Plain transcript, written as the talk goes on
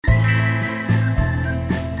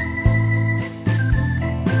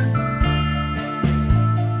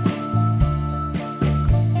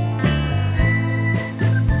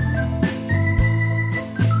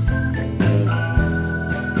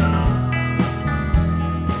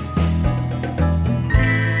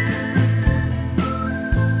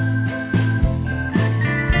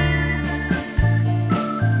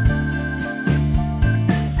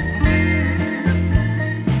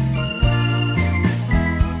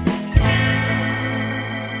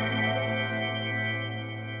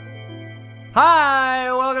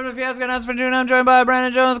with Fiasco Nuts for June. I'm joined by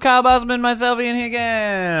Brandon Jones, Kyle Bossman, myself, Ian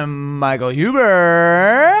Higgin, Michael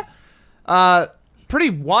Huber. Pretty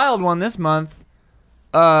wild one this month.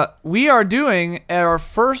 We are doing our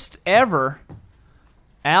first ever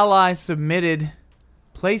Ally submitted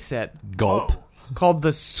playset. Gulp. Called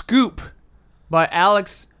The Scoop by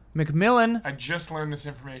Alex McMillan. I just learned this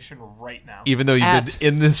information right now. Even though you've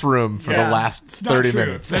been in this room for the last It's not 30 true.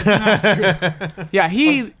 minutes. That's not true. Yeah,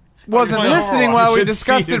 he wasn't listening while we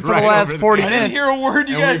discussed it for the last 40 I didn't minutes. hear a word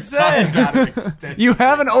you guys said. You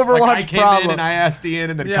have an Overwatch Like I came problem. in and I asked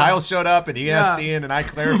Ian, and then Kyle showed up and he asked Ian, and I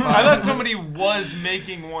clarified. I thought somebody was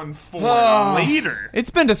making one for later.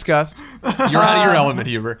 It's been discussed. You're out of your element,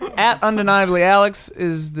 Huber. At Undeniably Alex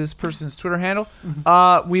is this person's Twitter handle.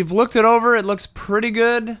 We've looked it over. It looks pretty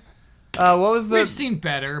good. What was the... We've seen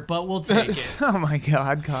better, but we'll take it. Oh my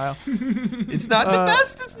God, Kyle. It's not the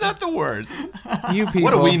best. It's not the worst. You people.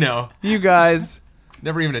 What do we know? You guys.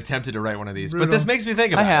 Never even attempted to write one of these. Brutal. But this makes me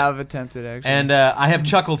think about I it. have attempted, actually. And I have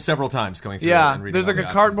chuckled several times going through it and reading there's all like a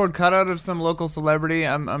the cardboard cutout of some local celebrity.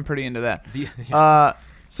 I'm pretty into that. options.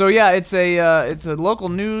 So yeah, it's a local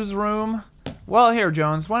newsroom. Well, here,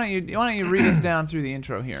 Jones, why don't you read us down through the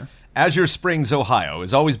intro here? Azure Springs, Ohio,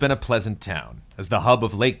 has always been a pleasant town. As the hub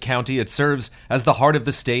of Lake County, it serves as the heart of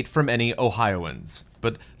the state for many Ohioans,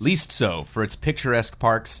 but least so for its picturesque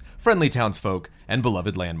parks, friendly townsfolk, and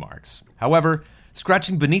beloved landmarks. However,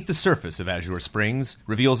 scratching beneath the surface of Azure Springs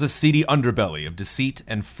reveals a seedy underbelly of deceit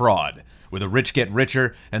and fraud, where the rich get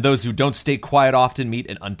richer and those who don't stay quiet often meet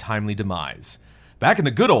an untimely demise. Back in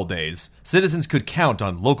the good old days, citizens could count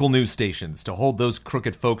on local news stations to hold those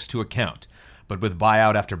crooked folks to account. But with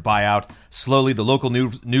buyout after buyout, slowly the local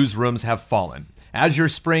newsrooms have fallen. Azure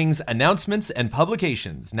Springs Announcements and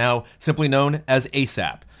Publications, now simply known as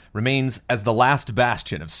ASAP, remains as the last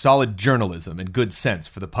bastion of solid journalism and good sense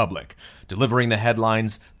for the public, delivering the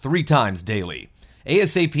headlines 3 times daily.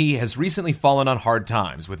 ASAP has recently fallen on hard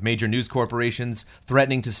times, with major news corporations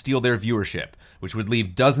threatening to steal their viewership, which would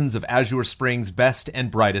leave dozens of Azure Springs' best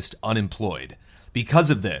and brightest unemployed. Because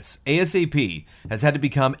of this, ASAP has had to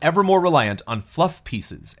become ever more reliant on fluff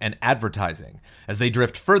pieces and advertising as they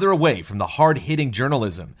drift further away from the hard-hitting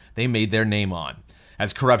journalism they made their name on.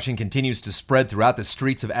 As corruption continues to spread throughout the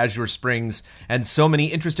streets of Azure Springs and so many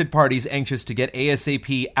interested parties anxious to get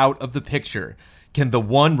ASAP out of the picture, can the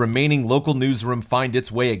one remaining local newsroom find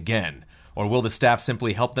its way again? Or will the staff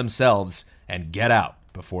simply help themselves and get out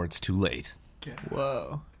before it's too late?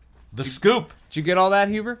 Whoa. The Scoop! Did you get all that,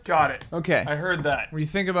 Huber? Got it. Okay. I heard that. Were you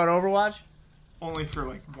thinking about Overwatch? Only for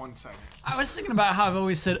like 1 second. I was thinking about how I've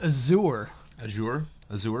always said Azure.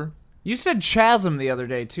 Azure? You said Chasm the other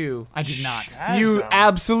day, too. I did not. You Chasm.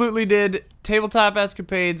 absolutely did. Tabletop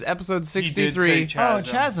Escapades, episode 63. He did say Oh,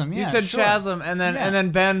 Chasm, yeah. You said sure. Chasm, and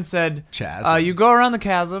then Ben said Chasm. you go around the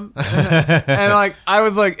chasm, and like I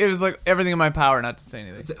was like, it was like everything in my power not to say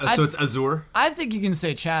anything. So it's Azure? I think you can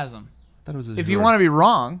say Chasm. I thought it was Azure. If you want to be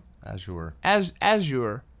wrong, Azure.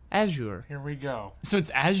 Azure, Here we go. So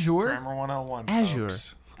it's Azure? Grammar 101. Azure.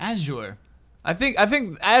 Folks. Azure. I think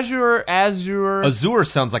Azure. Azure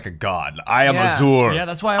sounds like a god. I am Yeah. Azure. Yeah,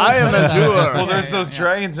 that's why I am said that. Azure. Well, there's Yeah, those yeah.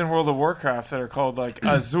 dragons in World of Warcraft that are called like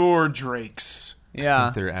Azure Drakes.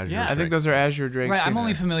 Yeah, They're Azure. Yeah, I think those are Azure Drakes. Right, too. I'm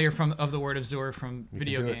only familiar of the word Azure from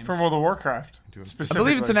video games. From World of Warcraft. I Specifically.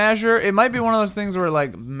 believe it's an Azure. It might be one of those things where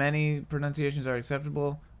like many pronunciations are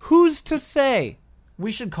acceptable. Who's to say?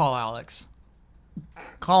 We should call Alex.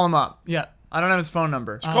 Call him up. Yeah. I don't have his phone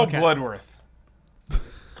number. It's called okay. Bloodworth.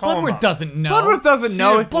 Call him Bloodworth up. doesn't know. Bloodworth doesn't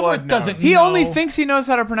know if it. Blood Bloodworth doesn't knows. He know. only thinks he knows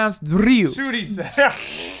how to pronounce Ryu. See what he says.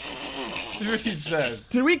 See what he says.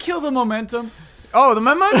 Did we kill the momentum? Oh, the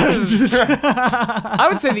momentum is... I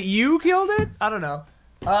would say that you killed it. I don't know.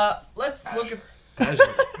 Let's look at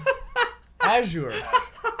Azure.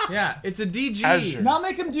 Yeah, it's a DG. Azure. Now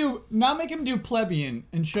make him do plebeian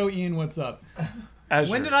and show Ian what's up.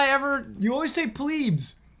 Azure. When did I ever... You always say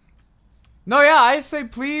plebes. No, yeah, I say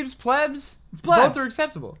plebes, plebs. plebs. Both are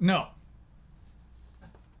acceptable. No.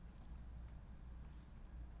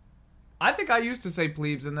 I think I used to say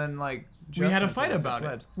plebes and then, like... We had a Justin fight said about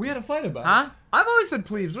plebs. it. We had a fight about Huh? I've always said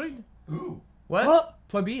plebes. What? Ooh. What? What?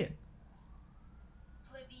 Plebeian.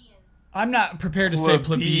 I'm not prepared to say Plebeian.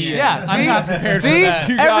 plebeian. Yeah, I'm see? not prepared See? for that.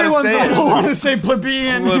 You gotta Everyone's say it. I want to say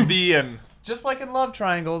plebeian. Plebeian. Just like in love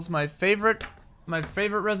triangles, my favorite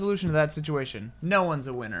resolution to that situation. No one's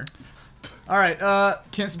a winner. All right,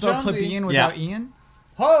 Can't spell Jonesy. plebeian without Ian?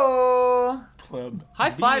 ho! Pleb.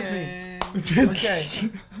 High five me. Okay.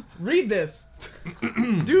 Read this.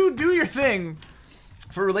 do your thing.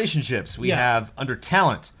 For relationships, we Yeah. have under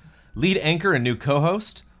talent, lead anchor and new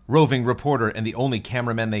co-host, roving reporter and the only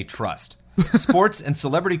cameraman they trust. sports and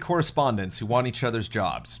celebrity correspondents who want each other's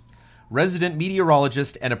jobs, resident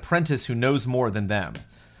meteorologist and apprentice who knows more than them,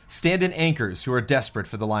 stand-in anchors who are desperate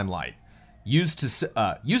for the limelight, used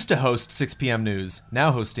to host 6 p.m. news,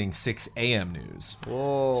 now hosting 6 a.m. news.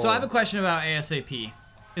 Whoa. So I have a question about ASAP.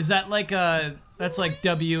 Is that like that's like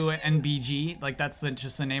WNBG? Like that's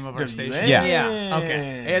just the name of our station? Yeah. Yeah.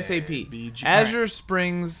 Okay. ASAP. BG. Azure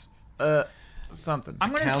Springs, something.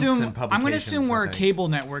 I'm gonna Counts assume and publications, we're I a think. cable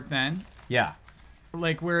network then. Yeah.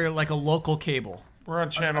 Like we're like a local cable. We're on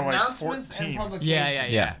channel like Announcements and 14. publications. Yeah.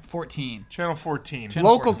 Yeah. 14. Channel 14.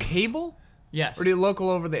 Local cable? Yes. Or do you local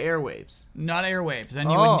over the airwaves? Not airwaves. Then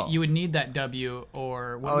Oh. you would need that W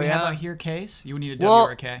or what Oh, do we have yeah? out here? Case. You would need a W Well,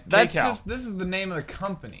 or a K. that's KCAL. just, this is the name of the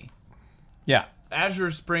company. Yeah.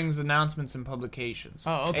 Azure Springs Announcements and Publications.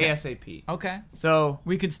 Oh, okay. ASAP. Okay. So,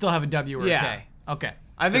 We could still have a W or Yeah. a K. Okay.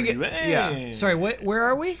 I think it, yeah. Hey. Sorry. Where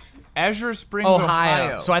are we? Azure Springs,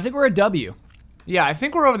 Ohio. So I think we're a W. yeah, I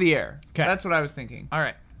think we're over the air. 'Kay. That's what I was thinking. All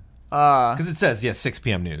right. Because it says, 6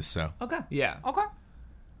 p.m. news, so. Okay. Yeah. Okay.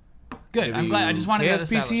 Good. I'm glad. I just wanted that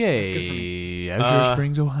established. That's good for me. Azure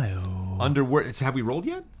Springs, Ohio. Under work, have we rolled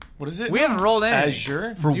yet? What is it? We haven't rolled in.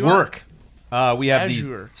 Azure? For Do you want- work, we have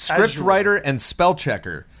Azure. the script Azure. writer and spell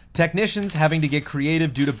checker, technicians having to get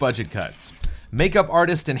creative due to budget cuts, makeup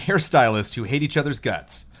artist and hairstylist who hate each other's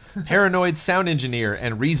guts, paranoid sound engineer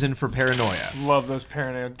and reason for paranoia, Love those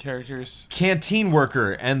paranoid characters. canteen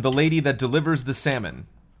worker and the lady that delivers the salmon,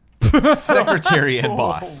 secretary and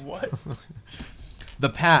boss. Oh, what? The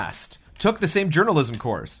past took the same journalism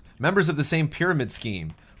course, members of the same pyramid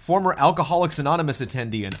scheme, former Alcoholics Anonymous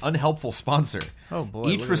attendee and unhelpful sponsor. Oh, boy,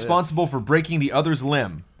 look Each at responsible for breaking the other's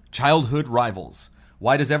limb. Childhood rivals.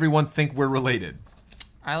 Why does everyone think we're related?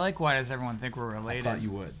 I like why does everyone think we're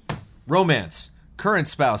related? would. Romance. Current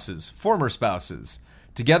spouses, former spouses.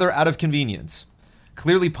 Together out of convenience.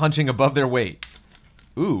 Clearly punching above their weight.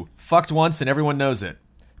 Ooh, fucked once and everyone knows it.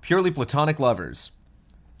 Purely platonic lovers.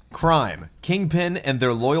 Crime. Kingpin and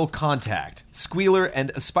their loyal contact. Squealer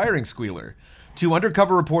and aspiring squealer. 2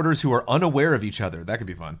 undercover reporters who are unaware of each other. That could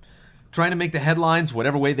be fun. Trying to make the headlines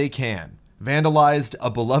whatever way they can. Vandalized a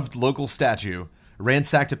beloved local statue.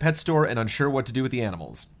 Ransacked a pet store and unsure what to do with the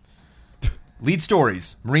animals. Lead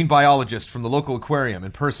stories: marine biologist from the local aquarium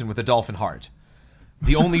in person with a dolphin heart.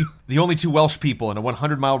 The only 2 Welsh people in a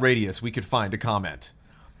 100-mile radius we could find to comment.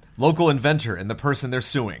 Local inventor and the person they're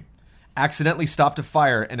suing. Accidentally stopped a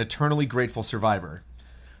fire and eternally grateful survivor.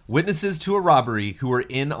 Witnesses to a robbery who were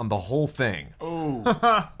in on the whole thing.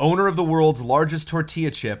 Oh. Owner of the world's largest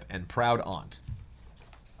tortilla chip and proud aunt.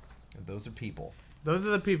 And those are people. Those are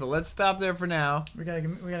the people. Let's stop there for now. We gotta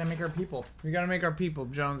make our people. We gotta make our people,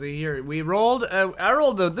 Jonesy. Here, we rolled. I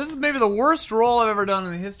rolled. This is maybe the worst roll I've ever done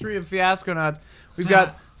in the history of Fiasco Nuts. We've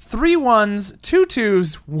got 3 1s, 2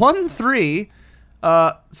 2s, 1 3,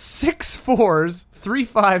 6 4s, 3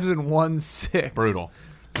 5s, and 1 6. Brutal.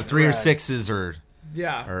 So 3 or Right. 6s are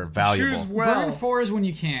Yeah. valuable. Choose well. Burn 4s when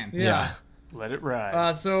you can. Yeah. Let it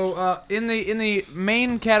ride. So in the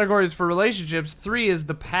main categories for relationships, 3 is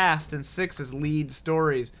the past and 6 is lead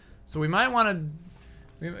stories. So we might want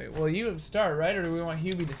to. Well, you start, right, or do we want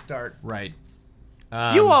Hubie to start? Right.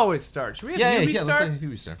 You always start. Should we have Hubie Let's start? say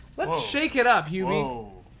Hubie start. Let's Whoa. shake it up, Hubie.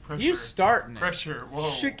 Whoa. Pressure. You starting it. Pressure.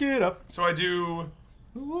 Whoa. it up. So I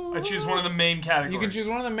choose one of the main categories. You can choose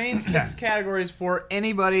one of the main 6 categories for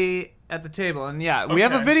anybody at the table. And yeah, we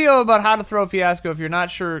have a Okay. video about how to throw Fiasco if you're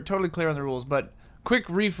not sure, totally clear on the rules. But quick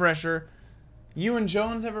refresher. You and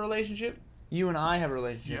Jones have a relationship. You and I have a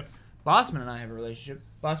relationship. Yep. Bossman and I have a relationship.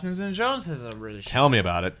 Bossman and Jones has a relationship. Tell me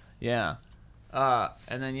about it. Yeah.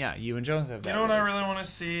 And then, yeah, you and Jones have that. You know what I relationship. really want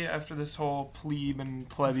to see after this whole plebe and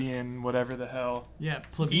plebeian, whatever the hell? Yeah.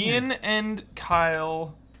 Plebeian. Ian and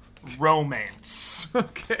Kyle romance.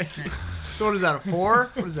 Okay. So what is that, a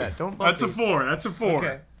 4? What is that? Don't bump That's a me. 4. That's a 4.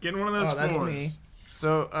 Okay. Getting one of those Oh, that's 4s. me.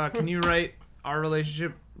 So, can you write our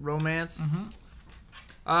relationship romance? Mm-hmm.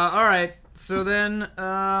 All right. So then,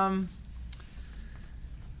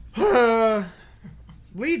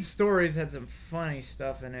 lead stories had some funny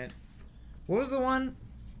stuff in it. What was the one?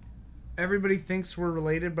 Everybody thinks we're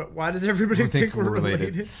related, but why does everybody think we're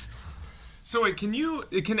related? So wait,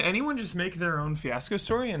 can anyone just make their own Fiasco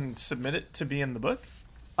story and submit it to be in the book?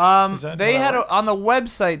 Is that They how had that works? on the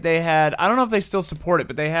website. They had, I don't know if they still support it,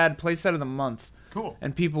 but they had playset of the month. Cool.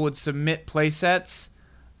 And people would submit playsets.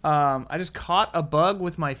 I just caught a bug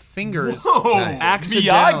with my fingers. Whoa, Nice.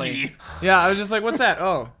 Accidentally. Miyagi. Yeah, I was just like, "What's that?"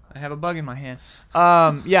 Oh, I have a bug in my hand.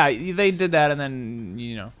 Yeah, they did that, and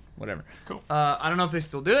then whatever. Cool. I don't know if they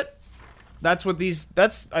still do it. That's what these.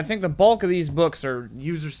 That's I think the bulk of these books are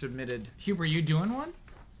user submitted. Hugh, were you doing one?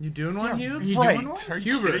 You doing one, Hugh? You Right. doing one? Are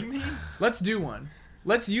you Hubert. kidding me? Let's do one.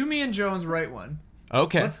 Let's you, me, and Jones write one.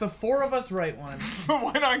 Okay. Let's the four of us write one.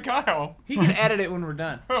 Why not Kyle? He can edit it when we're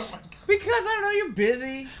done. Oh my god. Because I don't know, you're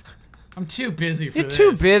busy. I'm too busy for You're this.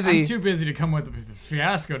 too busy. I'm too busy to come with a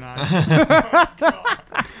fiasco now.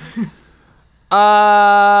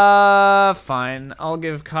 Fine. I'll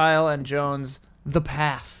give Kyle and Jones the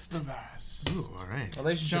past. The best. Ooh, all right.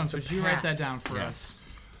 Relationship. Jones, the would you write that past. down for Yes. us?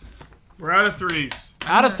 We're out of threes.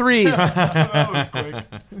 Out of threes. That was quick.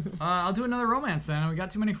 I'll do another romance then. We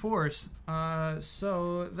got too many fours.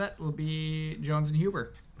 So that will be Jones and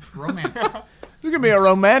Huber. Romance. This is gonna be a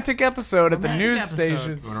romantic episode at the Romantic news episode.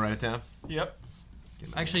 station. You want to write it down? Yep.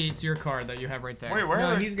 Actually, it's your card that you have right there. Wait, where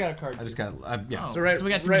No, are he's got a card. I just too. got. Yeah. Oh. So right, So we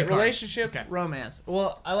got too many right cards. relationship, Okay. romance.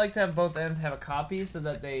 Well, I like to have both ends have a copy so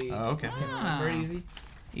that they Oh, okay. can remember it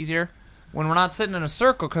easier. When we're not sitting in a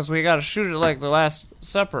circle because we got to shoot it like the Last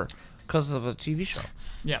Supper because of a TV show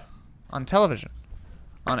Yeah. on television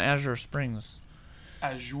on Azure Springs.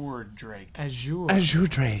 Azure Drake. Azure. Azure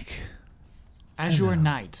Drake. Azure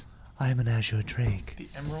Knight. I'm an Azure Drake. The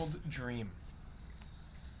Emerald Dream.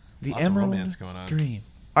 The Lots of Emerald romance going on. Dream.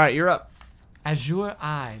 All right, you're up. Azure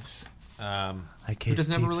Eyes. I Who gazed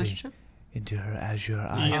doesn't have a deeply relationship? into her azure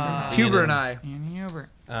Ian. eyes. Huber and I. Ian Huber.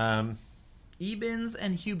 Ebens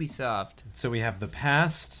and Ubisoft. So we have the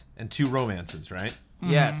past and 2 romances, right?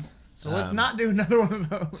 Yes. So let's not do another one of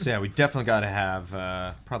those. So yeah, we definitely got to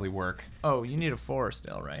have probably work. Oh, you need a 4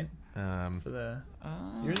 still, right? Um, For the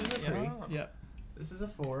yours is a 3. Yep. This is a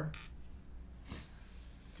 4.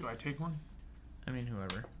 Do I take one? I mean,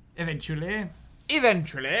 whoever. Eventually.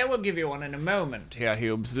 Eventually, we'll give you one in a moment here,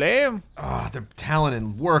 Hubesley. the talent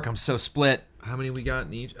and work. I'm so split. How many we got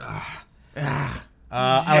in each? I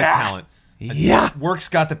like talent. Yeah. Work's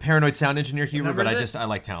got the paranoid sound engineer humor, number but is it? I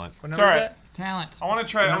like talent. What It's number is alright. it? Talent. I want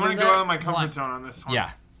to try. I Number want is to go that? out of my comfort One. zone on this one.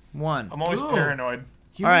 Yeah. 1. I'm always Ooh. paranoid.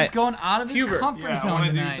 Huber's Alright. going out of his Huber. comfort Yeah, I zone want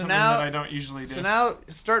to do tonight. something now- that I don't usually do. So now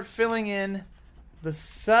start filling in the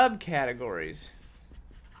subcategories.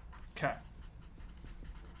 Okay.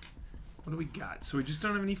 What do we got? So we just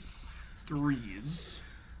don't have any threes.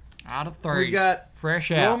 Out of threes. We got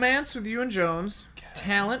fresh out. romance with you and Jones,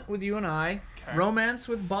 talent with you and I, Okay. romance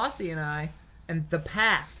with Bossy and I, and the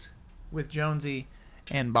past with Jonesy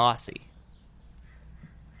and Bossy.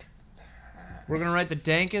 We're gonna write the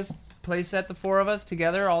dankest playset, the 4 of us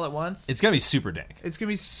together all at once. It's gonna be super dank. It's gonna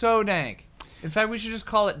be so dank. In fact, we should just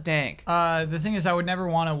call it dank. The thing is, I would never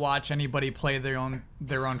want to watch anybody play their own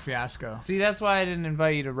fiasco. See, that's why I didn't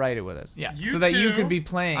invite you to write it with us. Yeah. You so that you two- could be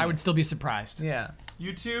playing. I would still be surprised. Yeah.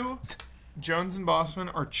 You two, Jones and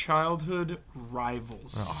Bossman, are childhood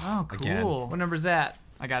rivals. Oh, Again. cool. What number's that?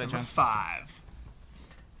 I got it, Number Jones. 5.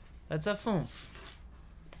 That's a foom.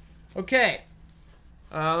 Okay.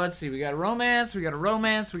 Let's see. We got a romance. We got a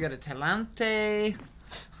talante.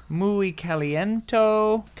 Muy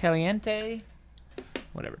caliente.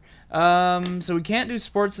 Whatever. So we can't do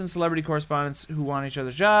sports and celebrity correspondents who want each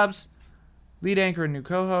other's jobs. Lead anchor and new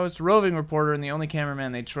co-host. Roving reporter and the only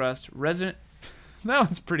cameraman they trust. Resident. That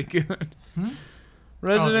one's pretty good.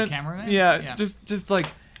 Resident. cameraman? Yeah, Yeah. Just like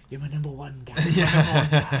you're my number one guy.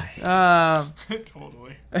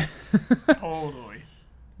 Totally. Totally.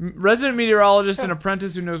 Resident meteorologist and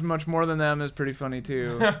apprentice who knows much more than them is pretty funny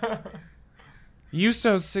too. Used to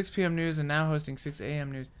host 6 p.m. news and now hosting 6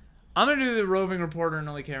 a.m. news. I'm gonna do the roving reporter and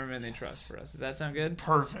only cameraman they trust for us. Does that sound good?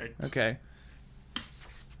 Perfect. Okay.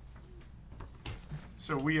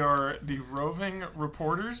 So we are the roving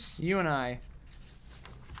reporters. You and I.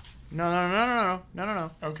 No.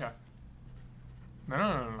 Okay.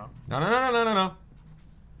 No. No.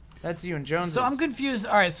 That's you and Jones. So I'm confused.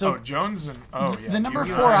 All right, so Oh, Jones and yeah. the number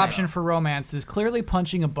you 4 and I. option for romance is clearly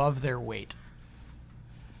punching above their weight,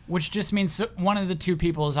 which just means one of the 2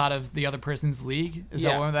 people is out of the other person's league. Is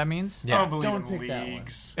Yeah. that what that means? I Yeah. don't believe Don't in pick that one.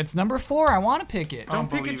 leagues. It's number 4. I want to pick it. Don't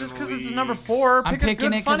pick it believe just in because it's a number leagues. 4. I'm Pick a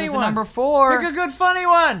picking good it because funny it's a one. number 4. Pick a good funny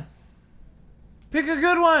one. Pick a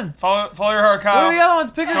good one. Follow your heart, What Kyle. are the other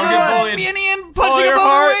ones? Pick a Don't good get one. bullied. Me and Ian Follow punching your above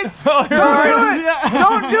heart. our weight. Follow your heart.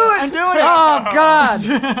 Don't do it. I'm doing it. Oh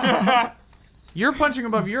God. You're punching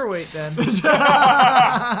above your weight then.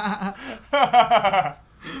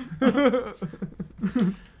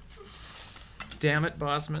 Damn it,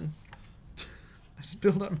 Bossman. I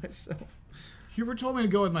spilled on myself. Hubert told me to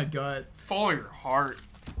go with my gut. Follow your heart.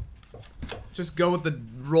 Just go with the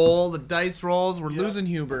roll, the dice rolls. We're losing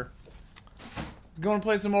Huber. Let's go and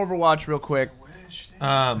play some Overwatch real quick.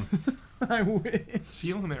 Um, I wish.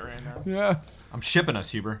 Feeling it right now. Yeah. I'm shipping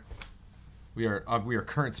us, Huber. We are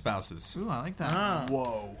current spouses. Ooh, I like that. Ah.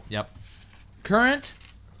 Whoa. Yep. Current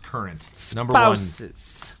Current. Number 1.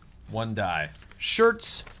 spouses. 1 die.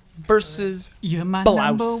 shirts versus You're my Blouses.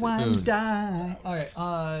 number one guy. All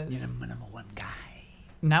right. You're my number one guy.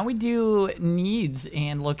 Now we do needs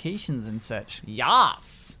and locations and such.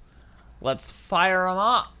 Yas. Let's fire them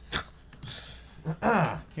up.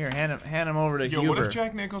 Here, hand him over to Yo, Huber. what if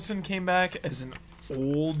Jack Nicholson came back as an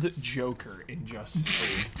old Joker in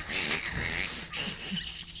Justice League?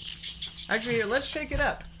 Actually, here, let's shake it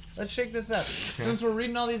up. Let's shake this up. Since we're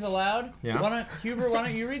reading all these aloud, Yeah. why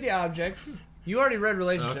don't you read the objects? You already read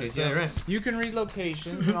relationships. Okay, yeah, so right. You can read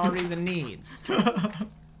locations, and I'll read the needs.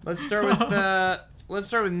 Let's start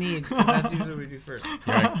with needs, because that's usually what we do first. You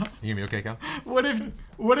right? You hear me okay, Cal? What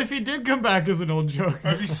if he did come back as an old Joker?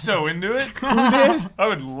 I'd be so into it. Who did? I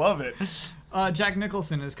would love it. Jack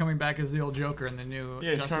Nicholson is coming back as the old Joker in the new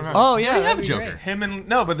Yeah, he's Justice coming League. back. Oh yeah, We have that'd a be Joker. great. Him and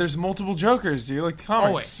no, but there's multiple Jokers. Do you like the comics?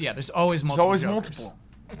 Always, yeah. There's always There's multiple. always Jokers. multiple.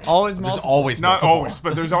 Always There's multiple. always Not multiple. always,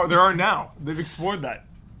 but there are now. They've explored that.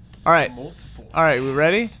 All right, Multiple. all right. We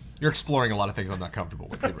ready? You're exploring a lot of things I'm not comfortable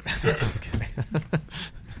with. Just kidding.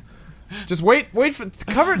 Just wait for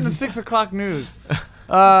cover it in the 6 o'clock news.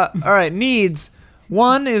 All right, needs.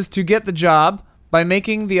 One is to get the job by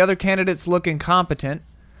making the other candidates look incompetent,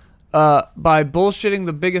 by bullshitting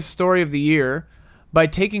the biggest story of the year, by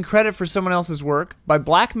taking credit for someone else's work, by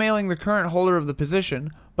blackmailing the current holder of the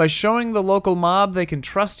position, by showing the local mob they can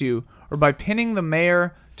trust you, or by pinning the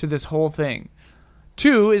mayor to this whole thing.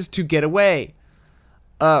 Two is to get away.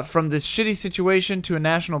 From this shitty situation to a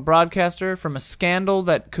national broadcaster, from a scandal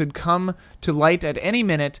that could come to light at any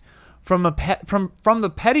minute, from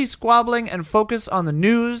the petty squabbling and focus on the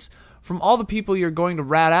news, from all the people you're going to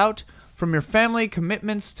rat out, from your family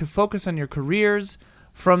commitments to focus on your careers,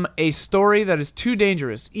 from a story that is too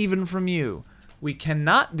dangerous, even from you. We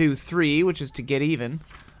cannot do 3, which is to get even.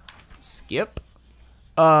 Skip.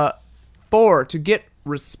 4, to get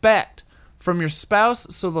respect from your spouse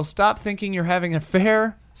so they'll stop thinking you're having an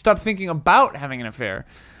affair, stop thinking about having an affair.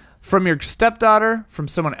 From your stepdaughter, from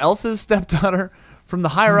someone else's stepdaughter, from the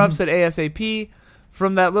higher-ups at ASAP,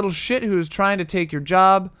 from that little shit who's trying to take your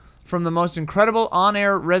job, from the most incredible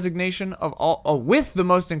on-air resignation of all, with the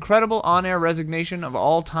most incredible on-air resignation of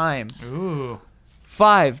all time. Ooh.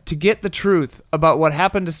 5, to get the truth about what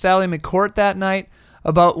happened to Sally McCourt that night,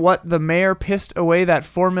 about what the mayor pissed away that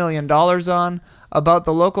 $4 million on, about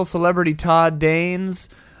the local celebrity Todd Danes,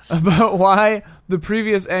 about why the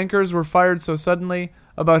previous anchors were fired so suddenly,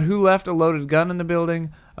 about who left a loaded gun in the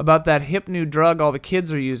building, about that hip new drug all the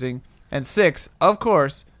kids are using, and 6, of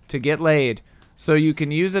course, to get laid. So you can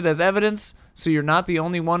use it as evidence, so you're not the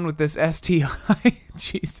only one with this STI.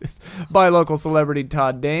 Jesus. By local celebrity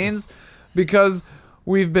Todd Danes. Because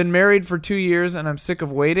we've been married for 2 years and I'm sick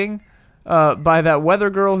of waiting. By that weather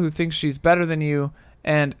girl who thinks she's better than you,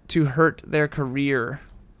 and to hurt their career.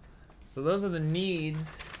 So those are the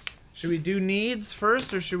needs. Should we do needs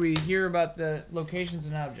first, or should we hear about the locations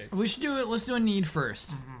and objects? We should do it. Let's do a need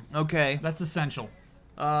first. Okay. That's essential.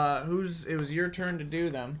 It was your turn to do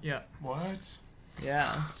them. Yeah. What?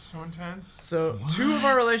 Yeah. So intense. So 2 of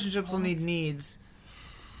our relationships will need needs,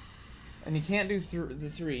 and you can't do the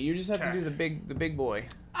 3. You just have to do the big boy.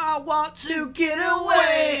 I want to get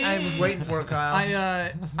away. I was waiting for it, Kyle.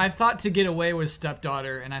 I thought to get away was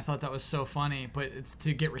stepdaughter, and I thought that was so funny, but it's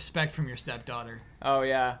to get respect from your stepdaughter. Oh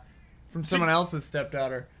yeah, from someone else's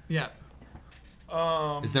stepdaughter. Yeah.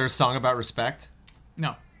 Is there a song about respect?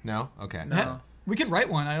 No. No? Okay. No. We could write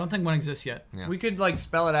one. I don't think one exists yet. Yeah. We could like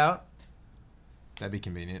spell it out. That'd be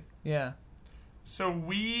convenient. Yeah. So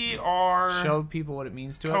we are Show people what it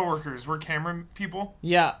means to us. coworkers. We're camera people,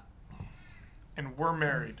 Yeah. and we're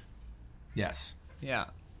married. Yes. Yeah.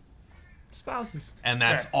 Spouses. And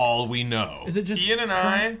that's Okay. all we know. Is it just Ian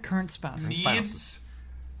and current spouses? Needs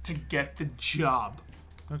to get the job.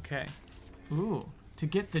 Okay. Ooh. To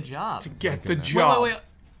get the job. To get the goodness. job. Wait.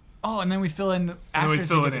 Oh, and then we fill in after we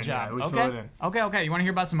fill to it get in, the job. yeah, we okay. fill it in. Okay. You want to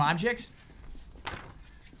hear about some objects?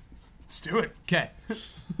 Let's do it. Okay.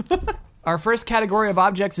 Our first category of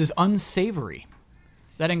objects is unsavory.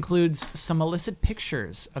 That includes some illicit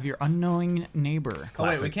pictures of your unknowing neighbor. Oh wait,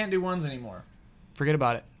 Classic. we can't do ones anymore. Forget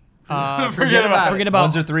about it. Forget about it. Forget about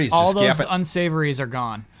Ones or threes, all just those skip it. unsavories are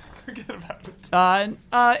gone. Forget about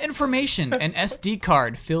it. Information: an SD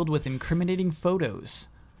card filled with incriminating photos,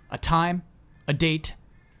 a time, a date,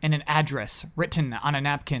 and an address written on a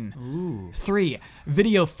napkin. Ooh. 3.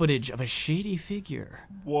 Video footage of a shady figure.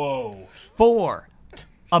 Whoa. 4.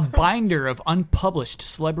 A binder of unpublished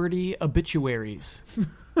celebrity obituaries.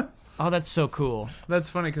 Oh, that's so cool. That's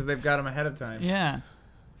funny because they've got them ahead of time. Yeah.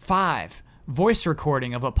 5. Voice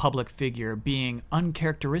recording of a public figure being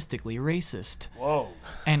uncharacteristically racist. Whoa.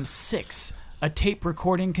 And 6. a tape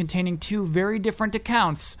recording containing two very different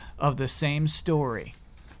accounts of the same story.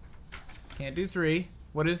 Can't do 3.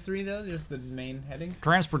 What is 3 though? Just the main heading?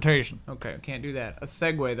 Transportation. Okay, can't do that. A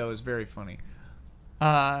segue though is very funny.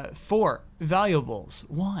 4. Valuables.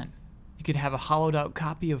 1. You could have a hollowed out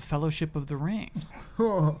copy of Fellowship of the Ring.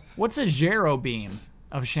 What's a Jerobeam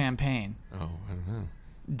of champagne? Oh, I don't know.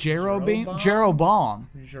 Jerobeam? Jeroboam?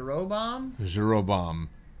 Jeroboam? Jeroboam? Jerobom.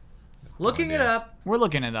 Looking it up. We're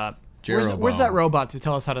looking it up. Jeroboam. Where's that robot to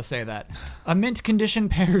tell us how to say that? A mint condition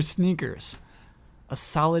pair of sneakers. A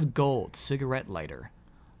solid gold cigarette lighter.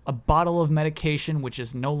 A bottle of medication which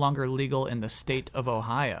is no longer legal in the state of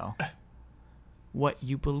Ohio. What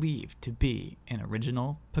you believe to be an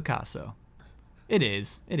original Picasso. It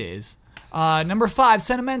is. Number 5,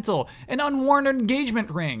 sentimental. An unworn engagement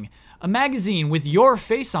ring. A magazine with your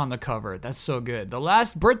face on the cover. That's so good. The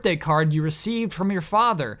last birthday card you received from your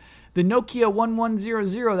father. The Nokia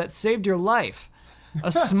 1100 that saved your life.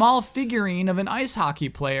 A small figurine of an ice hockey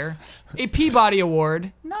player. A Peabody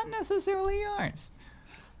Award. Not necessarily yours.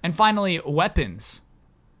 And finally, weapons.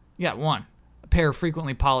 You got 1. A pair of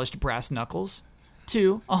frequently polished brass knuckles.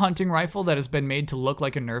 2, a hunting rifle that has been made to look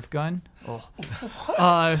like a Nerf gun.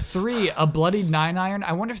 3, a bloodied 9-iron.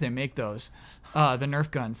 I wonder if they make those. The Nerf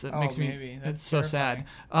guns. It makes maybe. me. That's It's so terrifying.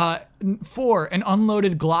 sad. 4, an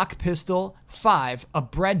unloaded Glock pistol. 5, a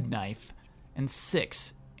bread knife. And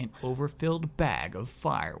 6, an overfilled bag of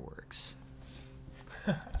fireworks.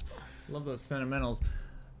 Love those sentimentals.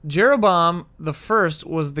 Jeroboam the first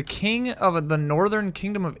was the king of the northern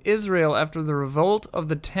kingdom of Israel after the revolt of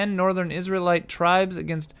the 10 northern Israelite tribes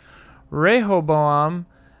against Rehoboam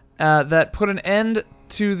that put an end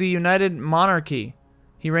to the united monarchy.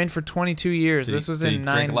 He reigned for 22 years. Did This he, was did in he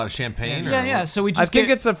 9. drink a lot of champagne? or Yeah. what? So we I just think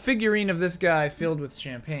get it's a figurine of this guy filled with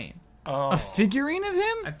champagne. Oh. a figurine of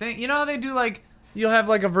him? I think, you know how they do like, you'll have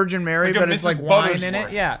like a Virgin Mary, Like a but it's like Mrs. wine in it?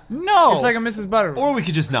 Buttersworth. Yeah. No. It's like a Mrs. Butterworth. Or we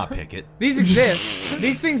could just not pick it. These exist.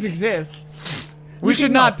 These things exist. We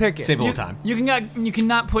should not pick it. Save a little time. You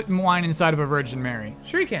cannot put wine inside of a Virgin Mary.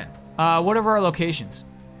 Sure you can. What are our locations?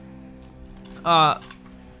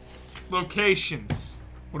 Locations.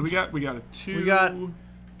 What do we got? We got a 2.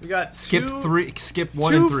 We got Skip two, 3. Skip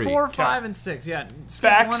 1 2, and 3. 4, 5, and 6. Yeah.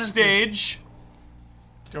 skip 1 and 3. Backstage.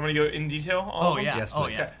 Do you want me to go in detail? All of them? Yes, Oh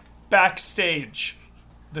please. yeah. Backstage.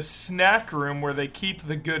 The snack room where they keep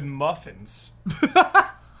the good muffins.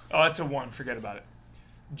 Oh, that's a 1. Forget about it.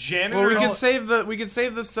 Well, we Janitor's, could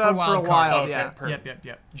save the sub for a wild while. cards. Yeah. Okay, perfect.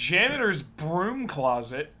 Yep. Janitor's broom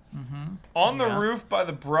closet. On the roof by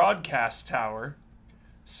the broadcast tower.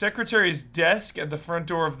 Secretary's desk at the front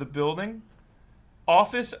door of the building.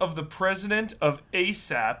 Office of the President of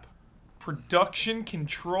ASAP. Production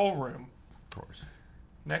control room. Of course.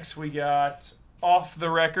 Next we got Off the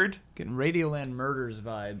Record. Getting Radioland Murders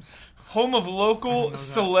vibes. Home of local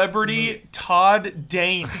celebrity Todd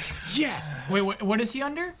Danes. Wait, what is he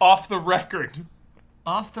under? Off the Record.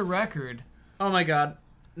 Off the record. Oh my god.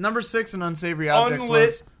 Number 6 in Unsavory Objects Unlit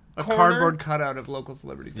was a corner. cardboard cutout of local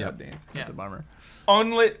celebrity Todd Yep. Danes. That's Yeah. a bummer.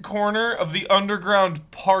 Unlit corner of the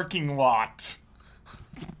underground parking lot.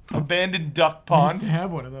 Abandoned duck pond.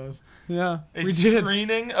 have one of those. Yeah. A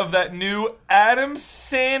screening of that new Adam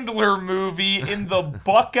Sandler movie in the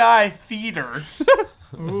Buckeye Theater.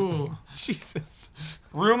 Ooh. Jesus.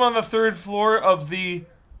 Room on the 3rd floor of the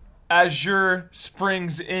Azure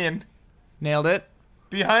Springs Inn. Nailed it.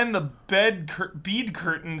 Behind the bead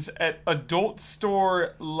curtains at adult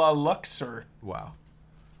store La Luxor. Wow.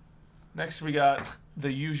 Next we got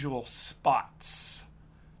the usual spots.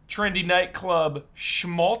 Trendy nightclub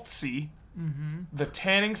Schmaltzy. The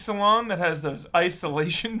tanning salon that has those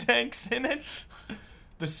isolation tanks in it.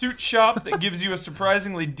 The suit shop that gives you a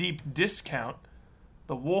surprisingly deep discount.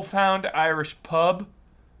 The Wolfhound Irish Pub.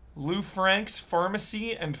 Lou Frank's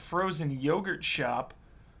Pharmacy and Frozen Yogurt Shop.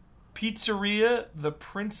 Pizzeria The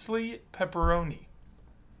Princely Pepperoni.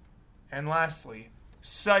 And lastly,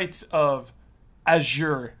 sites of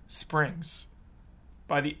Azure Springs.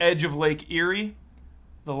 By the edge of Lake Erie,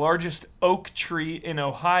 the largest oak tree in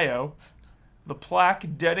Ohio, the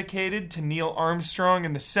plaque dedicated to Neil Armstrong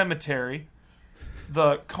in the cemetery,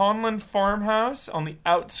 the Conlin farmhouse on the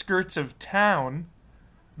outskirts of town,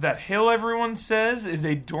 that hill everyone says is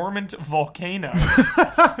a dormant volcano,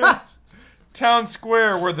 town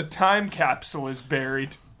square where the time capsule is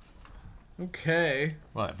buried. Okay.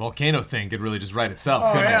 Well, that volcano thing could really just write itself,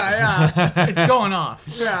 Oh, couldn't it? yeah. It's going off.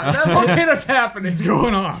 Yeah, that volcano's happening. It's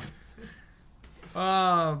going off.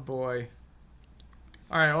 Oh, boy.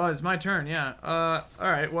 All right, well, it's my turn, yeah. All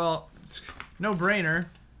right, well, it's no brainer.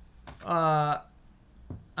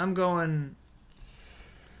 I'm going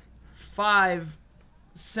 5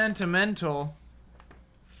 sentimental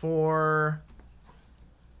for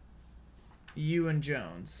you and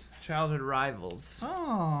Jones, childhood rivals.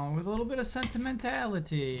 Oh, with a little bit of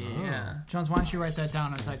sentimentality. Yeah. Jones, why don't you write that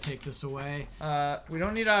down as I take this away? We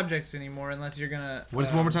don't need objects anymore unless you're gonna. What is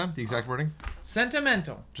it one more time? The exact wording?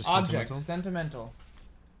 Sentimental. Just objects. Sentimental.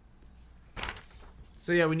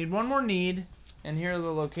 So yeah, we need one more need, and here are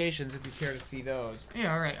the locations if you care to see those.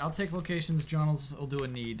 Yeah, all right. I'll take locations. Jones will do a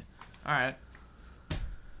need. All right.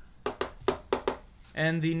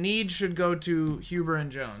 And the need should go to Huber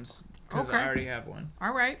and Jones because Okay. I already have one.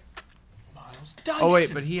 All right. Miles Dyson. Oh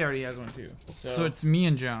wait, but he already has one too. So it's me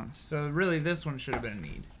and Jones. So really, this one should have been a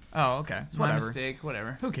need. Oh, okay. It's my Whatever. mistake.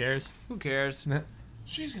 Whatever. Who cares? Who cares?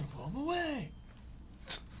 She's gonna blow him away.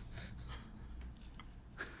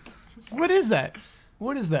 What is that?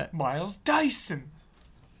 What is that? Miles Dyson.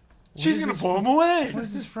 She's is gonna this blow him away. What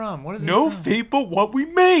is this from? What is No this from? fate but what we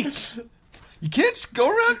make. You can't just go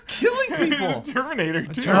around killing people. Terminator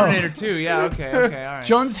 2. Terminator 2. Yeah. Okay. Okay. All right.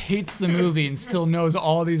 Jones hates the movie and still knows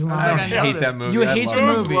all these lines. I don't I know hate that. that movie. You I hate love the it.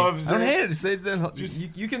 Jones movie. loves I don't it. hate it. Say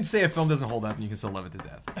that. You can say a film doesn't hold up, and you can still love it to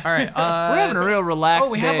death. All right. We're having a real relaxed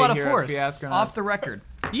Oh, we have day a lot of here, fours. if you ask Off us. the record.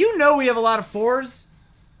 You know we have a lot of fours.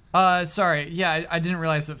 Sorry. Yeah, I didn't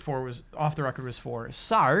realize that 4 was off the record was 4.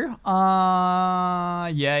 So,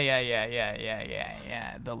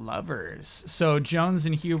 yeah. The lovers. So Jones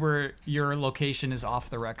and Huber, your location is off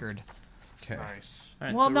the record. Okay. Nice. All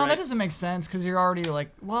right, Well, so no, right- that doesn't make sense because you're already like,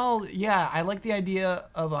 well, yeah, I like the idea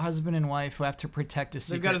of a husband and wife who have to protect a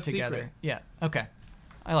secret got a together. secret. Yeah. Okay.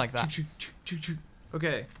 I like that.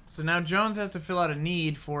 Okay, so now Jones has to fill out a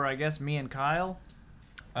need for, I guess, me and Kyle.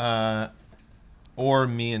 Or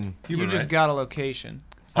me and Huber, You just right? got a location.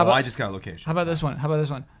 Oh, about- I just got a location. How about this one?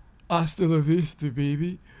 Hasta la vista,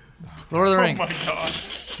 baby. Lord of the Oh Rings. my god.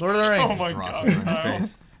 Lord of the Oh Rings. my Ross god. right in the Kyle.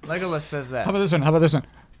 face. Legolas says How that. about this one?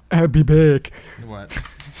 I'll be back. What?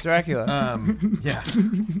 Dracula. Yeah.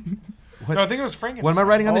 No, I think it was Frankenstein. What am I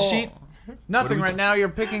writing on the Oh. sheet? Nothing we right now. You're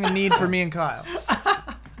picking a need for me and Kyle.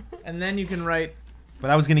 And then you can write,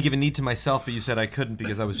 But I was going to give a need to myself, but you said I couldn't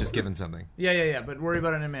because I was just given something. yeah, but worry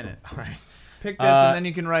about it in a minute. All right. Pick this, and then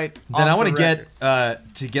you can write. Then I want want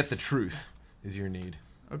to get the truth is your need,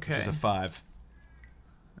 Okay. which is a 5.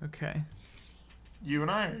 Okay. You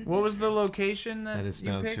and I. What was the location that That is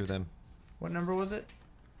you no picked? to them. What number was it?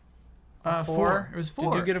 4. It was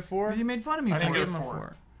 4. Did you get a 4? You made fun of me I for didn't it. get Give a him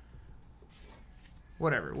 4.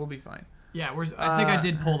 Whatever, we'll be fine. Yeah, I think I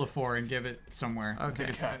did pull the 4 and give it somewhere. Okay.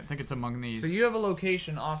 I think it's among these. So you have a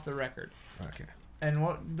location off the record. Okay. And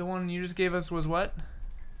what the one you just gave us was what?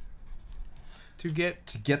 To get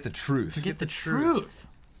To get the truth. to get the truth. truth.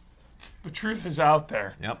 The truth is out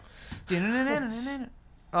there. Yep.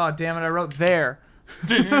 Oh damn it, I wrote there.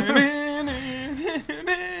 To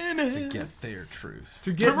get their truth.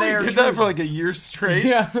 To get Remember there. we did that for like a year straight?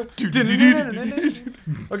 Yeah.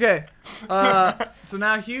 Okay. So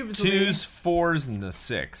now Hubes will be- 2s, 4s, and the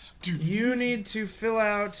 6. you need to fill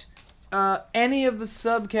out any of the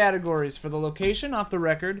subcategories for the location off the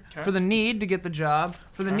record, Okay. for the need to get the job,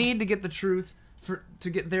 for the Okay. need to get the truth, to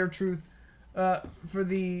get their truth, for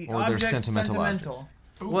the Or their object sentimental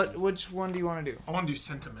Which one do you want to do? I want to do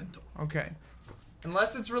sentimental. Okay.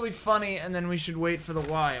 Unless it's really funny, and then we should wait for the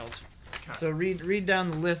wild. Okay. So read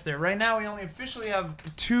down the list there. Right now we only officially have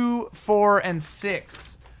 2, 4, and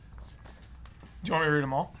 6. Do you want me to read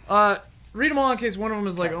them all? Read them all in case one of them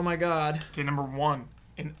is like, oh my god. Okay, number 1,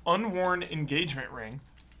 an unworn engagement ring.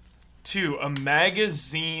 2, a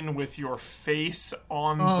magazine with your face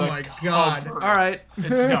on the Oh my god. cover. All right.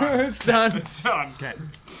 It's done. It's done. It's done. Okay.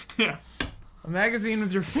 Yeah. A magazine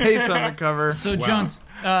with your face on the cover. So Jones,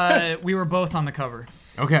 we were both on the cover.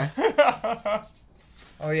 Okay.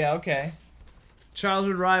 Oh yeah, okay.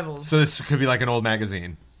 Childhood rivals. So this could be like an old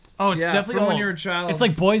magazine. Oh, it's yeah, definitely from when old. you were a child. It's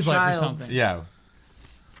like Boys Life or Childs. something. Yeah.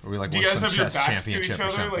 Or we like Do you won guys some have your chess backs to championship each or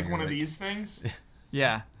other something, like one or of these things?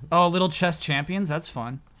 Yeah. Oh, little chess champions. That's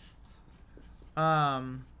fun.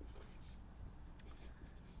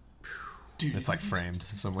 Dude, It's like framed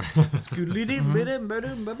somewhere.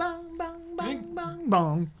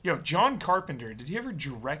 yo, John Carpenter, did he ever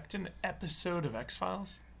direct an episode of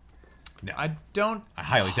X-Files? I don't I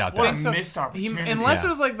highly doubt What that. a so. missed opportunity. Unless Yeah. it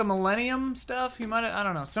was like the Millennium stuff, he might have, I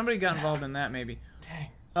don't know. Somebody got involved in that maybe. Dang.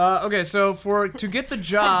 Okay, so to get the I'm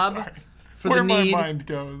job sorry. for Where the need, my mind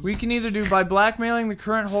goes. we can either do by blackmailing the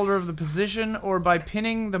current holder of the position or by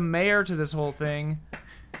pinning the mayor to this whole thing.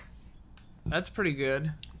 That's pretty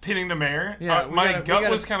good. Pinning the mayor? Yeah, we my gotta- we gut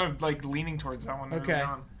gotta- was kind of like leaning towards that one. Okay. Early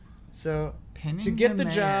on. So Pinning to get the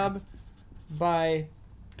mayor. job by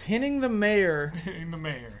pinning the mayor. Pinning the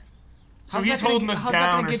mayor. So How's he's that gonna holding get- us how's down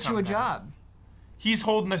that gonna or get you a something. job? he's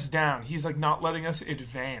holding us down. He's like not letting us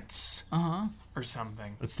advance. Uh-huh. Or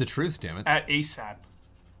something. It's the truth, damn it. At ASAP.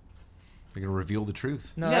 They're gonna reveal the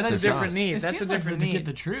truth. No, Yeah, that's a that's different jobs. need. It That's a seems like different to need. get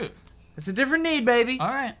the truth. It's a different need, baby. All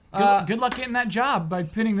right. Good luck getting that job by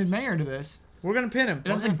pinning the mayor to this. We're gonna pin him.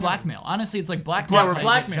 That's like blackmail. Honestly, it's like blackmail. we're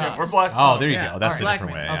blackmailing. We're black. Oh, there you yeah. go. That's All a right.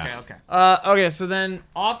 different way. Blackmail. Yeah. Okay. Okay, so then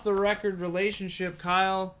off the record relationship,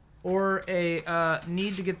 Kyle, or a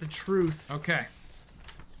need to get the truth. Okay.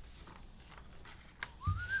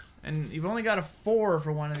 And you've only got a 4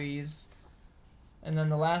 for one of these. And then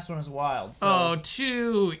the last one is wild. So Oh,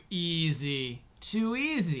 too easy. Too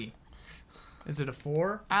easy. is it a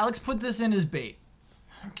 4? Alex put this in as bait.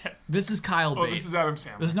 Okay. This is Kyle Oh, bait. this is Adam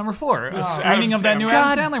Sandler. This is number 4. This is Screening Adam of that new Sandler.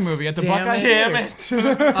 Adam Sandler movie at the damn Buckeye it. Damn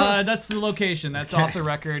Theater. it. That's the location. That's off the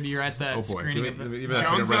record. You're at that Oh boy. screening of the...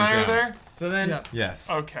 Jones and I are there? So then, Yep.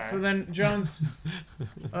 Yes. Okay. so then, Jones,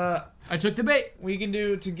 I took the bait. we can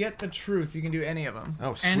do to get the truth. You can do any of them.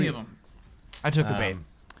 Oh, sweet. Any of them. I took the bait.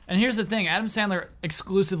 And here's the thing. Adam Sandler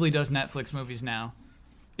exclusively does Netflix movies now.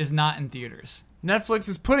 Is not in theaters. Netflix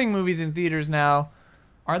is putting movies in theaters now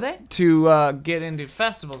Are they? to get into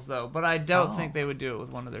festivals, though. But I don't Oh. think they would do it with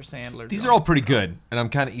one of their Sandler. These joints. are all pretty good, and I'm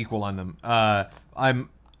kind of equal on them. I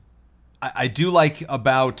do like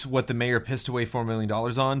about what the mayor pissed away $4 million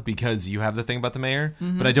on, because you have the thing about the mayor,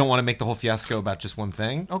 but I don't want to make the whole fiasco about just one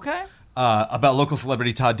thing. Okay. About local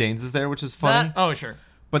celebrity Todd Danes is there, which is funny. That- Oh, sure.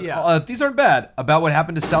 But Yeah. these aren't bad. About what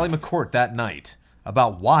happened to Sally McCourt that night.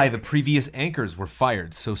 About why the previous anchors were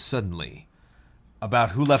fired so suddenly.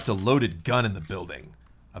 About who left a loaded gun in the building.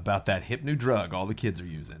 About that hip new drug all the kids are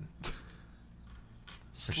using. Or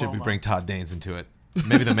should we Slow-mo. bring Todd Danes into it?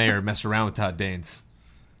 Maybe the mayor messed around with Todd Danes.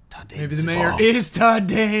 Todd Danes Maybe is the mayor involved. is Todd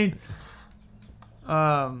Dane.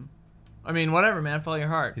 I mean, whatever, man. Follow your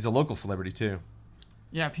heart. He's a local celebrity too.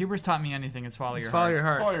 Yeah, if Huber's taught me anything, it's follow your Follow heart. your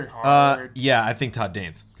heart. Follow your heart. Yeah, I think Todd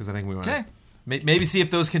Danes, because I think we want to Okay. maybe see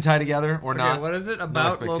if those can tie together or Okay, not. what is it No about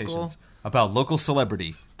expectations. local? About local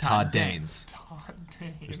celebrity Todd Todd Danes. Todd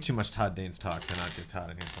Danes. There's too much Todd Danes talk to not get Todd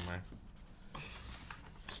in here somewhere.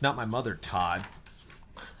 It's not my mother, Todd.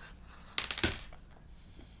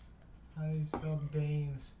 How do you spell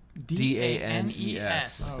Danes?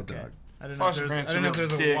 D-A-N-E-S. Okay. The dog. I don't know if Foster there's, parents I don't know are if real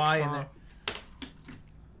there's a dicks, Y in huh? there.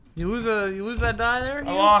 You lose that die there? I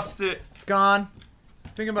Hughes? lost it. It's gone.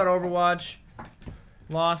 Just thinking about Overwatch.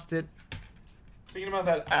 Lost it. Thinking about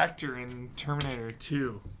that actor in Terminator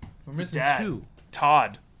 2. We're missing Dad. 2.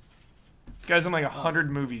 Todd. Guy's in like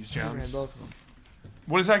 100 movies, Okay, Jones. both of them.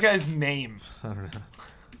 What is that guy's name? I don't know.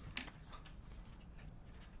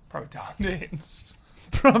 Probably Todd Danes.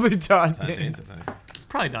 Probably Todd Todd Danes. Danes, isn't it? It's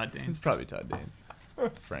probably Todd Danes. It's probably Todd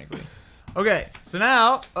Danes. Frankly. Okay, so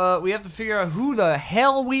now we have to figure out who the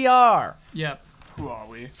hell we are. Yep. Who are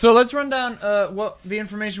we? So let's run down what the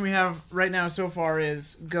information we have right now so far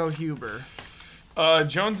is. Go Huber.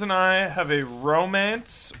 Jones and I have a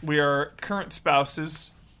romance. We are current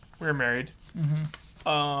spouses. We're married.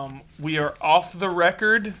 We are off the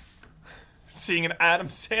record seeing an Adam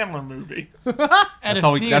Sandler movie. That's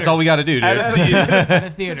all we got to do, dude. At a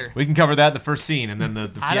theater. We can cover that in the first scene, and then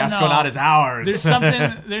the I don't fiasco know. not is ours.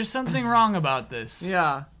 There's something wrong about this.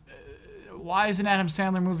 Yeah. Why is an Adam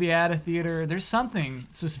Sandler movie at a theater? There's something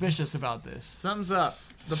suspicious about this. Something's up.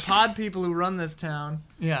 The pod people who run this town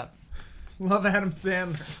Yeah. love Adam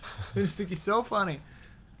Sandler. They just think he's so funny.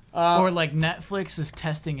 Or like Netflix is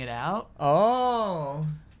testing it out. Oh.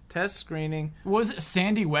 Test screening. Was it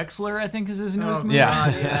Sandy Wexler, I think is his newest Oh, movie?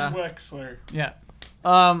 Yeah. God, yeah. Wexler. Yeah.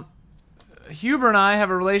 Huber and I have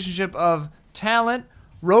a relationship of talent,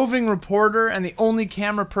 roving reporter, and the only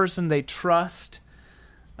camera person they trust.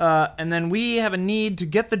 And then we have a need to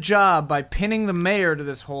get the job by pinning the mayor to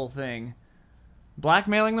this whole thing.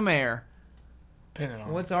 Blackmailing the mayor. Pin it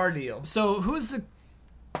on. What's our deal? So who's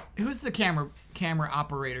the camera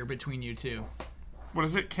operator between you two? What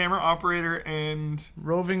is it? Camera operator and...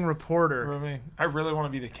 Roving reporter. I really want to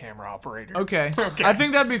be the camera operator. Okay. Okay. I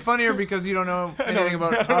think that'd be funnier because you don't know anything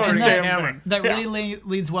about I don't know operating a a damn camera. thing. That really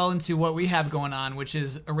leads well into what we have going on, which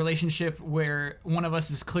is a relationship where one of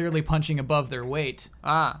us is clearly punching above their weight.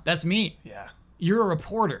 Ah. That's me. Yeah. You're a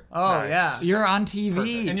reporter. Oh, Nice. You're on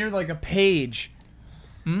TV. And you're like a page.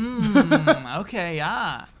 Okay,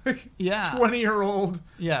 yeah. Yeah. 20-year-old.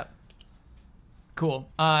 Yeah. Cool.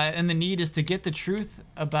 And the need is to get the truth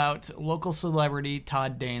about local celebrity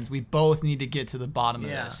Todd Danes. We both need to get to the bottom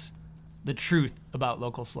of Yeah. this. The truth about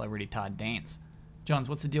local celebrity Todd Danes. Jones,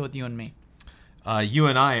 what's the deal with you and me? You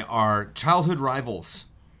and I are childhood rivals,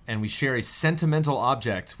 and we share a sentimental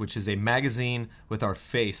object, which is a magazine with our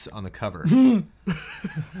face on the cover.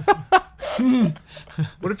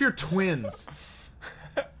 What if you're twins?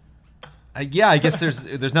 Yeah, I guess there's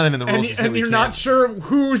nothing in the rules to say And we you're can't. not sure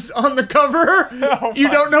who's on the cover. You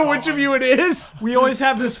don't know which of you it is. We always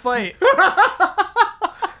have this fight.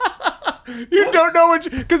 You don't know which,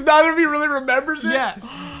 because neither of you really remembers it. Yeah.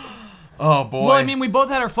 Oh boy. Well, I mean, we both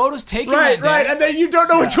had our photos taken Right, that day. right, and then you don't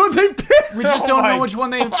know which one they picked. We just Oh don't know my- which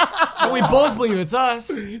one they. But we both believe it's us.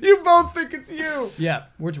 You both think it's you. Yeah,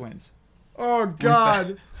 we're twins. Oh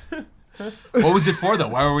God. What was it for though?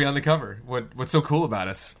 Why were we on the cover? What's so cool about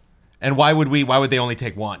us? And why would they only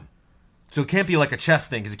take one? So it can't be like a chess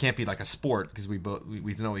thing because it can't be like a sport because we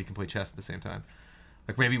know we can play chess at the same time.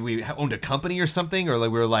 Like maybe we owned a company or something, or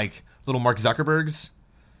like we were like little Mark Zuckerbergs.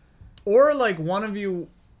 Or like one of you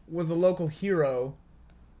was a local hero.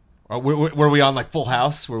 Or were we on like Full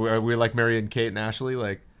House? Were we like Mary and Kate and Ashley?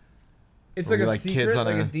 Like It's Were like we a like secret, kids on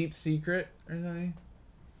like a a- deep secret or something.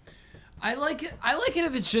 I like it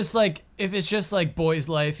if it's just like boys'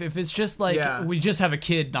 life. If it's just like Yeah. we just have a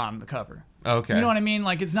kid on the cover. okay, You know what I mean?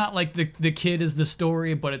 Like it's not like the kid is the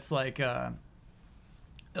story, but it's like a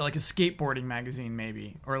skateboarding magazine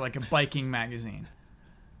maybe, or like a biking magazine.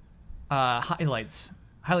 Highlights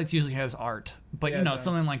usually has art, but Yeah, you know, it's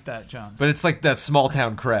something like that, Jones. but it's like that small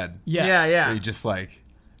town cred. yeah. Where you just like,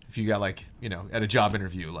 if you got like, you know, at a job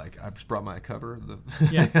interview, like I just brought my cover.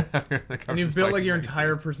 Yeah. The cover And of you've this built like biking your magazine.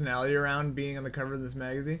 entire personality around being on the cover of this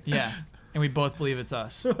magazine. Yeah. And we both believe it's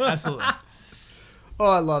us. Absolutely. Oh,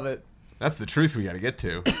 I love it. That's the truth we got to get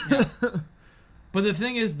to. But the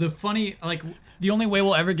thing is, the only way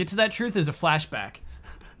we'll ever get to that truth is a flashback.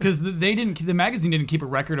 Because the magazine didn't keep a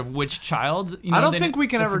record of which child. You know, I don't they think didn't- we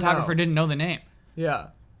can the ever photographer know. didn't know the name. Yeah.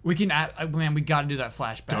 We can add, man, we got to do that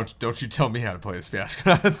flashback. Don't you tell me how to play this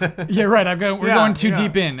fiasco. Yeah, right. We're Yeah, going too yeah.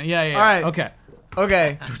 deep in. Yeah. All right. Okay.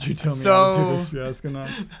 Okay. Don't you tell me how to do this fiasco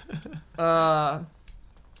nuts. All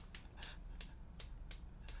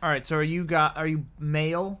right. So are you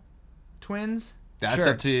male twins? That's Sure.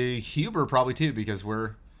 up to Huber probably too because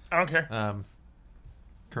we're I don't care.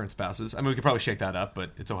 current spouses. I mean, we could probably shake that up,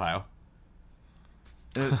 but it's Ohio.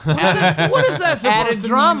 What is that supposed Added to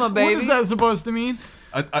drama, mean? baby. What is that supposed to mean?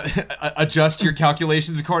 Adjust your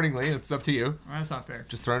calculations accordingly. It's up to you. That's not fair.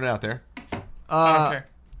 Just throwing it out there. I don't care.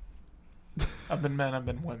 I've been men, I've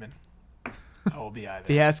been women. I will be either.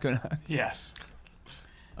 Fiasco nuts. Yes.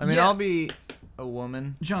 I mean, Yeah. I'll be a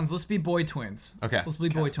woman. Jones, let's be boy twins. Okay. Let's be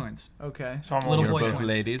boy twins. Okay. So I'm a Little woman. boy Both twins.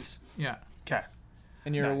 ladies. Yeah. Okay.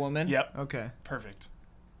 And you're a Nice. woman? Yep. Okay. Perfect.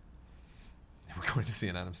 We're going to see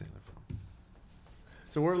an Adam Sandler film.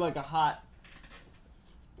 So we're like a hot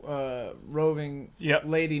roving Yep.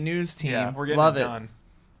 lady news team. Yeah, we're getting Love it it. done.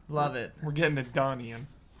 Love it. We're getting it done, Ian.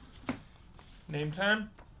 Name time?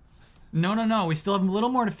 No. We still have a little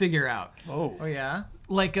more to figure out. Oh. Oh yeah.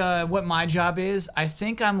 Like what my job is. I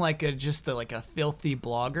think I'm like a filthy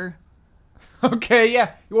blogger. Okay,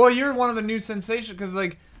 yeah. Well, you're one of the new sensation because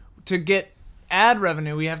like to get ad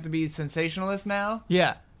revenue, we have to be sensationalists now.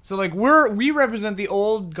 Yeah. So like we represent the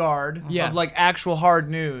old guard Yeah. of like actual hard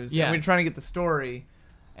news. Yeah. And we're trying to get the story,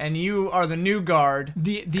 and you are the new guard.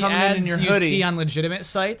 The Coming in ads your you hoodie. see on legitimate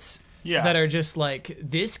sites Yeah. that are just like,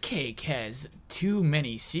 this cake has too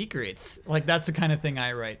many secrets. Like that's the kind of thing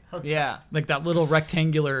I write. Yeah. Like that little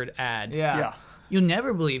rectangular ad. Yeah. Yeah. You'll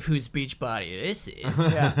never believe whose beach body this is.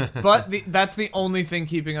 Yeah. But that's the only thing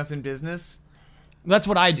keeping us in business. That's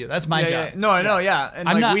what I do. That's my Yeah, job. yeah. No, I know. Yeah. And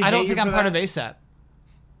I'm like, not. we I don't hate think you I'm for part that. of ASAP.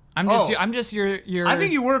 Oh. I'm just your. I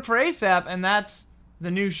think you work for ASAP, and that's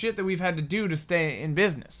the new shit that we've had to do to stay in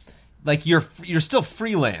business. Like you're still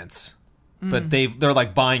freelance, but they're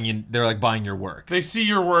like buying you. They're like buying your work. They see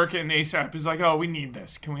your work and ASAP is like, oh, we need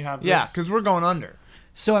this. Can we have this? Yeah, because we're going under.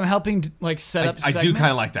 So I'm helping like set up. I do segments?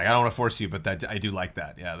 kind of like that. I don't want to force you, but I do like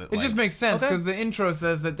that. Yeah. That, It just makes sense Okay. because the intro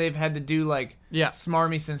says that they've had to do like Yeah.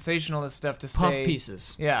 smarmy sensationalist stuff to puff stay.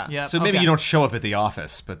 pieces. Yeah. Yeah. So maybe okay. you don't show up at the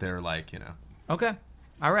office, but they're like, you know. Okay.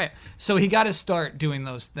 All right. So he got to start doing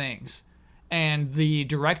those things. And the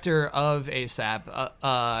director of ASAP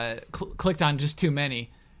clicked on just too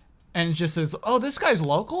many. And it just says, oh, this guy's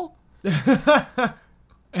local?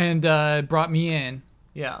 And brought me in.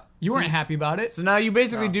 Yeah. You weren't happy about it. So now you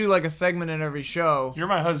basically No. do like a segment in every show. You're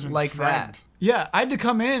my husband's Like friend. that. Yeah, I had to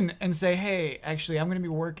come in and say, hey, actually, I'm gonna be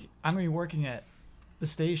working at the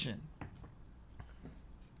station.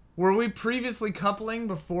 Were we previously coupling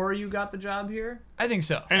before you got the job here? I think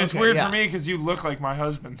so. And it's Okay, weird yeah. for me because you look like my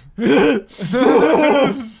husband.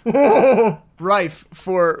 Rife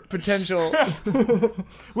for potential.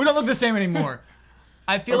 We don't look the same anymore.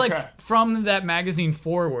 I feel Okay. like from that magazine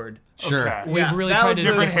forward, Sure. Okay. We've Yeah, really that tried was to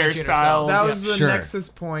different differentiate hairstyles. ourselves. That was the Sure. Nexus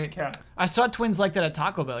point. Okay. I saw twins like that at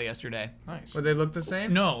Taco Bell yesterday. Nice. Would they look the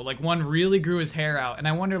same? No, like one really grew his hair out, and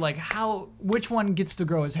I wonder like which one gets to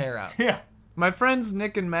grow his hair out. Yeah. My friends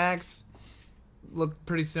Nick and Max look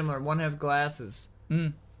pretty similar. One has glasses.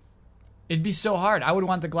 It'd be so hard. I would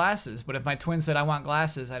want the glasses, but if my twin said I want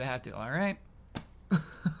glasses, I'd have to. All right.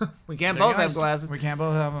 We can't There you both go. have glasses. We can't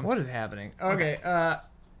both have them. What is happening? Okay.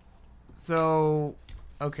 So,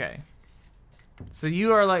 okay. So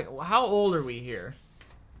you are like, how old are we here?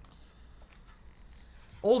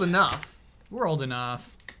 Old enough. We're old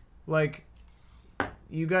enough. Like,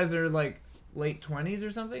 you guys are like late 20s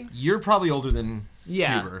or something? You're probably older than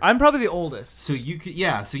Yeah. Huber. I'm probably the oldest. So you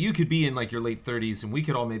could be in like your late 30s, and we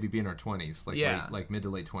could all maybe be in our 20s, like Yeah. like mid to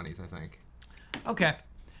late 20s, I think. Okay.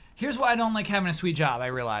 Here's why I don't like having a sweet job, I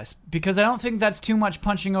realize. Because I don't think that's too much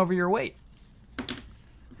punching over your weight.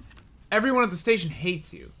 Everyone at the station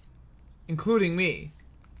hates you, including me.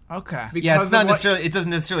 Okay. Because Yeah, it's of not what- necessarily. It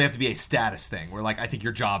doesn't necessarily have to be a status thing. Where like I think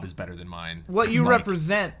your job is better than mine. What It's you like-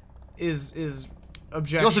 represent is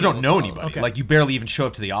objective. You also don't know anybody. Okay. Like you barely even show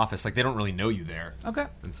up to the office. Like they don't really know you there, Okay.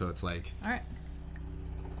 and so it's like All right.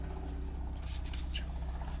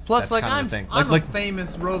 Plus, That's like kind of I'm, the thing. I'm Like- a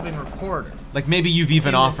famous roving reporter. maybe you've even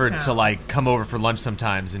In this offered to town. like come over for lunch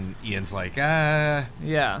sometimes, and Ian's like, Yeah.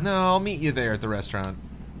 no, I'll meet you there at the restaurant.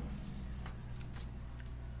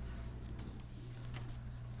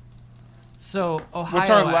 So, Ohio What's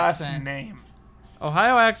our last accent. name?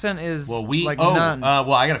 Ohio accent is Well, we like oh none.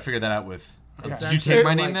 well, I gotta figure that out with. Okay. Did you take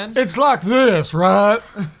my It- name like- then? It's like this, right?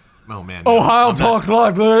 Oh man, Ohio I'm not- talks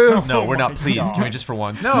like this. No, Oh we're my not. Please, God. can we just for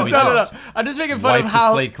once? No, can we no, no, just- I'm just making fun Wipe of the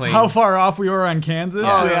how slate clean. how far off we were on Kansas.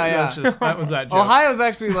 Oh, So yeah, that's yeah. just- that was that joke. Ohio's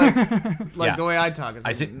actually like Yeah. the way I talk. Is I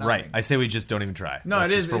like say nothing. right. I say we just don't even try. No,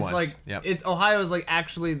 That's it just is. for It's once. like Yep. it's Ohio's like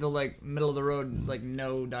actually the like middle of the road like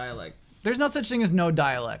no dialect. There's no such thing as no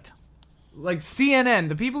dialect. Like CNN,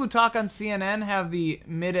 the people who talk on CNN have the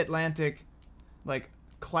mid-Atlantic, like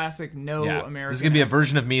classic no yeah. American. There's gonna be a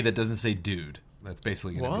version of me that doesn't say dude. That's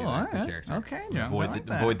basically gonna be Whoa, like the alright. character. Okay, Jones, I avoid like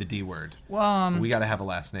the that. avoid the D word. Well, We gotta have a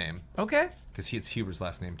last name okay, because it's Huber's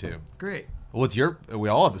last name too. great. Well, it's your. We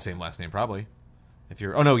all have the same last name probably. If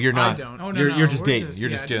you're. Oh no, you're not. don't. Oh, no, you're no, you're just we're dating. just- You're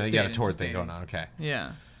yeah, just doing. just You got a dating, tour just thing dating. going on. Okay.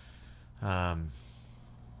 Yeah.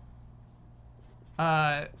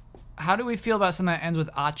 How do we feel about something that ends with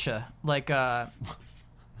acha, like pabacha?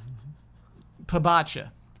 Pabacha.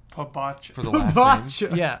 For the last name.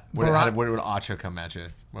 Gotcha. Yeah, Where would Acha come at you?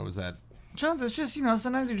 What was that? Jones, it's just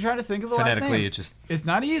sometimes you try to think of the last Phonetically, name. it just It's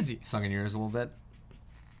not easy. sung in yours a little bit.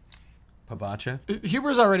 Pabacha.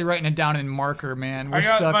 Huber's already writing it down in marker, man. We're I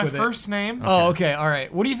got stuck my with first name. Oh, okay, all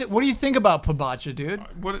right. What do you think about pabacha, dude?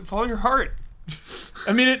 Follow your heart.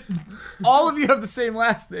 I mean, all of you have the same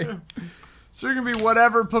last name, so you're gonna be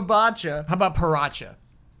whatever Pabacha. How about paracha?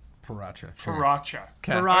 Paracha. Sure. Paracha.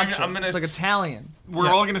 Paracha. I'm gonna It's like Italian. We're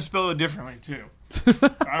Yeah. all gonna spell it differently too.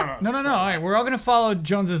 I don't know. No. All right, we're all gonna follow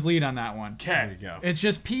Jones's lead on that one. Okay. There you go. It's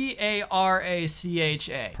just Paracha.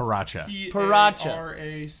 Paracha. Paracha.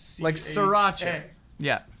 Paracha. Like sriracha.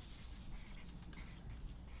 Yeah.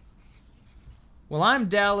 Well, I'm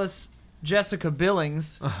Dallas Jessica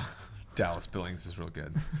Billings. Dallas Billings is real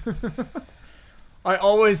good. I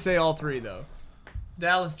always say all three though.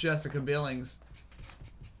 Dallas Jessica Billings.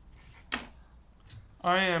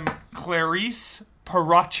 I am Clarice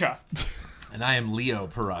Paracha. And I am Leo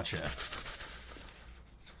Paracha.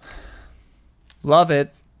 Love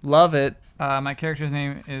it. Love it. My character's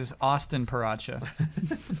name is Austin Paracha.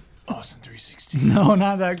 Austin 316. No,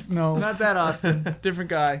 not that. No. Not that Austin. Different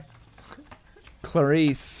guy.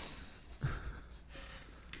 Clarice.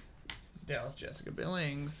 Dallas Jessica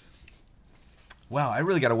Billings. Wow, I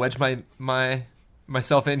really got to wedge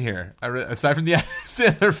myself in here. Aside from the Adam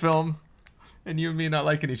Sandler film, and you and me not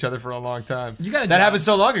liking each other for a long time. You got a that job. happened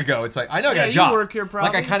so long ago. It's like I know I got Yeah, a you job. work here Like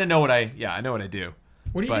probably. I kind of know what I. Yeah, I know what I do.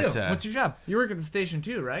 What do you But, do? What's your job? You work at the station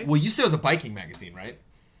too, right? Well, you said it was a biking magazine, right?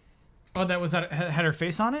 Oh, that had her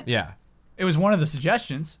face on it. Yeah. It was one of the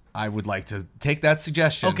suggestions. I would like to take that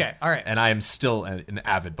suggestion. Okay, all right. And I am still an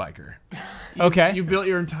avid biker. Okay. You built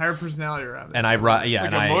your entire personality around it. And I ride. Yeah, Like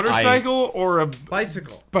and a I motorcycle or a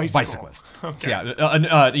Bicycle. bicyclist. Okay.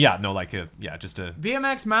 Yeah. Yeah. No. Like just a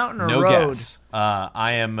BMX mountain or no road? guess.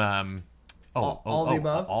 I am. All the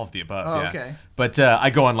above? All of the above. Oh, yeah. okay. But I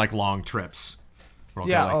go on like long trips. Where I'll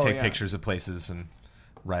Yeah, go, like take yeah. pictures of places and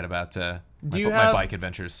write about my, you my have- bike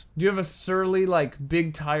adventures. Do you have a surly like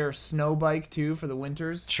big tire snow bike too for the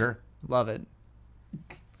winters? Sure. Love it.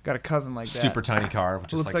 Got a cousin like that. Super tiny car,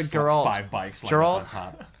 which is Looks like like Geralt. 5 bikes lined up Geralt? on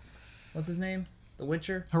top. What's his name? The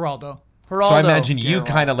Witcher. Geraldo. So I imagine you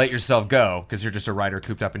kind of let yourself go because you're just a writer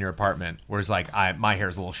cooped up in your apartment. Whereas like my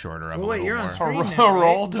hair's a little shorter. I'm Well, a wait, little you're more. on screen now, right?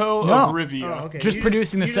 Geraldo No. of Rivia. Oh, okay. Just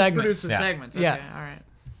producing the you segments. Just produce the Yeah. segments. Okay, Yeah. all right.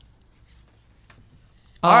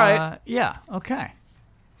 All right. Yeah. Okay.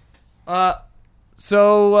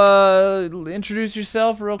 So introduce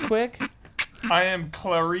yourself real quick. I am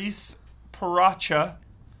Clarice Paracha,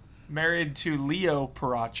 married to Leo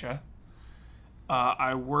Paracha.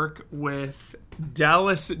 I work with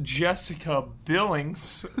Dallas Jessica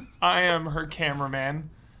Billings. I am her cameraman.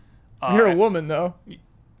 You're a woman, though.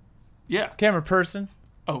 Yeah. Camera person,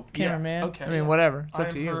 Oh, cameraman. Yeah. Okay. I mean, yeah. whatever. It's up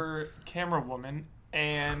I'm to you. her camera woman,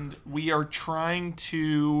 and we are trying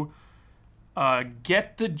to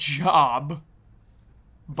get the job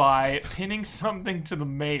by pinning something to the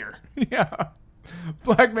mayor. Yeah.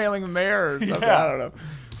 Blackmailing the mayor or something. Yeah. I don't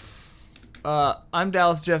know. I'm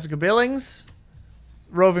Dallas Jessica Billings,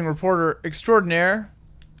 roving reporter extraordinaire,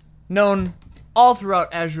 known all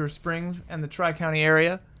throughout Azure Springs and the Tri-County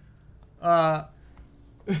area. I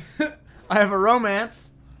have a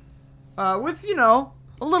romance with, a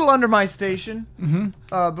little under my station,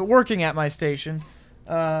 but working at my station,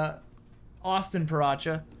 Austin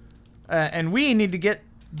Paracha. And we need to get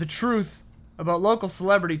the truth about local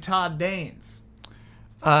celebrity Todd Danes.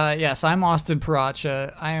 Yes, I'm Austin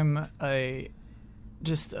Paracha. I am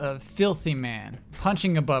just a filthy man,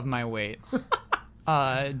 punching above my weight.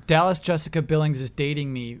 Dallas Jessica Billings is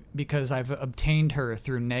dating me because I've obtained her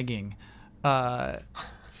through negging.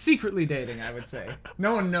 Secretly dating, I would say.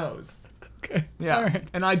 No one knows. Okay. Yeah. All right.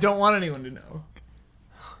 And I don't want anyone to know.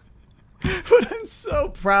 But I'm so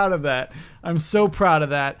proud of that. I'm so proud of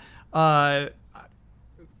that.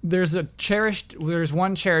 There's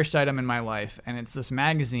one cherished item in my life, and it's this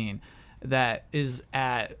magazine that is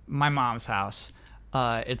at my mom's house.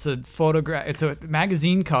 It's a photograph. It's a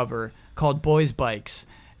magazine cover called Boys Bikes,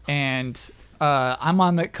 and I'm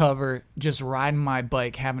on that cover just riding my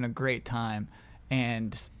bike, having a great time,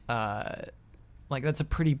 and that's a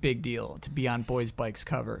pretty big deal to be on Boys Bikes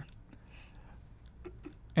cover.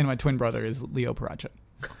 And my twin brother is Leo Paracha.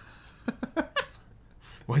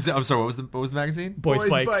 I'm sorry. What was the magazine? Boys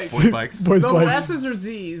Bikes. Boys Bikes. Boys So Bikes. S's or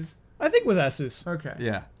Z's? I think with S's. Okay.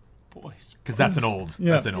 Yeah, Boys. because that's an old.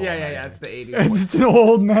 Yeah. That's an old. Yeah, magazine. it's the 80s. It's an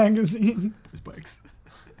old magazine. Boys Bikes.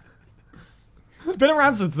 It's been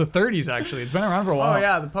around since the 30s, actually. It's been around for a while. Oh,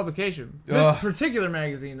 yeah, the publication. This Ugh. particular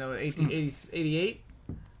magazine, though, 88,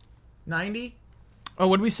 90? Oh,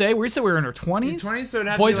 what did we say? We said we were in our 20s? 20s, so it'd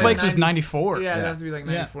have Boys to be like Bikes was 94. Yeah, it'd Yeah. have to be like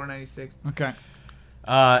 94, 96. Okay.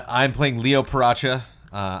 I'm playing Leo Paracha.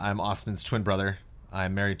 I'm Austin's twin brother.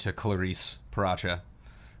 I'm married to Clarice Paracha.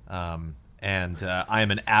 And I am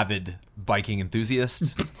an avid biking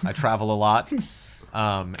enthusiast. I travel a lot.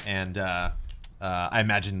 I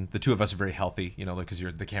imagine the two of us are very healthy, because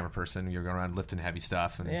you're the camera person. You're going around lifting heavy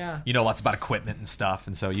stuff. And Yeah. you know lots about equipment and stuff.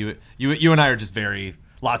 And so you and I are just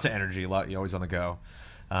lots of energy. You're always on the go.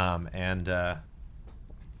 Yeah,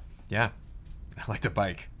 I like to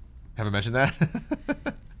bike. Haven't mentioned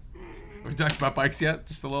that? We talked about bikes yet?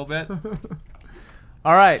 Just a little bit?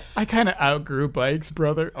 All right. I kind of outgrew bikes,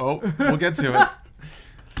 brother. Oh, we'll get to it.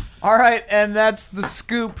 All right, and that's The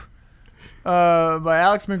Scoop by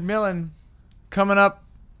Alex McMillan coming up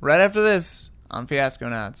right after this on Fiasco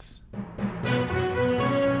Nuts.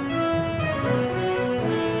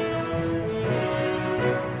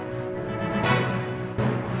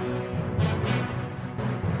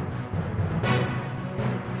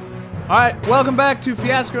 All right, welcome back to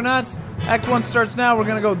Fiasco Nuts. Act 1 starts now. We're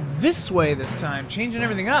going to go this way this time, changing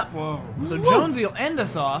everything up. Whoa. So Jonesy will end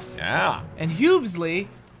us off, Yeah. and Hubesley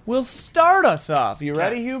will start us off. You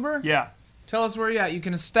ready, Huber? Yeah. Tell us where you're at. You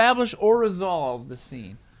can establish or resolve the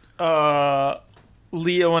scene.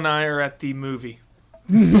 Leo and I are at the movie.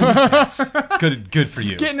 Good for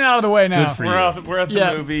you. Getting it out of the way now. Good for We're at the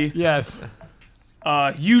Yeah. movie. Yes.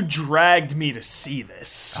 You dragged me to see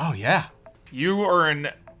this. Oh, yeah. You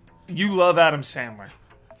love Adam Sandler.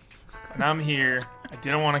 And I'm here. I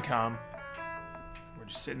didn't want to come. We're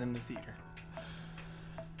just sitting in the theater.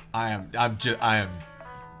 I am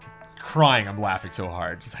crying. I'm laughing so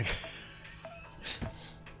hard. Just like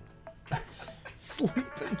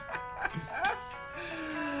Sleeping.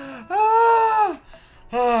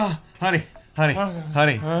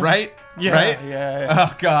 honey, right? Yeah, Right? yeah.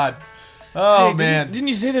 Oh, God. Oh, Hey, man. Didn't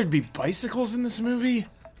you say there'd be bicycles in this movie?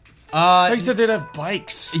 I thought you said they'd have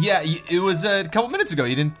bikes. Yeah, it was a couple minutes ago.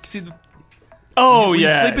 You didn't see the... Oh, Were you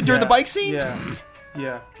yeah. sleeping during the bike scene? Yeah.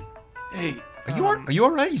 Yeah. Hey, Are you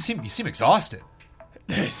all right? You seem exhausted.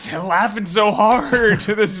 laughing so hard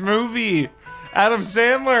to this movie. Adam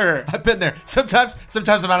Sandler. I've been there. Sometimes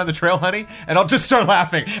I'm out on the trail, honey, and I'll just start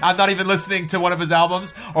laughing. I'm not even listening to one of his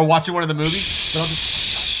albums or watching one of the movies. But I'll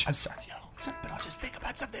just, I'm sorry, yo. But I'll just think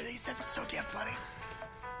about something that he says. It's so damn funny,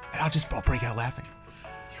 and I'll break out laughing.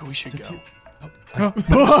 Yo, we should go.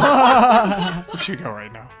 We should go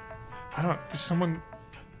right now. There's someone.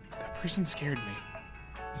 That person scared me.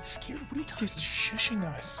 Scared? What are you talking They're shushing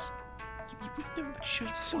us. We've never been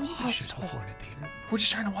shushed. So hostile. before in a theater. We're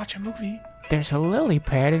just trying to watch a movie. There's a lily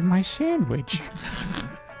pad in my sandwich.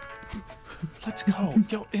 Let's go.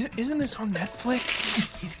 Yo, isn't this on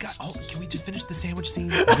Netflix? He's got. Oh, can we just finish the sandwich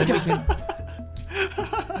scene? And then we can.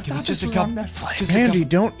 Can we just was on Netflix. Sandy,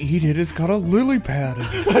 don't eat it. It's got a lily pad in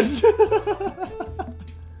it.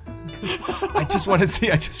 I just want to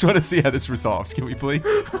see how this resolves. Can we please?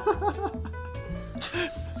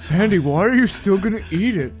 Sandy, why are you still gonna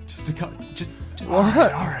eat it? Just All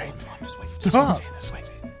right. All right. Stop.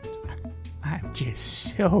 I'm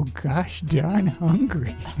just so gosh darn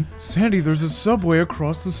hungry. Sandy, there's a Subway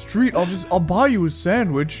across the street. I'll buy you a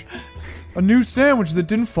sandwich. A new sandwich that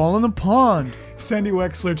didn't fall in the pond. Sandy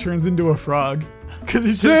Wexler turns into a frog.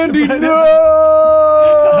 Sandy,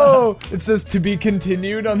 no! It says to be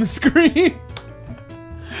continued on the screen.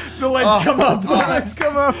 The lights come up. The lights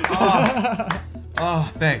come up. Oh,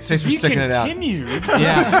 thanks. Thanks for He sticking it out. continued.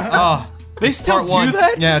 Yeah. Oh, They still part one. do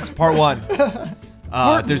that? Yeah, it's part one.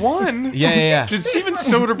 Part there's- one? Yeah. Did Steven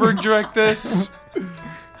Soderbergh direct this?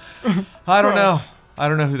 I don't know. I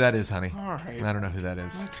don't know who that is, honey. All right. I don't know who that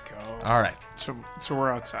is. Let's go. All right. So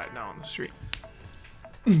we're outside now on the street.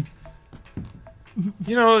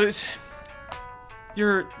 You know,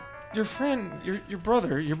 your friend, your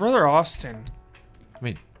brother Austin. I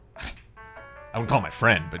mean, I wouldn't call him my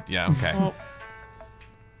friend, but yeah, okay. Well,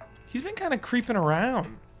 he's been kind of creeping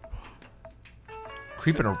around.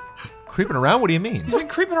 Creeping around? What do you mean? He's been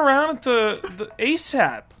creeping around at the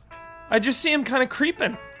ASAP. I just see him kind of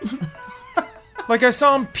creeping. Like I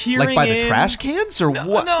saw him peering Like by the in. trash cans or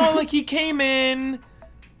what? No, like he came in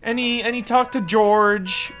and he talked to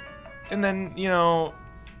George and then,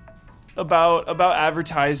 about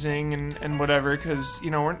advertising and whatever, cuz we're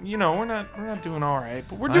not doing all right.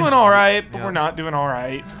 But we're doing all right, but Yeah. we're not doing all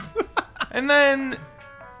right. And then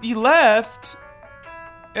he left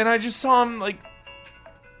and I just saw him like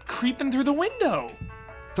creeping through the window.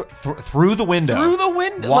 Through the window. Through the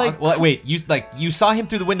window, Wait, you saw him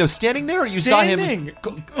through the window standing there, or you saw him? Standing.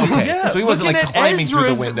 Okay, Yeah, so he wasn't looking like at climbing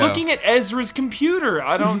through the window. Looking at Ezra's computer.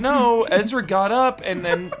 I don't know. Ezra got up and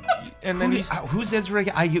then he's Who's Ezra?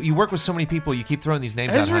 You work with so many people. You keep throwing these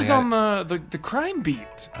names Ezra's out. on the crime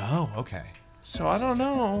beat. Oh, okay. So I don't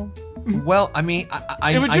know. Well, I mean,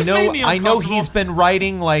 I It just made me know uncomfortable. he's been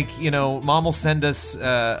writing, like, Mom will send us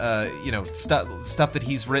stuff that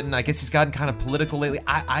he's written. I guess he's gotten kind of political lately.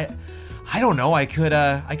 I don't know. I could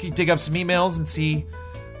dig up some emails and see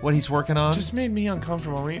what he's working on. Just made me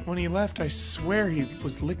uncomfortable. When he left, I swear he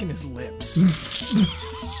was licking his lips.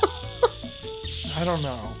 I don't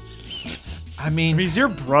know. I mean, He's your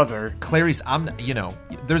brother. Clary's.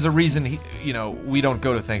 There's a reason we don't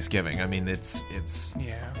go to Thanksgiving. I mean, it's.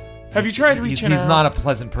 Yeah. Have you tried He's reaching out? not a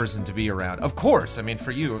pleasant person to be around. Of course. I mean,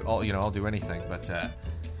 for you, I'll do anything. But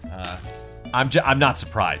I'm not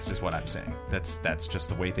surprised, is what I'm saying. That's just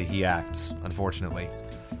the way that he acts. Unfortunately.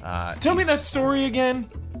 Tell me he's- that story again.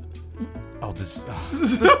 Oh, this.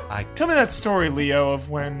 Tell me that story, Leo, of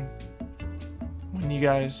when you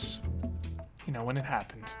guys, when it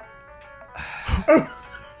happened.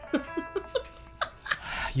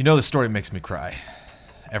 The story makes me cry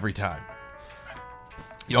every time.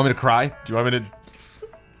 You want me to cry? Do you want me to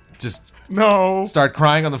just No. start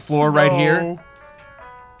crying on the floor right here? No.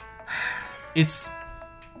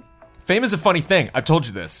 Fame is a funny thing. I've told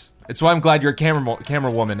you this. It's why I'm glad you're a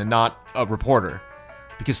camera woman and not a reporter,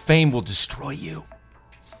 because fame will destroy you.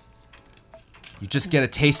 You just get a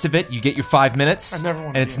taste of it. You get your 5 minutes, I never wanna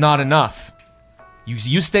and be it's in not enough.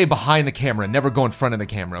 You stay behind the camera. Never go in front of the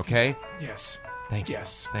camera. Okay? Yes. Thank you.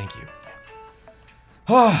 Yes. Thank you.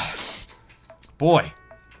 Boy.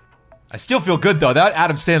 I still feel good, though. That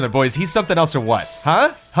Adam Sandler, boys, he's something else or what?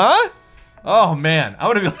 Huh? Oh, man. I'm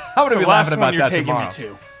gonna be The laughing last about one you're that taking tomorrow. me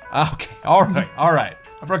to. Okay. All right.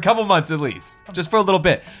 For a couple months at least. Just for a little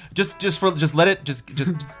bit. Just let it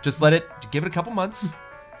give it a couple months.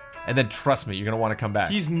 And then trust me, you're gonna want to come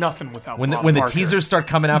back. He's nothing without When Bob the Barker. teasers start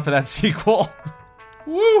coming out for that sequel.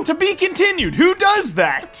 Woo! To be continued. Who does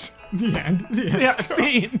that? The end. Yeah,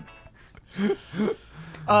 scene.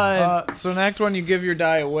 So in Act 1, you give your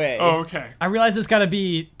die away. Oh, okay. I realize it's got to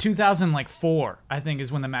be 2004, I think,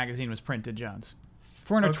 is when the magazine was printed, Jones.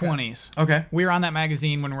 If we're in our 20s. Okay. We were on that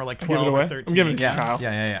magazine when we were like Give 12 it away. or 13. I'm giving it to Yeah. Kyle.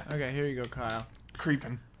 Yeah. Okay, here you go, Kyle.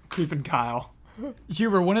 Creeping Kyle.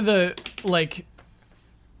 Huber, one of the like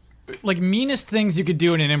meanest things you could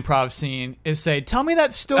do in an improv scene is say, "Tell me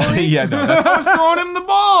that story." Yeah, no, that's... I was throwing him the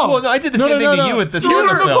ball. Well, no, I did the same thing to you at the Throw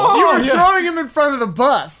Sandler the film. ball. You were throwing him in front of the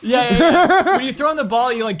bus. Yeah. When you throw in the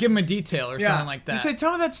ball, you like give him a detail or something like that. You say,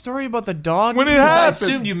 tell me that story about the dog. When it I happened.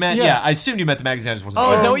 assumed you meant. Yeah. I assumed you meant the magazine. I just wasn't. Oh,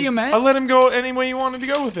 sure. is that what you meant? I let him go any way you wanted to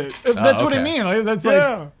go with it. That's what I okay. mean. Like, that's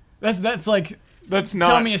Yeah. like that's like That's not.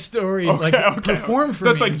 tell me a story. like okay. perform for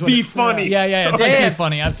That's me. like is what be it- funny. Yeah. It's like be Dance.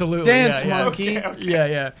 funny. Absolutely. Dance, yeah, monkey. Okay.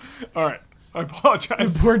 Yeah. All right. I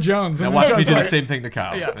apologize. Poor Jones. Now watch me do the sorry. same thing to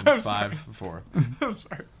Kyle. Yeah. In 5, 4. I'm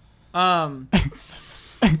sorry.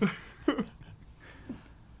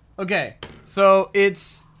 Okay, so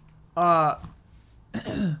it's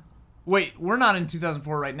wait, we're not in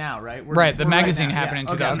 2004 right now, right? We're, Right, the we're magazine now, happened in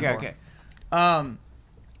Okay, 2004.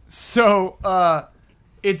 So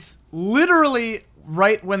it's literally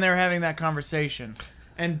right when they're having that conversation,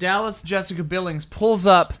 and Dallas Jessica Billings pulls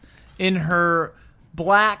up in her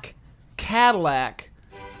black Cadillac.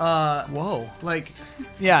 Whoa. Like,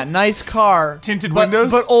 yeah, nice car. Tinted but-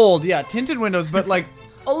 windows? But old, yeah, tinted windows, but like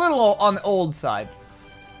a little on the old side.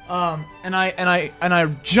 And I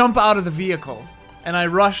jump out of the vehicle and I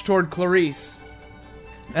rush toward Clarice.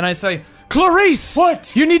 And I say, Clarice!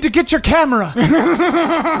 What? You need to get your camera.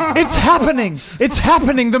 It's happening. It's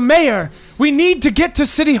happening. The mayor. We need to get to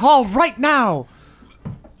City Hall right now.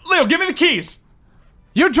 Leo, give me the keys.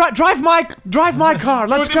 You drive my car.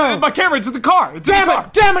 Let's go. My camera's in the car. It's in the car.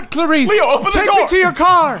 Damn it, Clarice. Leo, open the Take door. me to your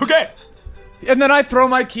car. Okay. And then I throw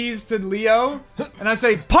my keys to Leo, and I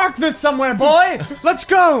say, park this somewhere, boy! Let's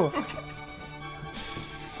go!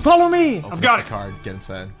 Follow me! I've got it. Card. Get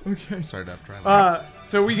inside. Okay. Start up. Try.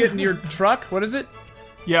 So we get into your truck. What is it?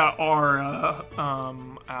 Yeah, our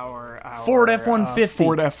Ford F-150.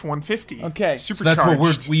 Ford F-150. Okay. So Supercharged.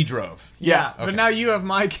 that's what we drove. Yeah. But now you have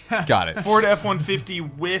my cab. Got it. Ford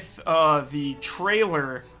F-150 with the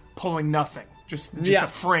trailer pulling nothing. Just Yeah. a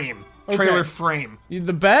frame. Okay. Trailer frame.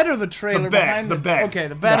 The bed or the trailer The bed, behind the bed. Okay,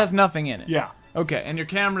 the bed Yeah. has nothing in it. Yeah. Okay, and your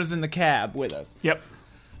camera's in the cab with us. Yep.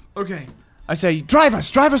 Okay. I say, drive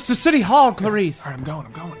us to City Hall, Clarice. All right, I'm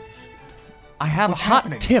going. I have What's a hot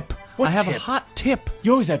happening? tip. What I have a tip? hot tip.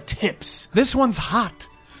 You always have tips. This one's hot.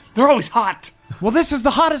 They're always hot. Well, this is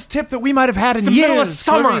the hottest tip that we might have had in the years. middle of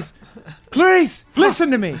summer. Clarice,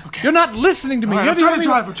 listen to me. You're not listening to me. All right, You're I'm the trying to only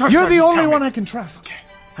drive, one. I'm trying to You're drive, the just only tell me. one I can trust.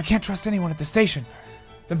 I can't trust anyone at the station.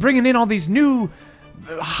 They're bringing in all these new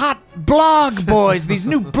hot blog boys, these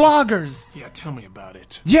new bloggers. Yeah, tell me about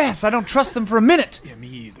it. Yes, I don't trust them for a minute. Yeah, me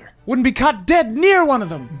either. Wouldn't be caught dead near one of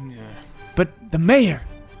them. Yeah. But the mayor,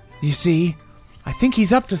 you see, I think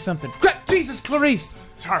he's up to something. Jesus, Clarice,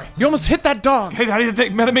 Sorry. you almost hit that dog. Hey, how do you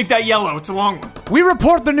think? Gotta make that yellow. It's a long one. We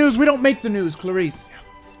report the news, we don't make the news, Clarice.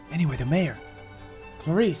 Anyway, the mayor.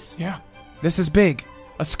 Clarice, Yeah. this is big.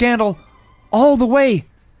 A scandal all the way.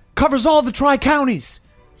 Covers all the tri-counties.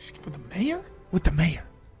 With the mayor? With the mayor.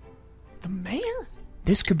 The mayor?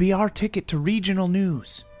 This could be our ticket to regional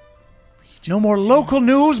news. No more local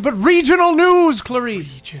news, but regional news,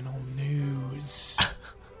 Clarice. Regional news.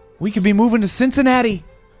 We could be moving to Cincinnati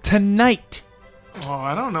tonight. Oh,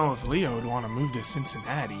 I don't know if Leo would want to move to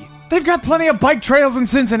Cincinnati. They've got plenty of bike trails in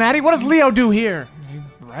Cincinnati. What does Leo do here? He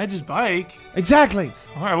rides his bike. Exactly.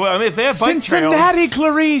 All right, well, I mean, if they have bike Cincinnati, trails,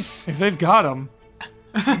 Clarice. if they've got them,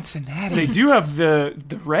 Cincinnati. they do have the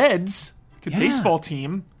Reds, the Yeah. baseball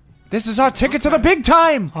team. This is our ticket to the big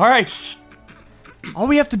time. All right. All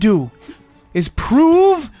we have to do is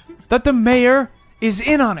prove that the mayor is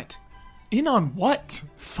in on it. In on what?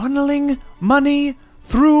 Funneling money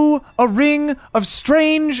through a ring of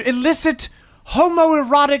strange, illicit,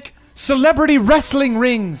 homoerotic celebrity wrestling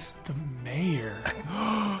rings. The mayor.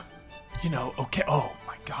 Okay. Oh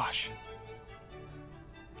my gosh.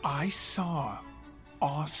 I saw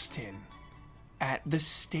Austin at the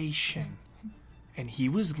station, and he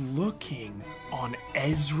was looking on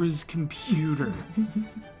Ezra's computer.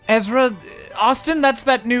 Ezra Austin, that's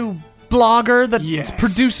that new blogger that's Yes.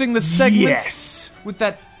 producing the segments Yes. with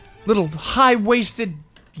that little high-waisted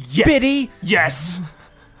Yes. Biddy. Yes.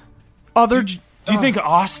 other. Do you think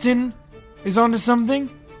Austin is onto something?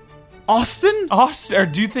 Austin? Austin, or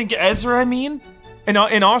do you think Ezra? I mean, and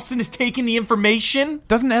Austin is taking the information.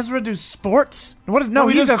 Doesn't Ezra do sports? What is No,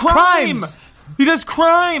 he does crime. crimes. He does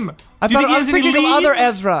crime. I Do you thought think he I has was any thinking of other leads?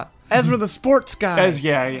 Ezra. Ezra the sports guy.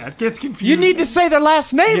 Yeah, it gets confusing. You need to say their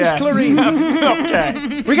last names, Yes. Clarice.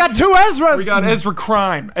 Okay. We got two Ezras. We got Ezra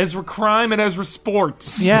Crime, and Ezra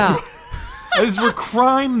Sports. Yeah. Ezra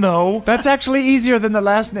Crime, though. That's actually easier than the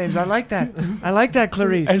last names. I like that. I like that,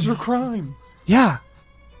 Clarice. Ezra Crime. Yeah.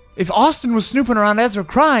 If Austin was snooping around Ezra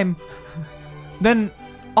Crime, then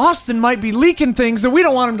Austin might be leaking things that we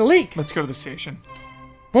don't want him to leak. Let's go to the station.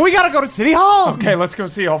 But we gotta go to City Hall. Okay, let's go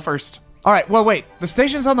see Hall first. All right, well, wait. The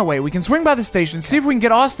station's on the way. We can swing by the station, see if we can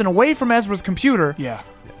get Austin away from Ezra's computer, Yeah,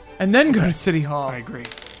 and then go to City Hall. I agree.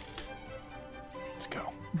 Let's go.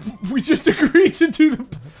 We just agreed to do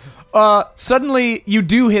the... Suddenly, you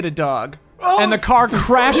do hit a dog. And the car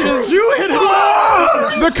crashes. You hit a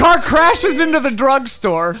dog! The car crashes into the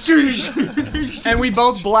drugstore. And we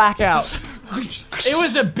both black out. It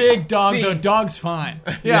was a big dog, though. Dog's fine.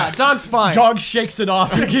 Yeah, dog's fine. Dog shakes it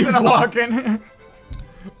off and keeps walking.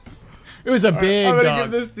 It was a big I'm gonna dog.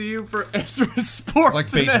 give this to you for Ezra Sports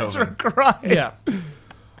It's like and Beethoven. Ezra Crime. Yeah.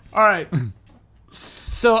 All right.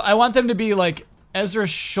 So I want them to be like Ezra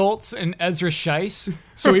Schultz and Ezra Scheiss.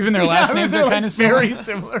 So even their last names are kind of very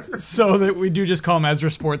similar. similar. So that we do just call them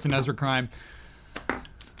Ezra Sports and Ezra Crime.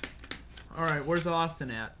 All right, where's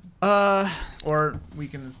Austin at? Or we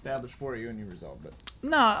can establish for you and you resolve it.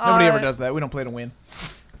 No, Nobody ever does that. We don't play to win.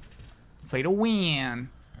 Play to win.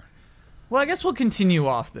 Well, I guess we'll continue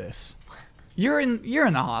off this. You're in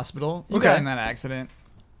the hospital. You got Okay. in that accident.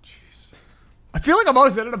 I feel like I'm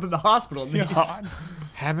always ended up in the hospital.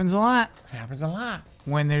 Happens a lot. Happens a lot.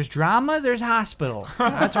 When there's drama, there's hospital.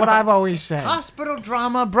 That's what I've always said. Hospital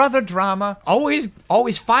drama, brother drama. Always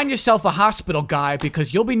find yourself a hospital guy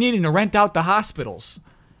because you'll be needing to rent out the hospitals.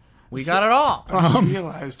 We got it all. I just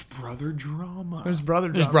realized brother drama. There's brother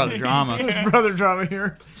drama. There's brother drama. There's brother drama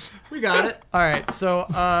here. We got it. All right, so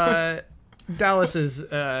Dallas is,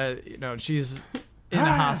 she's in the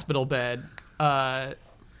hospital bed.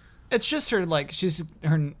 It's just her, like she's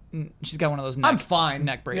got one of those. I'm fine.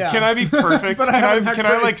 Neck braces. Yeah. Can I be perfect? But I have a neck can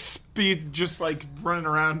I like brace. speed just like running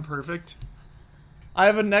around perfect? I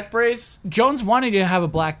have a neck brace. Jones wanted you to have a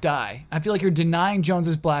black dye. I feel like you're denying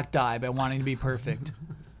Jones's black dye by wanting to be perfect.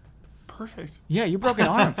 Perfect. Yeah, you broke an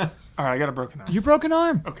arm. All right, I got a broken arm. You broke an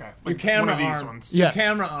arm. Okay, like camera one of these arm. ones. Yeah.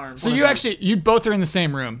 Camera arm. So you both are in the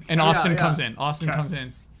same room, and Austin yeah. comes in. Austin Okay. comes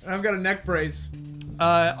in. I've got a neck brace.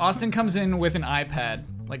 Austin comes in with an iPad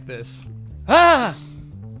like this. Ah!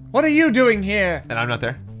 What are you doing here? And I'm not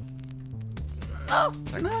there. No,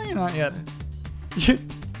 you're not yet.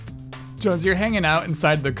 Jones, you're hanging out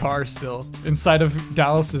inside the car still, inside of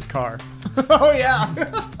Dallas's car. Oh yeah.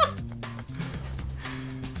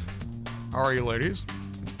 How are you, ladies?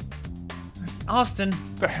 Austin.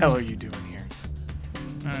 What the hell are you doing here?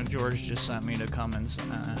 George just sent me to come and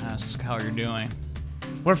ask how you're doing.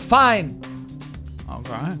 We're fine.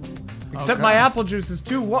 Okay. Except Okay. my apple juice is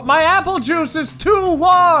too warm. My apple juice is too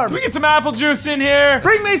warm. Can we get some apple juice in here?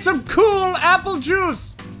 Bring me some cool apple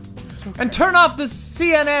juice. It's okay. And turn off the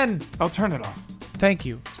CNN. I'll turn it off. Thank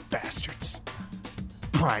you. Bastards.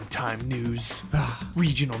 Primetime news,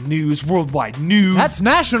 regional news, worldwide news. That's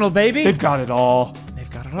national, baby. They've got it all.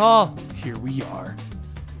 They've got it all. Here we are.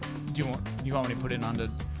 Do you want me to put it onto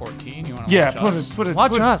 14? You want to Yeah, watch put us? it. Put it.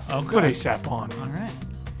 Watch put, us. Okay. Put ASAP on. All right.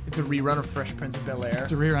 It's a rerun of Fresh Prince of Bel-Air.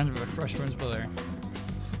 It's a rerun of a Fresh Prince of Bel-Air.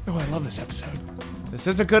 Oh, I love this episode. This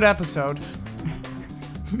is a good episode.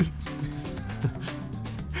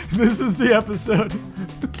 This is the episode.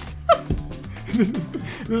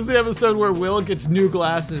 This is the episode where Will gets new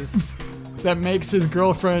glasses that makes his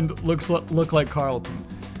girlfriend look like Carlton.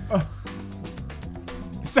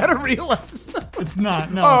 Is that a real episode? It's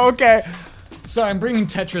not. No. Oh, okay. Sorry, I'm bringing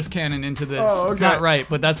Tetris canon into this. Oh, It's okay. not right,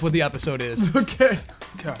 but that's what the episode is. Okay.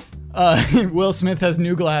 Okay. Will Smith has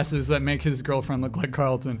new glasses that make his girlfriend look like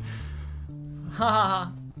Carlton.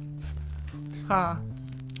 Ha ha.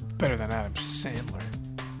 Better than Adam Sandler.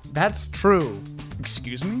 That's true.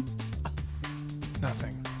 Excuse me?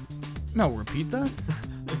 Nothing. No, repeat that.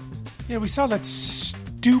 Yeah, we saw that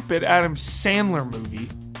stupid Adam Sandler movie.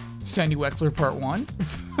 Sandy Wexler Part 1.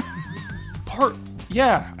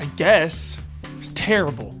 Yeah, I guess. It was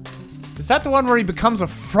terrible. Is that the one where he becomes a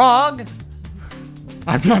frog?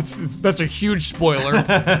 I've not. That's a huge spoiler.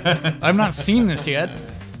 I've not seen this yet.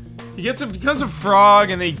 He becomes a frog,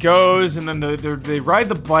 and he goes, and then they ride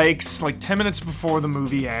the bikes like 10 minutes before the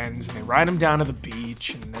movie ends, and they ride him down to the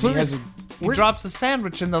beach, and then he has a. He drops a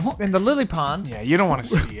sandwich in the lily pond. Yeah, you don't want to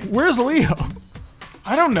see it. Where's Leo?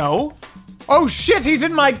 I don't know. Oh shit, he's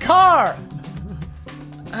in my car!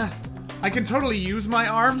 I can totally use my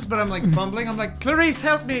arms, but I'm like fumbling. I'm like, Clarice,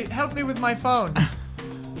 help me with my phone.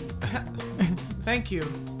 Thank you.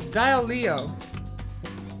 Dial Leo.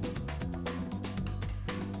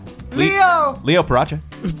 Leo! Leo Paracha.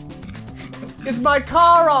 Is my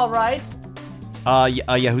car all right?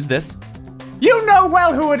 Yeah, who's this? You know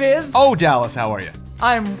well who it is. Oh, Dallas, how are you?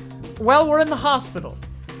 We're in the hospital.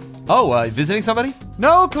 Oh, visiting somebody?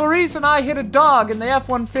 No, Clarice and I hit a dog in the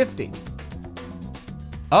F-150.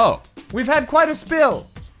 Oh. We've had quite a spill.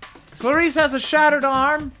 Clarice has a shattered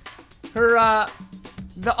arm. The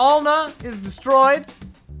ulna is destroyed.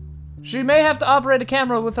 She may have to operate a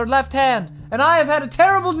camera with her left hand. And I have had a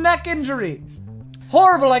terrible neck injury.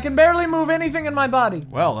 Horrible, I can barely move anything in my body.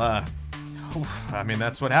 Well, I mean,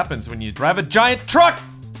 that's what happens when you drive a giant truck.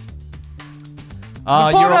 The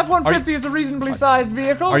Ford F-150 is a reasonably sized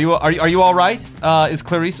vehicle. Are you all right? Is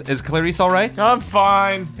Clarice all right? I'm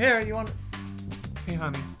fine. Here, you want... Hey,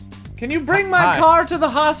 honey. Can you bring my Hi. car to the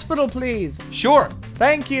hospital, please? Sure.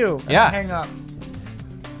 Thank you. Yeah. Hang up.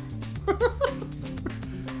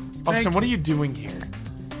 Austin, what are you doing here?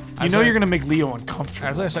 You know you're gonna make Leo uncomfortable.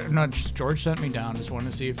 As I said, no, George sent me down. Just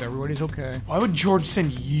wanted to see if everybody's okay. Why would George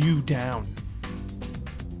send you down?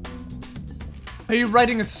 Are you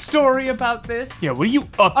writing a story about this? Yeah, what are you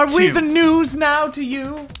up to? Are we the news now to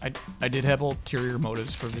you? I did have ulterior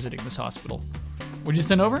motives for visiting this hospital. Would you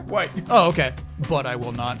send over? What? Oh, okay. But I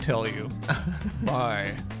will not tell you.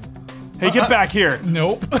 Bye. Hey, get back here.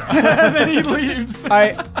 Nope. Then he leaves.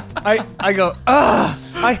 I go, ugh,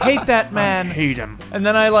 I hate that man. Hate him. And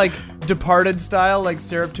then I like Departed style, like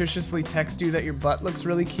surreptitiously text you that your butt looks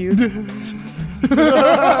really cute.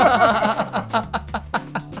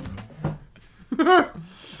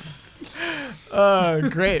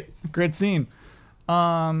 Great scene.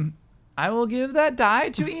 I will give that die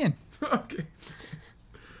to Ian. Okay.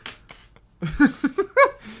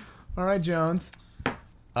 All right, Jones.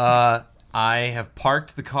 I have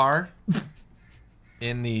parked the car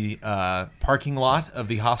in the parking lot of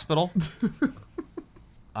the hospital.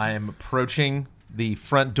 I am approaching the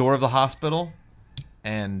front door of the hospital,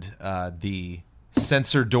 and the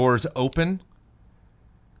sensor doors open.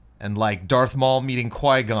 And like Darth Maul meeting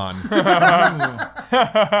Qui-Gon,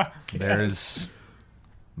 there's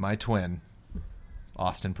my twin,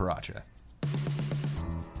 Austin Paracha.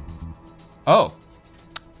 Oh.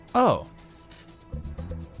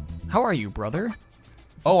 How are you, brother?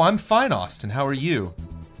 Oh, I'm fine, Austin. How are you?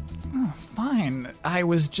 Fine. I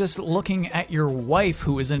was just looking at your wife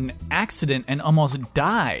who was in an accident and almost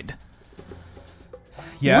died.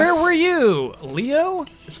 Yes. Where were you, Leo?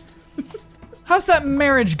 How's that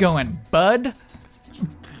marriage going, bud?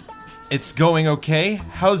 It's going okay.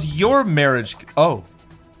 How's your marriage? Oh,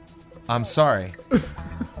 I'm sorry.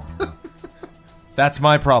 That's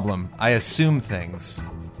my problem. I assume things.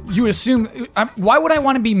 You assume... why would I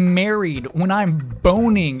want to be married when I'm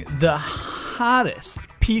boning the hottest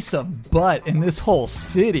piece of butt in this whole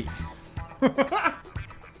city?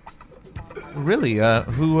 Really?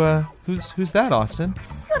 Who's that, Austin?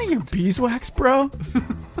 None of your beeswax, bro.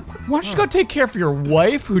 Why don't you go take care of your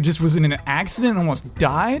wife who just was in an accident and almost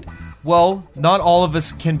died? Well, not all of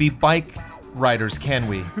us can be bike riders, can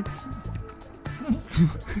we?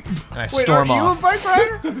 And I storm off. Are you a bike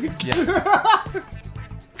rider? Yes.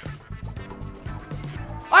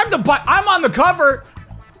 I'm on the cover.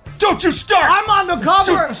 Don't you start! I'm on the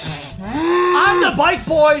cover. I'm the bike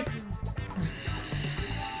boy.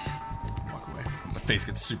 Walk away. My face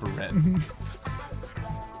gets super red.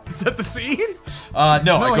 Is that the scene?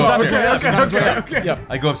 No, I go upstairs. Okay. Yep.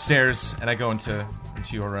 I go upstairs and I go into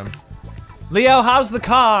your room. Leo, how's the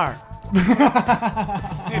car?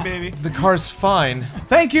 Hey, baby. The car's fine.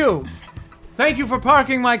 Thank you. Thank you for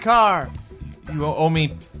parking my car. You owe me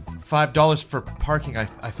 $5 for parking, I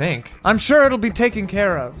think. I'm sure it'll be taken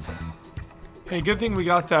care of. Hey, good thing we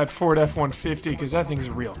got that Ford F-150, because that thing's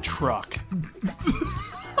a real truck.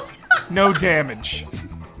 No damage.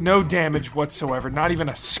 No damage whatsoever. Not even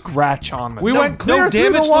a scratch on the We went clear No through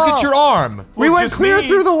damage, the wall. look at your arm. We Well, went just clear me.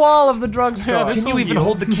 through the wall of the drugstore. Yeah, this- Can you even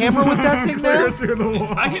hold the camera with that thing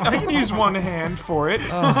now? I can use one hand for it.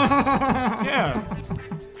 Yeah,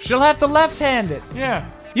 She'll have to left-hand it. yeah.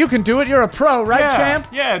 You can do it. You're a pro, right, Yeah, champ?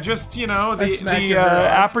 yeah, just, you know, the smack your hair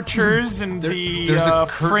off. apertures and There's a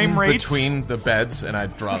curtain frame rates. between the beds, and I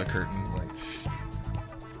draw the curtain.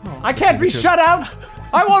 I can't be shut out.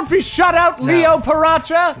 I won't be shut out, Leo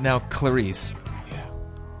Paracha. Now, Clarice,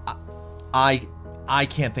 I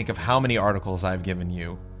can't think of how many articles I've given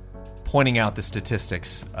you pointing out the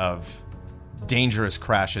statistics of dangerous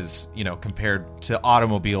crashes, you know, compared to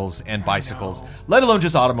automobiles and bicycles, let alone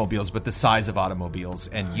just automobiles, but the size of automobiles.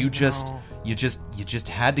 And you just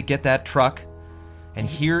had to get that truck, and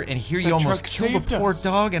here you almost truck killed a saved poor us.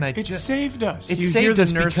 dog, and It saved us. It You saved hear the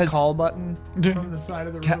us nurse because call button on the side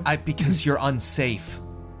of the room. because you're unsafe.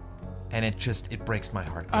 and it breaks my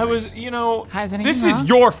heart. I was, Has anything this is wrong?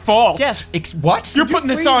 your fault. Yes. What? You're putting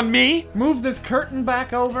this on me? Move this curtain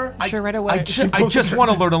back over. Sure, right away. I just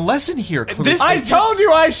want to learn a lesson here. This I is told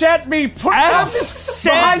you I shan't be put Adam behind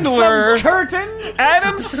Sandler. some curtain.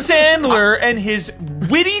 Adam Sandler and his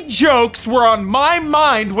witty jokes were on my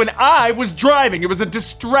mind when I was driving. It was a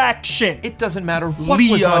distraction. It doesn't matter what was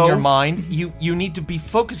Leo. on your mind. You need to be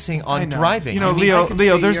focusing on driving. You know, I mean, Leo, can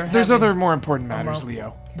Leo, see there's you're there's having other more important matters, moment.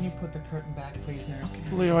 Leo. Can you put the curtain back, please, nurse?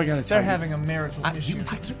 Leo, I gotta tell They're you. having a marital issue.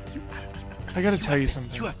 I gotta tell you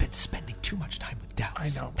something. you have been spending too much time with I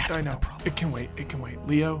Dallas. know. That's I what know. the problem It can is. wait. It can wait.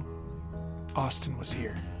 Leo, Austin was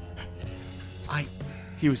here.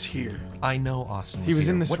 He was here. I know Austin was He was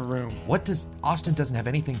here. in this What- room. What does Austin doesn't have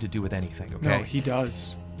anything to do with anything, okay? No, he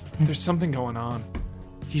does. There's something going on.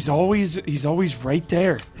 He's always right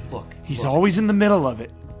there. Look, He's look, always in the middle of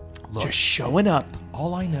it. look. Just showing up.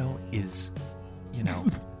 All I know is,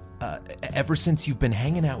 ever since you've been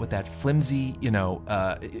hanging out with that flimsy,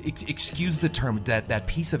 excuse the term, that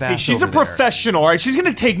piece of ass. Hey, she's a over there. professional, all right? She's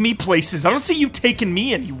gonna take me places. I don't see you taking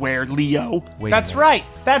me anywhere, Leo. Wait a That's minute. right.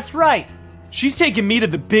 That's right. She's taking me to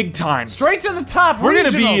the big times. Straight to the top. We're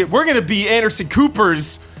regionals. gonna be Anderson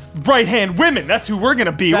Cooper's right hand women. That's who we're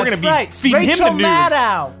gonna be. We're That's gonna be right. feeding Rachel him the news.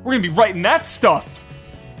 Maddow. We're gonna be writing that stuff.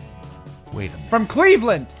 Wait a minute. From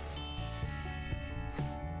Cleveland.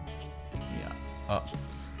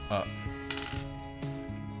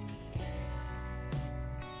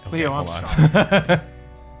 Leo, I'm hold on. sorry.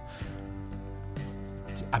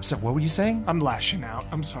 I'm sorry. What were you saying? I'm lashing out.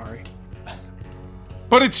 I'm sorry.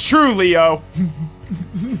 But it's true, Leo.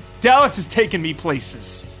 Dallas has taken me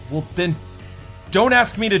places. Well, then, don't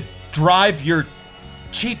ask me to drive your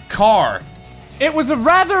cheap car. It was a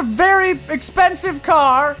rather very expensive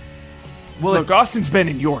car. Well, Look, Austin's been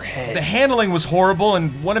in your the head. handling was horrible,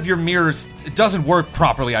 and one of your mirrors it doesn't work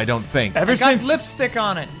properly. I don't think. Ever Got since lipstick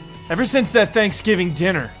on it. Ever since that Thanksgiving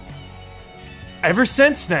dinner. Ever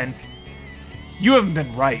since then, you haven't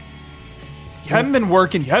been right. You haven't been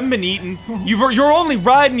working. You haven't been eating. You're only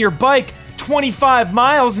riding your bike 25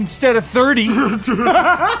 miles instead of 30.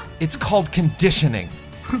 It's called conditioning.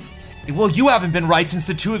 Well, you haven't been right since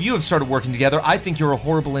the two of you have started working together. I think you're a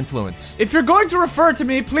horrible influence. If you're going to refer to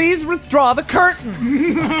me, please withdraw the curtain.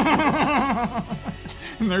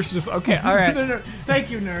 Nurse just, okay, all right. No. Thank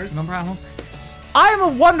you, nurse. No problem. I am a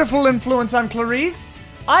wonderful influence on Clarice.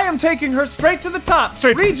 I am taking her straight to the top.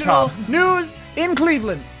 Straight to the Regional top. news in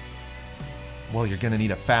Cleveland. Well, you're gonna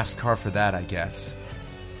need a fast car for that, I guess.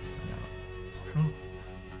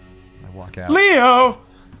 I walk out. Leo!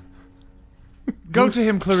 Go to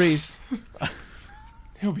him, Clarice.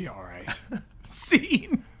 He'll be all right.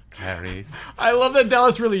 Scene. Clarice. I love that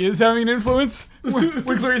Dallas really is having an influence. When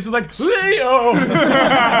Clarice is like, Leo!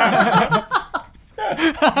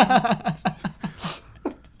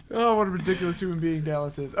 Oh, what a ridiculous human being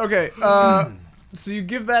Dallas is. Okay, so you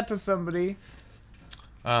give that to somebody.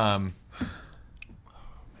 I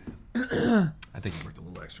think you worked a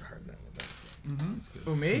little extra hard in that one. That was good.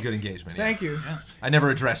 Who, me? Good engagement. Yeah. Thank you. I never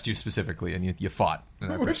addressed you specifically, and you fought,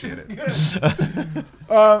 and I appreciate it.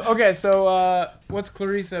 Okay, so what's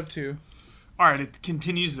Clarice up to? All right, it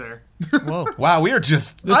continues there. Whoa. Wow, we are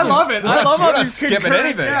just. I love it. I love we're how not these skipping concurrent-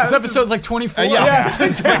 anything. yeah. This episode's like 24. Yeah. We're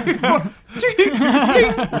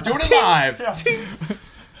doing it live.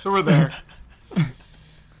 So we're there.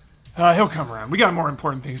 He'll come around. We got more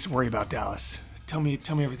important things to worry about, Dallas. Tell me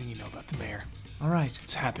everything you know about the mayor. All right.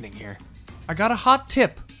 What's happening here? I got a hot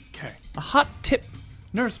tip. Okay. A hot tip.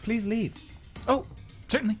 Nurse, please leave. Oh,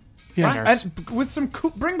 certainly. Yeah, nurse. And with some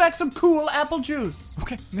bring back some cool apple juice.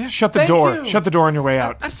 Okay. Yeah. Shut the Thank door. you. Shut the door on your way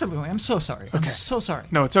out. Absolutely. I'm so sorry. I'm so sorry.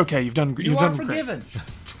 No, it's okay. You've done. You You've are done great. forgiven.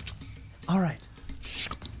 All right.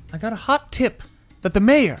 I got a hot tip that the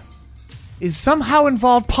mayor is somehow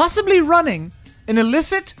involved, possibly running an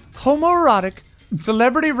illicit homoerotic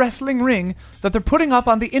celebrity wrestling ring that they're putting up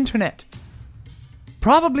on the internet.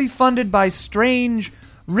 Probably funded by strange,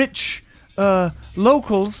 rich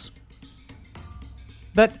locals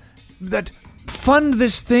that fund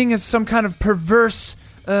this thing as some kind of perverse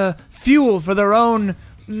fuel for their own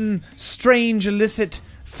strange, illicit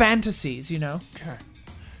fantasies, you know? Okay.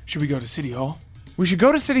 Should we go to City Hall? We should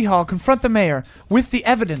go to City Hall, confront the mayor with the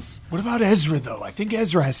evidence. What about Ezra, though? I think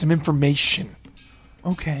Ezra has some information.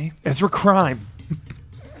 Okay. Ezra Crime.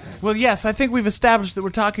 Well, yes, I think we've established that we're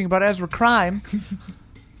talking about Ezra Crime,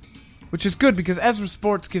 which is good because Ezra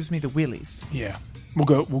Sports gives me the willies. Yeah. We'll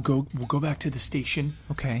go back to the station,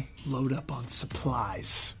 Okay. load up on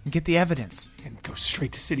supplies, And get the evidence, and go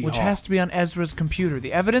straight to City which Hall. has to be on Ezra's computer.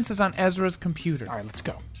 The evidence is on Ezra's computer. All right, let's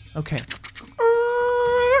go. Okay.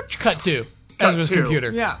 Cut to Cut Ezra's to.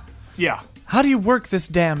 computer. Yeah. Yeah. How do you work this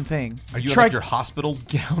damn thing? Are you in Try- like your hospital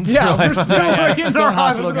gowns? Yeah, Or like- we're still in Still our in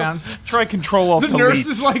hospital gowns. Try Control Alt The Delete. nurse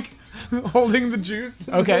is like holding the juice.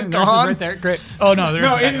 Okay, nurse is Gone. right there. Great. Oh no, there's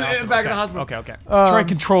No, back in the the hospital. back of Okay. the hospital. Okay. Try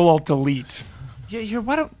Control Alt Delete. Yeah, here.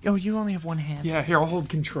 Why don't? Oh, you only have one hand. Yeah, here, I'll hold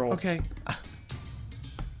Control. Okay.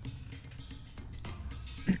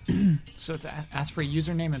 So it's ask for a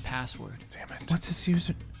username and password. Damn it. What's this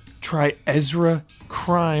user? Try Ezra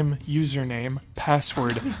Crime username,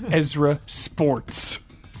 password Ezra Sports.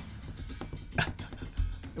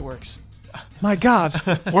 It works. My God,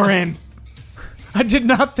 We're in. I did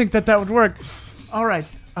not think that would work. All right.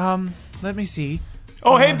 Let me see.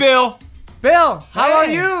 Oh, hey, Bill. Bill, how are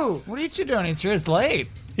Hey, you? What are you two doing? It's late.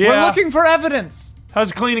 Yeah. We're looking for evidence.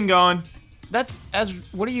 How's cleaning going?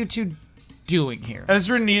 What are you two doing here?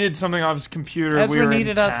 Ezra needed something off his computer. Ezra we were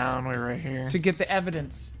needed in us town. We were right here. To get the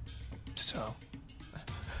evidence. So,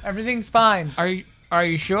 Everything's fine. Are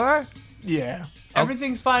you sure? yeah.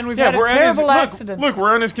 Everything's fine. We've Yeah, had a we're in his, terrible accident. Look,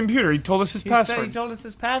 we're on his computer. He told us his he said password. he told us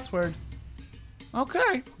his password.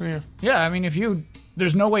 Okay. Yeah. Yeah, I mean,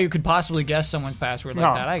 there's no way you could possibly guess someone's password like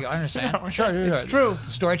No. that. I understand. No, Sure, It's true.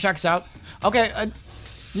 Story checks out. Okay,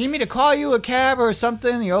 you need me to call you a cab or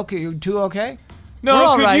something? You okay? You two okay? We're No,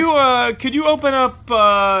 all could you open up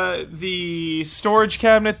the storage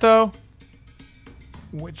cabinet though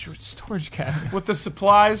Which storage cabinet? with the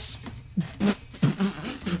supplies?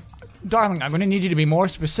 Darling, I'm going to need you to be more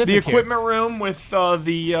specific The here. equipment room with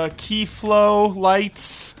the key flow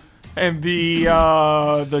lights and the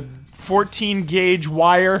 14 gauge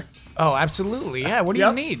wire. Oh, absolutely. Yeah. What do Yep,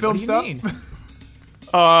 you need? film What do you stuff. need?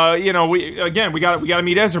 We got to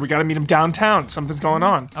meet Ezra. We got to meet him downtown. Something's going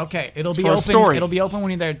on. Okay, it'll be for a open. story. It'll be open when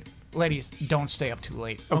you're there. Ladies, don't stay up too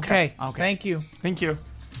late. Okay. Okay. Thank you. Thank you.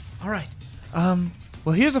 All right.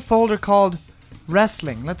 Well, here's a folder called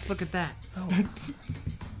wrestling. Let's look at that.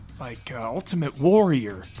 Like Ultimate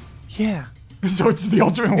Warrior. Yeah. So it's the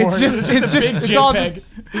ultimate warrior.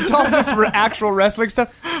 It's all just actual wrestling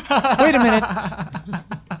stuff. Wait a minute.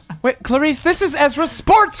 Wait, Clarice, this is Ezra's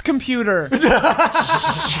sports computer. We're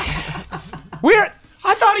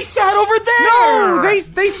I thought he sat over there. no,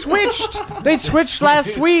 they switched. They switched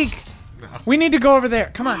last week. We need to go over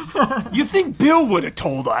there. Come on. You think Bill would have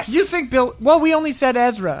told us? You think Bill? Well, we only said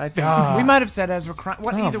Ezra. I think we might have said Ezra.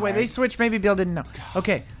 What? Either way, my. they switched. Maybe Bill didn't know.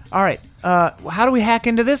 Okay. All right. How do we hack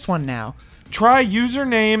into this one now? Try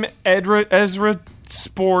username Ezra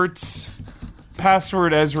Sports,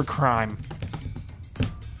 password Ezra Crime.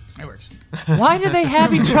 It works. Why do they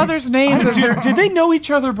have each other's names? Did they know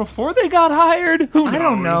each other before they got hired? Who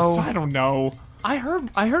knows? I don't know. I don't know.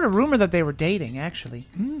 I heard a rumor that they were dating. Actually,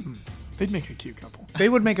 They'd make a cute couple. they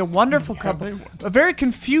would make a wonderful couple. they would. A very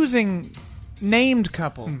confusing named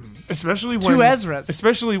couple. Especially Two when Ezras.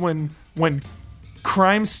 Especially when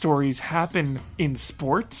crime stories happen in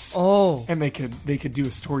sports. Oh. And they could do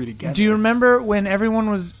a story together. Do you remember when everyone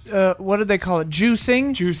was what did they call it?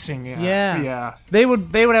 Juicing? Juicing, yeah. Yeah. Yeah. They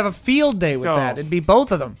would have a field day with Oh. that. It'd be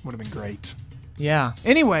both of them. Would have been great. Yeah.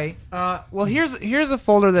 Anyway, well here's a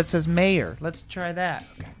folder that says mayor. Let's try that.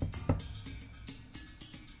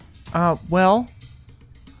 Well,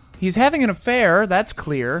 he's having an affair. That's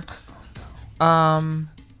clear. We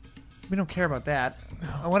don't care about that.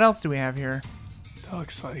 What else do we have here? That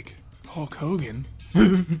looks like Hulk Hogan.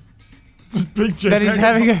 big That he's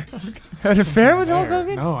having an affair with Hulk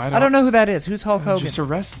Hogan? No, I I don't know who that is. Who's Hulk Hogan? Just a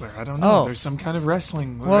wrestler. I don't know. Oh. There's some kind of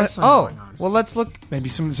wrestling Well, going on. well, let's look. Maybe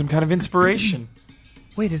some kind of inspiration.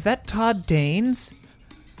 Wait, is that Todd Danes?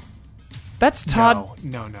 That's Todd.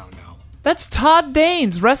 No. That's Todd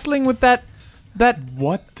Danes wrestling with that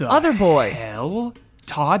What the other boy. hell?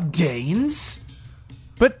 Todd Danes?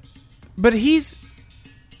 But he's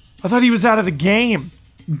I thought he was out of the game.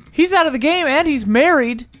 out of the game and he's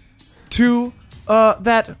married to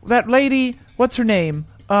that lady. What's her name?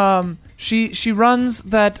 She runs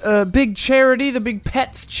that big charity, the big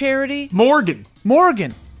pets charity. Morgan.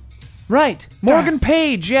 Morgan. Right. Morgan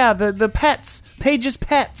Page. Yeah, the pets. Page's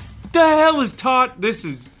pets. The hell is Todd? This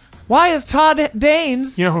is. Why is Todd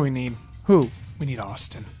Danes? You know who we need? Who? We need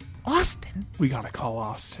Austin. Austin. We gotta call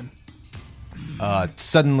Austin.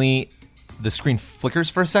 Suddenly, the screen flickers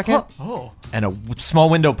for a second, Oh. and a small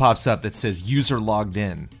window pops up that says "User logged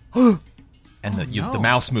in," and the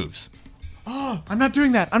mouse moves, I'm not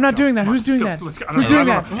doing that. I'm not doing that. Who's doing that? Let's go. Who's doing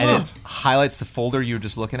that? and it highlights the folder you were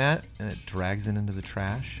just looking at, and it drags it into the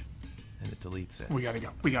trash, and it deletes it. We gotta go.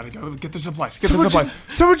 We gotta go. Get the supplies. Get So the we're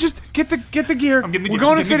supplies. just get the gear. I'm getting the We're gear.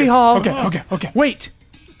 going I'm to getting City the Hall. gear. Okay. Wait.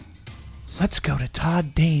 Let's go to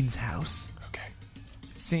Todd Dane's house. Okay.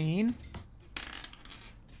 Scene.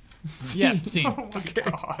 Yeah, see. Oh my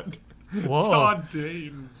god. Whoa. Todd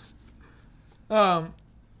Danes. Okay,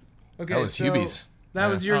 That was so Hubie's. That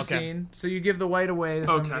was your Okay. scene. So you give the white away to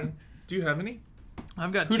somebody. Do you have any?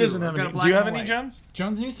 I've got Who two. doesn't I've have got a any? black Do you and have a any, white. Jones?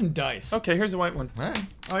 Jones needs some dice. Okay, here's a white one. All right.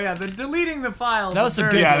 Oh yeah, the deleting the files. That is was some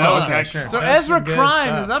very good Yeah, stuff. that was good. excellent. So That's Ezra some good Crime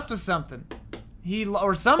stuff. is up to something. He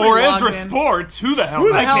or somebody Or logged Ezra in. Sports. Who the hell? Who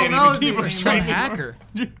the I hell can't knows even keep even a Some straight. hacker.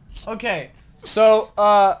 Okay, so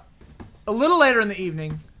a little later in the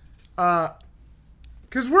evening,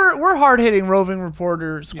 because we're hard hitting roving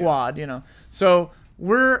reporter squad, you know. So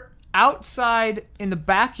we're outside in the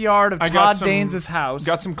backyard of I got Todd some- Danes' house.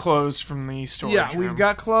 Got some clothes from the storage Yeah, room. we've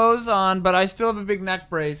got clothes on, but I still have a big neck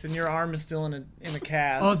brace, and your arm is still in a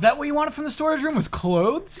cast. Oh, is that what you wanted from the storage room? Was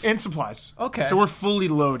clothes? and supplies. Okay. So we're fully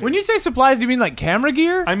loaded. When you say supplies, do you mean like camera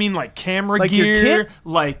gear? I mean, like camera Like your gear, kit?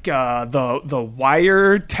 like the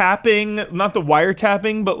wire tapping, not the wire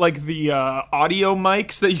tapping, but like the audio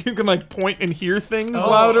mics that you can like point and hear things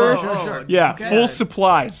louder. sure. Yeah, Okay. full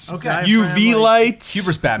supplies. Okay. UV Like- lights.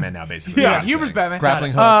 Huber's Batman now, basically. Yeah, Huber's Batman.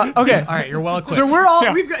 Grappling hook. Okay. All right, you're well equipped. So we're all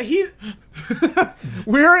Yeah. we've got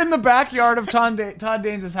we're in the backyard of Todd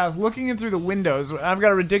Danes' house, looking in through the windows. I've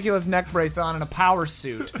got a ridiculous neck brace on and a power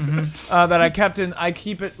suit that I kept in. I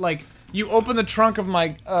keep it like you open the trunk of my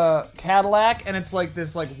Cadillac, and it's like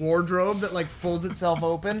this like wardrobe that like folds itself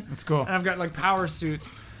open. That's cool. And I've got like power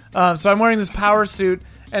suits. So I'm wearing this power suit,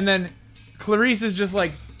 and then Clarice is just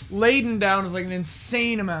like laden down with like an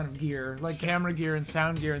insane amount of gear, like camera gear and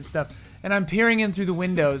sound gear and stuff. And I'm peering in through the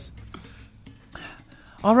windows.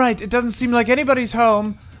 All right, it doesn't seem like anybody's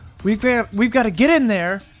home. We've got to get in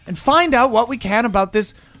there and find out what we can about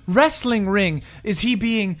this wrestling ring. Is he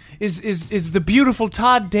being is the beautiful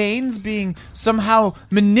Todd Danes being somehow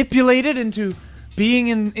manipulated into being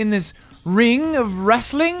in this ring of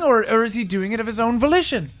wrestling, or is he doing it of his own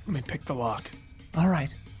volition? Let me pick the lock. All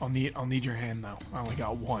right. I'll need your hand though. I only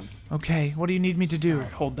got one. Okay. What do you need me to do? All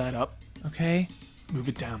right, hold that up. Okay. Move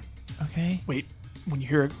it down. Okay. Wait, when you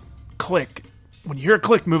hear a click,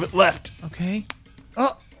 move it left. Okay.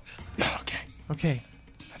 Oh. Okay. Okay.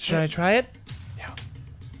 That's Should I it. try it? Yeah.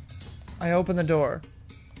 I open the door.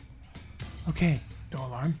 Okay. No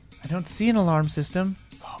alarm. I don't see an alarm system.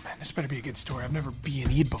 Oh man, this better be a good story. I've never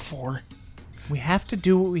B&E'd before. We have to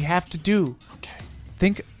do what we have to do. Okay.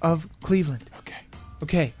 Think of Cleveland. Okay.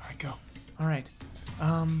 Okay. All right, go. All right.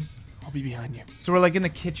 I'll be behind you. So we're like in the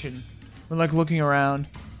kitchen. We're like looking around.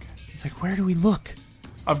 It's like, where do we look?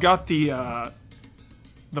 I've got the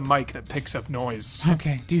mic that picks up noise.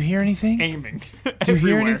 Okay. Do you hear anything? Aiming. Do you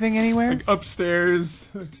hear anything anywhere? Like upstairs.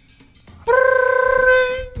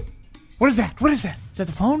 What is that? What is that? Is that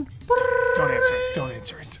the phone? Don't answer it. Don't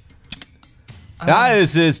answer it. Hi,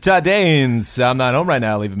 this is Todd Danes. I'm not home right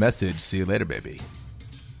now. Leave a message. See you later, baby.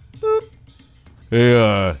 Boop.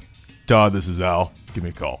 Hey, Todd, this is Al. Give me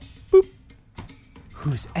a call.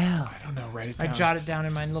 Who's Al? I don't know. Write it I down. jotted down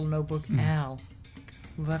in my little notebook, Al.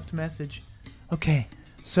 Left message. Okay,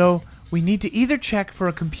 so we need to either check for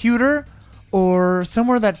a computer or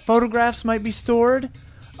somewhere that photographs might be stored.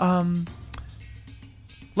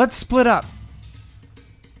 Let's split up.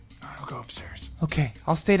 I'll go upstairs. Okay,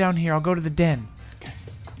 I'll stay down here. I'll go to the den. Okay.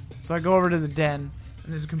 So I go over to the den,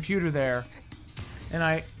 and there's a computer there, and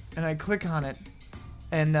I click on it,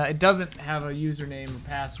 and it doesn't have a username or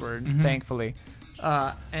password, thankfully.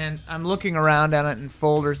 And I'm looking around at it in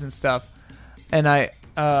folders and stuff, and I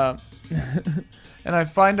and I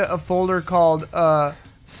find a folder called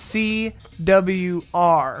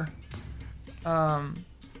CWR.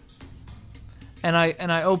 And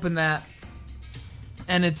I open that,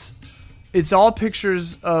 and it's all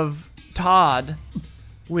pictures of Todd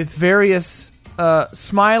with various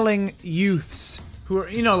smiling youths who are,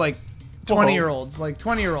 you know, like 20-year-olds, like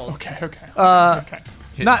 20-year-olds. Okay. Okay. Okay. okay.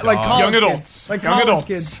 Not like dog. college Young kids. adults. Like Young college adults.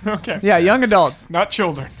 kids. Okay. Yeah, young adults. Not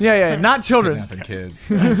children. Yeah, not children. Kidnapping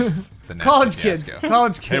kids. It's a nasty College kids. fiasco.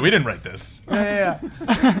 College kids. Hey, we didn't write this. Yeah.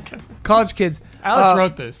 College kids. Alex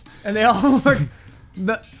wrote this. And they all look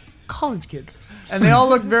the college kids, and they all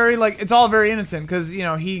look very like it's all very innocent because you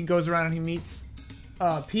know he goes around and he meets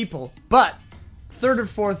people. But third or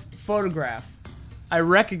fourth photograph, I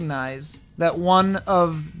recognize that one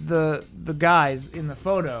of the guys in the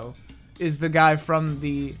photo is the guy from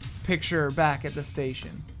the picture back at the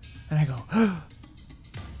station, and I go,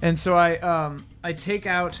 and so I take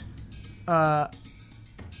out.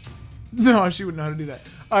 No, she wouldn't know how to do that.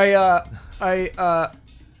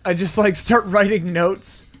 I just like start writing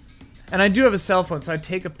notes, and I do have a cell phone, so I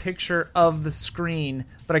take a picture of the screen,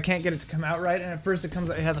 but I can't get it to come out right. And at first, it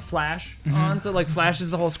has a flash on, so it like flashes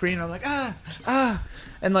the whole screen. And I'm like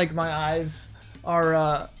and like my eyes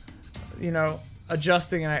are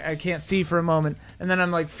adjusting, and I can't see for a moment. And then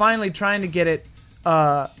I'm like finally trying to get it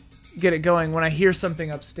get it going when I hear something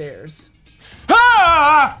upstairs.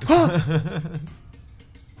 Ah!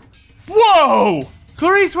 Whoa!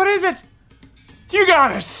 Clarice, what is it? You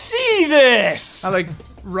gotta see this! I like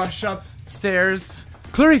rush upstairs.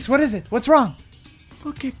 Clarice, what is it? What's wrong?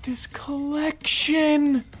 Look at this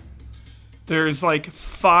collection. There's like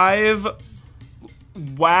 5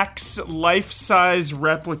 wax life-size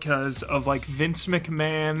replicas of like Vince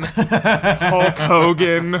McMahon, Hulk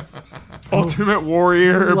Hogan, Ultimate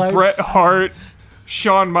Warrior, Life's- Bret Hart,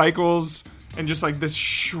 Shawn Michaels, and just like this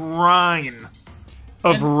shrine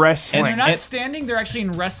of wrestling. And they're not standing, they're actually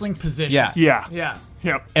in wrestling position. Yeah. yeah. Yeah.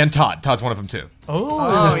 Yep. And Todd. Todd's one of them too.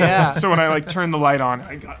 Oh, yeah. So when I like turned the light on,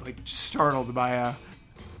 I got like startled by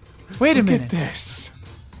Wait a look minute. at this.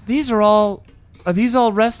 Are these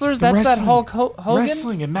all wrestlers? That's that Wrestling. Hulk Hogan?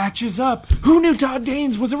 Wrestling, it matches up. Who knew Todd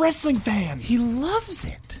Danes was a wrestling fan? He loves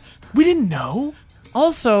it. We didn't know.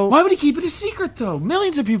 Also, Why would he keep it a secret though?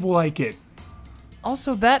 Millions of people like it.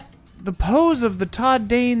 the pose of the Todd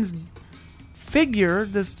Danes figure,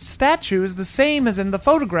 this statue, is the same as in the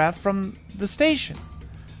photograph from the station.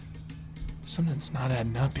 Something's not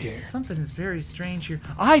adding up here. Something is very strange here.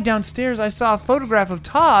 Downstairs, I saw a photograph of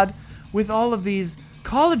Todd with all of these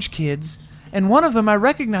college kids, and one of them I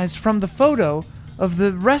recognized from the photo of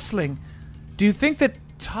the wrestling. Do you think that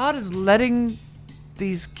Todd is letting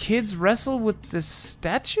these kids wrestle with this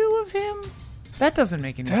statue of him? That doesn't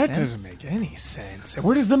make any sense. That doesn't make any sense. And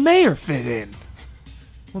where does the mayor fit in?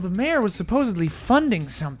 Well, the mayor was supposedly funding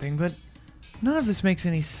something, but none of this makes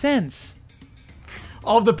any sense.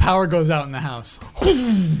 All of the power goes out in the house.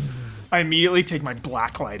 I immediately take my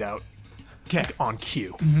black light out. Okay. On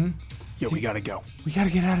cue. Mm-hmm. Yo, we gotta go. We gotta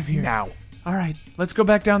get out of here. Now. All right, let's go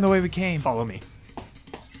back down the way we came. Follow me.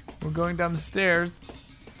 We're going down the stairs.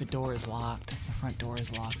 The door is locked. The front door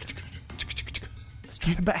is locked. Let's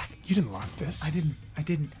try the back. You didn't lock this. I didn't.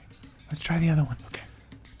 Let's try the other one. Okay.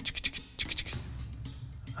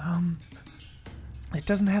 It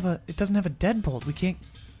doesn't have a deadbolt. We can't.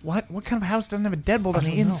 What kind of house doesn't have a deadbolt on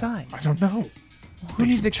the inside? I don't know. Who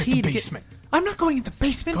needs a Check key the to get- basement. I'm not going in the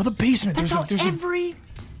basement. Go to the basement. That's how there's every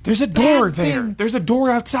a door bad there. thing- There's a door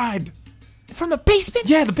outside. from the basement.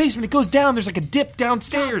 Yeah, the basement. It goes down. There's like a dip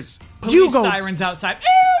downstairs. Police go. sirens outside.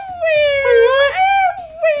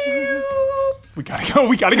 We gotta go.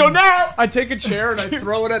 We gotta go now. I take a chair and I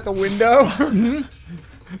throw it at the window.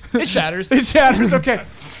 It shatters. It shatters. Okay,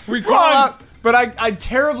 we crawl Run! out, but I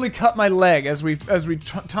terribly cut my leg as we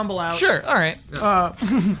tumble out. Sure, all right.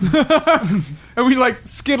 And we like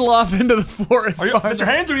skittle off into the forest. Mr.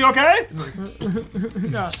 Haynes, are you okay?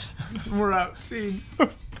 Yeah, we're out. Scene.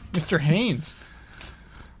 Mr. Haynes.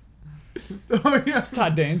 Oh yeah,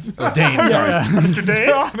 Todd Danes. Oh, Dane, sorry. Mr.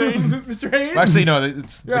 Danes? Mr. Haynes. Actually, no.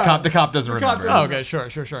 It's Yeah. the cop doesn't remember. doesn't. Oh, okay,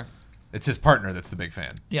 sure. It's his partner that's the big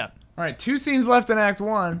fan. Yeah. All right, 2 scenes left in Act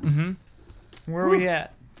 1. Mm-hmm. Where are we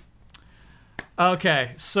at?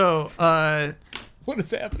 Okay, so, What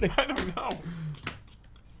is happening? I don't know.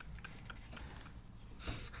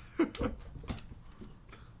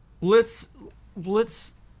 let's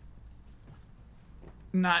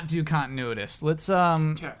not do continuous. Let's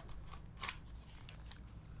Okay.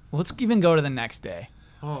 let's even go to the next day.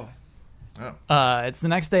 Oh. It's the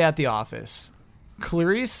next day at the office.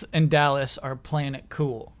 Clarice and Dallas are playing it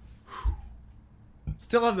cool.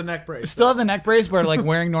 Still have the neck brace. Still have the neck brace, but are like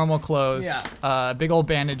wearing normal clothes. Yeah. Big old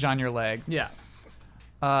bandage on your leg. Yeah.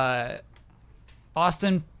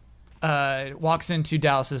 Austin walks into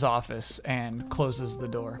Dallas's office and closes the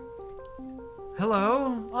door.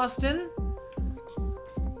 Hello, Austin.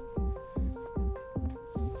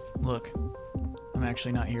 Look, I'm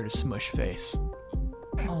actually not here to smush face.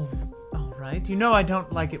 Oh, all right. You know I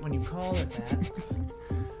don't like it when you call it that.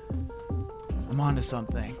 I'm onto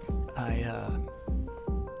something.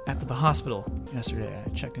 At the hospital yesterday, I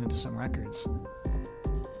checked into some records.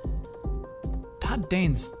 Todd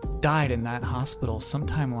Danes died in that hospital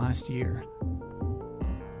sometime last year.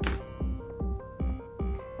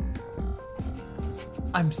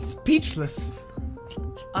 I'm speechless.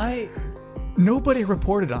 Nobody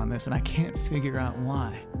reported on this, and I can't figure out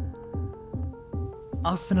why.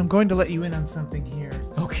 Austin, I'm going to let you in on something here,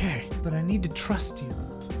 Okay, but I need to trust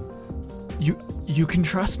you. you can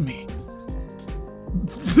trust me.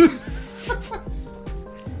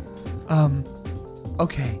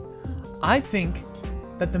 Okay. I think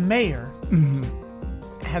that the mayor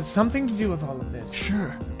has something to do with all of this.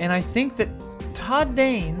 Sure. And I think that Todd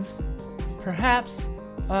Danes, perhaps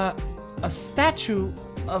a statue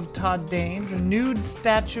of Todd Danes, a nude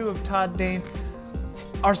statue of Todd Danes,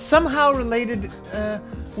 are somehow related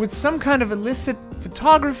with some kind of illicit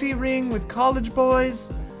photography ring with college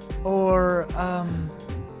boys, or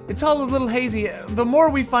It's all a little hazy. The more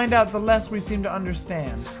we find out, the less we seem to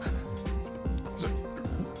understand.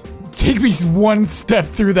 Take me one step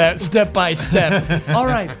through that, step by step. All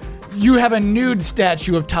right. You have a nude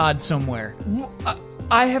statue of Todd somewhere.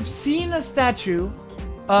 I have seen a statue.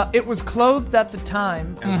 It was clothed at the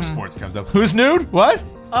time. Ezra Sports comes up. Who's nude? What?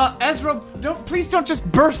 Ezra, please don't just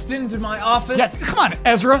burst into my office. Yes, come on,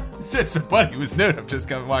 Ezra. Said somebody was nude. I'm just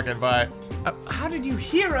coming walking by. How did you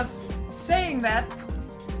hear us saying that?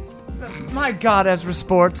 My God, Ezra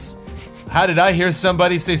Sports. How did I hear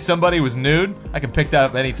somebody say somebody was nude? I can pick that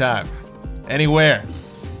up anytime. Anywhere.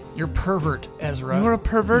 You're pervert, Ezra. You're a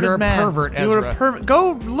perverted You're a man. pervert, Ezra. You're a pervert.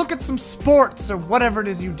 Go look at some sports or whatever it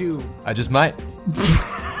is you do. I just might.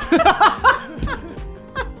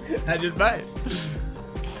 I just might.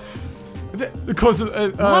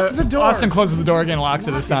 Lock the door. Austin closes the door again, locks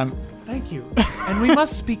it this time. Thank you. And we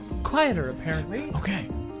must speak quieter, apparently. Okay.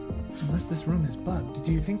 Unless this room is bugged.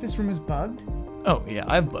 Do you think this room is bugged? Oh, yeah,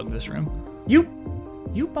 I've bugged this room. You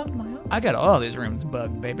bugged my office? I got all these rooms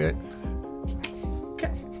bugged, baby.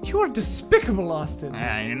 You are despicable, Austin.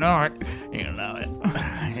 You know it. You know it.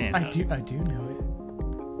 I do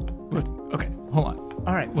know it. Okay, hold on.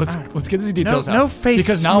 All right. Let's get these details out. No face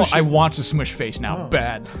because now smushing. I want to smush face now. Oh,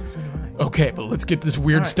 Bad. So do I. Okay, but let's get this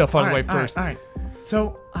weird stuff out of the way first. All right.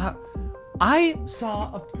 So, I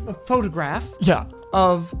saw a photograph Yeah.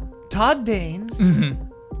 of Todd Danes nude.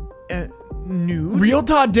 Real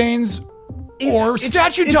Todd Danes or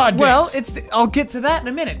statue Todd Danes? Well, I'll get to that in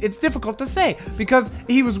a minute. It's difficult to say because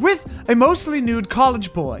he was with a mostly nude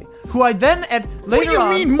college boy who I then what later do you on,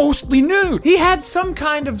 mean mostly nude? he had some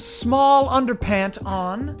kind of small underpant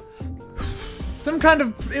on. Some kind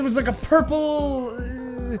of, it was like a purple,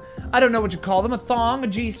 I don't know what you call them, a thong, a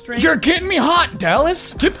G-string. You're getting me hot, Dallas.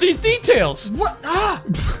 Skip these details. What?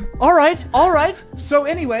 All right. So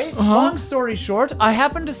anyway, long story short, I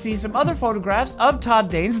happened to see some other photographs of Todd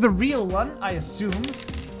Danes, the real one, I assume,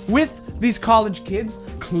 with these college kids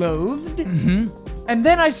clothed. And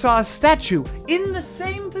then I saw a statue in the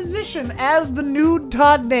same position as the nude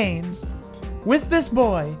Todd Danes, with this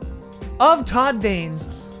boy of Todd Danes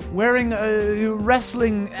wearing a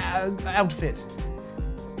wrestling outfit.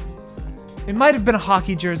 It might have been a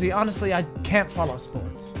hockey jersey. Honestly, I can't follow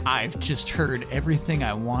sports. I've just heard everything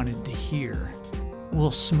I wanted to hear.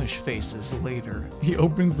 We'll smush faces later. He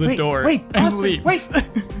opens the door Wait, and Austin, leaves. wait.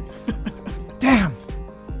 Damn.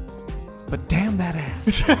 But damn that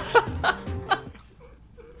ass.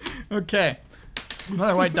 Okay.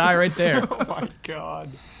 Another white die right there. Oh my God.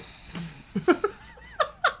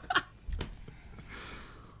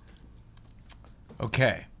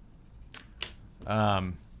 Okay.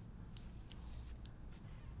 I'm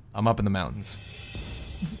up in the mountains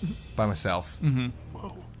by myself.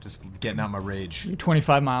 Whoa. Just getting out my rage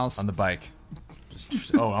 25 miles. on the bike.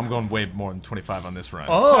 I'm going way more than 25 on this run.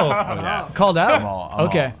 Oh, yeah. called out?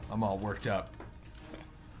 I'm all worked up.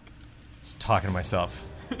 Just talking to myself.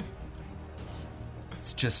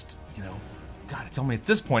 It's just, God, it's only at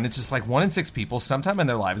this point, it's just like 1 in 6 people sometime in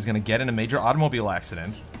their life is going to get in a major automobile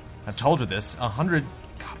accident. I've told her this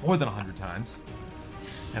more than 100 times.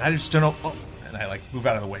 And I just don't know. Oh, and I move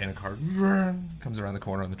out of the way, and a car comes around the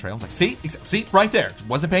corner on the trail. I'm like, see, right there.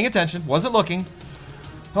 Wasn't paying attention, wasn't looking.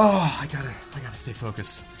 Oh, I gotta stay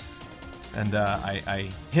focused. And I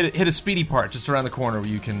hit a speedy part just around the corner where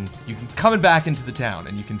you can coming back into the town,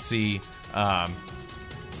 and you can see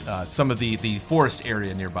some of the forest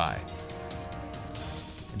area nearby.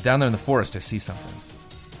 And down there in the forest, I see something.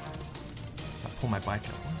 So I pull my bike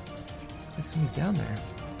up. It's like somebody's down there.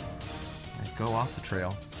 I go off the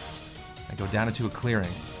trail. I go down into a clearing.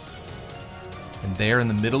 And there in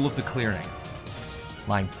the middle of the clearing,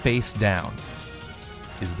 lying face down,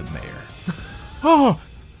 is the mayor. Oh,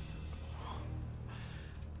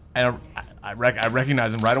 And I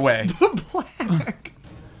recognize him right away. Black.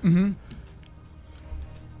 And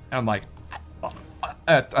I'm like,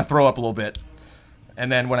 I throw up a little bit.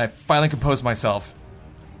 And then when I finally compose myself,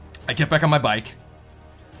 I get back on my bike.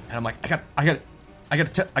 And I'm like, I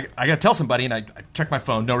gotta tell somebody. And I check my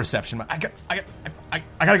phone, no reception. I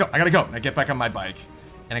gotta go. And I get back on my bike,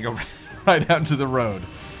 and I go right out into the road.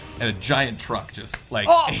 And a giant truck just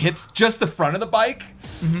hits just the front of the bike,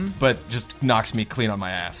 but just knocks me clean on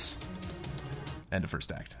my ass. End of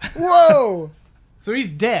first act. Whoa. So he's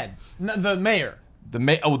dead. The mayor.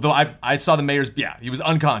 I saw the mayor's. Yeah, he was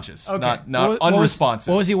unconscious, Okay. not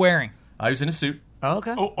unresponsive. What was he wearing? I was in a suit. Oh,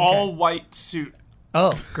 okay. Oh, all white suit.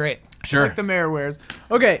 Oh, great. Sure. Like the mayor wears.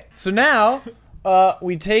 Okay, so now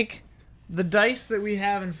we take the dice that we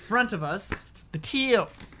have in front of us. The teal.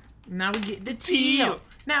 Now we get the Teal.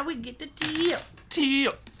 Now we get the teal.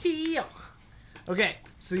 Teal. Teal. Okay,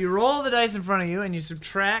 So you roll the dice in front of you and you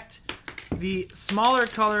subtract the smaller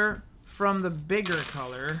color from the bigger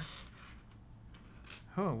color.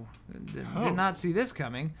 Oh, did not see this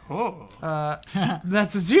coming. Oh.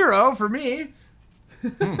 That's a 0 for me.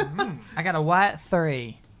 I got a white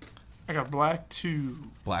 3. I got black 2.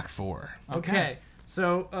 Black 4. Okay,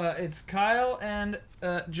 so it's Kyle and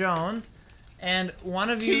Jones, and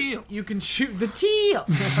one of Teal. you can choose the teal.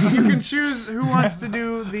 You can choose who wants to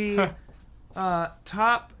do the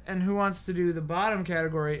top and who wants to do the bottom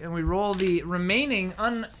category, and we roll the remaining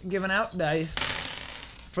ungiven out dice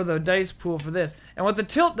for the dice pool for this. And what the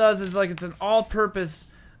tilt does is like it's an all-purpose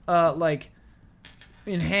like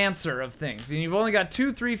enhancer of things, and you've only got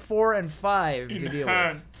 2, 3, 4, and 5 to deal with.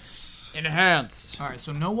 Enhance. Enhance. All right,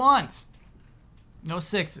 so no 1s. No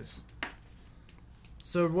 6s.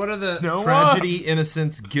 So what are the No Tragedy,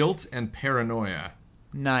 innocence, guilt, and paranoia.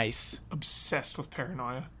 nice? Obsessed with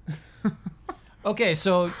paranoia. Okay,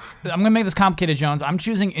 so I'm going to make this complicated, Jones. I'm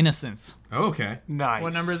choosing innocence. Oh, okay. Nice.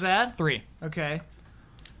 What number is that? 3. Okay.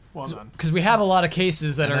 Well done. Because we have a lot of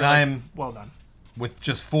cases that And are then like, I'm, Well done. with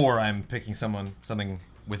just 4, I'm picking something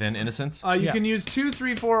within innocence. You Yeah. can use 2,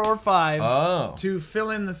 3, 4, or 5 Oh. to fill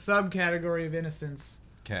in the subcategory of innocence.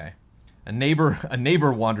 Okay. A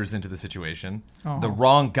neighbor wanders into the situation. The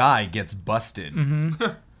wrong guy gets busted.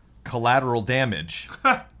 Collateral damage.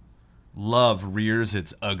 Love rears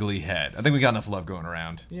its ugly head. I think we got enough love going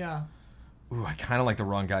around. Yeah. Ooh, I kind of like the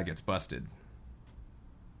wrong guy gets busted.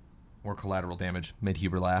 Or collateral damage. Made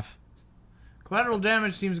Huber laugh. Collateral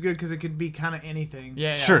damage seems good because it could be kind of anything.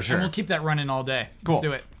 yeah. Sure, sure. And we'll keep that running all day. Cool. Let's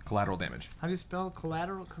do it. Collateral damage. How do you spell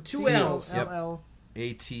collateral? 2 L's. Yep. L-L.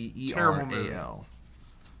 A-T-E-R-A-L.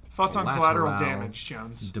 Thoughts on collateral damage,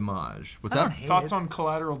 Jones? Damage. What's I don't up? hate Thoughts it. on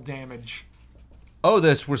collateral damage? Oh,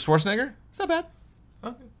 this was Schwarzenegger? It's not bad.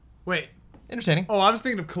 Wait. Entertaining. Oh, I was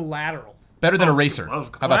thinking of collateral. Better than Eraser.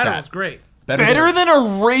 love How about Collateral's that? great. Better than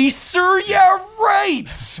Eraser? Yeah,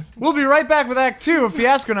 right! We'll be right back with Act 2 of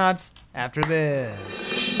Fiasconauts after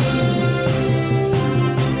this.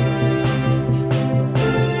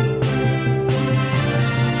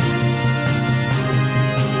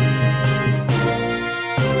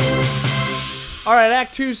 All right,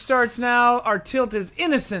 Act 2 starts now. Our tilt is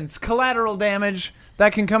innocence, collateral damage.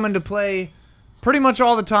 That can come into play pretty much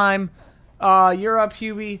all the time. You're up,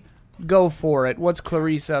 Hubie. Go for it. What's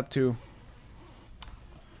Clarice up to?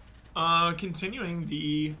 Continuing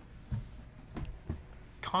the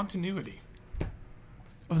continuity.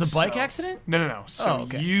 Of the bike So- accident? No. So Oh,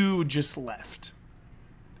 okay. you just left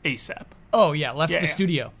ASAP. Oh, yeah. Left Yeah, the yeah.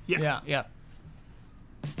 studio. Yeah. Yeah.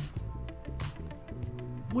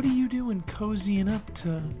 What are you doing cozying up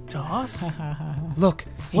to us? Look,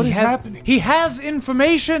 What he is has- happening? He has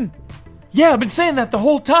information. Yeah, I've been saying that the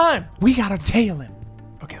whole time. We gotta tail him.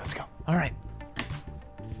 Okay, let's go. All right.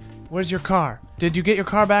 Where's your car? Did you get your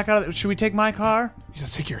car back out of it? Should we take my car?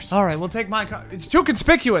 Let's take yours. All right, we'll take my car. It's too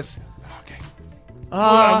conspicuous. Okay.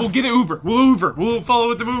 we'll get an Uber. We'll Uber. We'll follow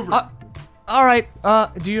with the Uber. All right.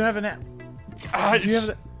 Do you have an app? Do you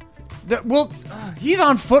have he's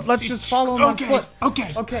on foot. Let's just follow him on foot.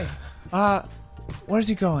 Okay. Okay. Where's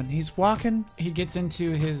he going? He's walking. He gets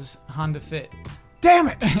into his Honda Fit, Damn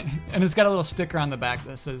it! and it's got a little sticker on the back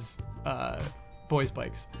that says boys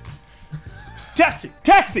bikes. Taxi!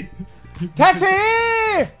 Taxi!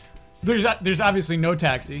 There's obviously no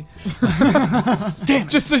taxi. Damn.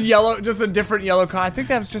 Just a different yellow car. I think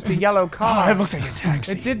that was just a yellow car. it looked like a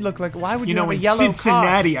taxi. It did look like. Why would you, You know, have a in yellow car?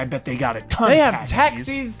 Cincinnati, I bet they got a ton They of have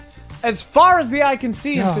taxis. taxis as far as the eye can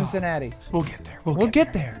see in No. Cincinnati. We'll get there. We'll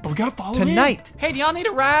get there. But we gotta follow him. Tonight. Hey, do y'all need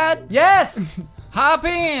a ride? Yes! Hop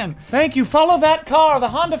in. Thank you. Follow that car, the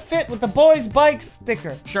Honda Fit with the boys' bike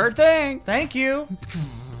sticker. Sure thing. Thank you.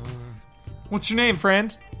 What's your name,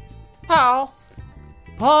 friend? Paul.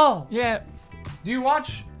 Paul, Yeah. do you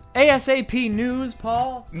watch ASAP News,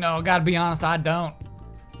 Paul? No, gotta be honest, I don't.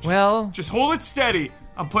 Well, Just hold it steady.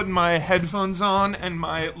 I'm putting my headphones on and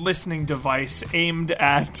my listening device aimed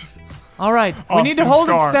at. all right. We need to Austin's hold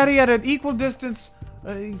it car. steady at an equal distance.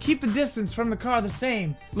 Keep the distance from the car the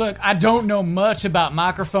same. Look, I don't know much about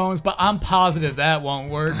microphones, but I'm positive that won't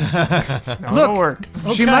work. It'll work.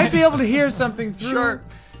 She might be able to hear something through. Sure.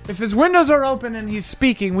 If his windows are open and he's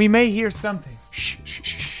speaking, we may hear something. Shh, shh,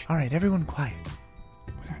 shh, shh. All right, everyone quiet.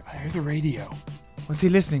 I hear the radio. What's he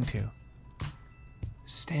listening to?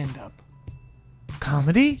 Stand up.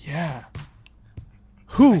 Comedy? Yeah.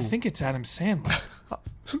 Who? I think it's Adam Sandler.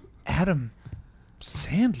 Adam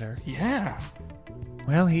Sandler? Yeah.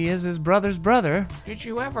 Well, he is his brother's brother. Did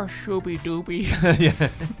you ever shooby dooby? Yeah.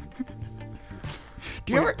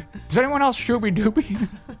 Do you ever? Does anyone else shooby dooby?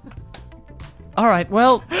 All right,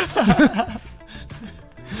 well,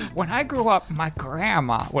 When I grew up, my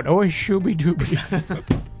grandma would always shooby-dooby.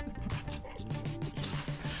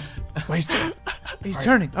 He's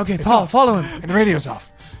turning. Okay, Paul, follow him. And the radio's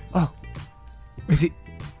off. Is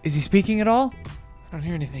he speaking at all? I don't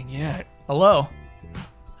hear anything yet. Hello?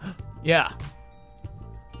 Yeah.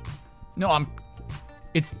 No,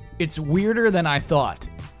 it's weirder than I thought.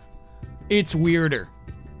 It's weirder.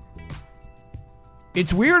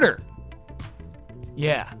 It's weirder.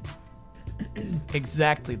 Yeah.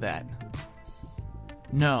 Exactly that.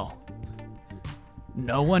 No.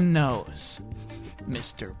 No one knows,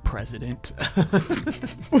 Mr. President.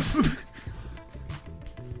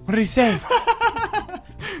 What did he say?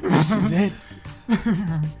 This is it.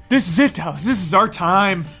 This is it, Dallas. This is our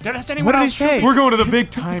time. Did I say anyone What did he else? say? We're going to the big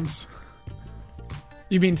times.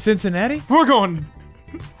 You mean Cincinnati? We're going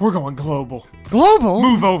global. Global?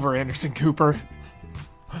 Move over, Anderson Cooper.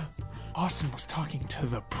 Austin was talking to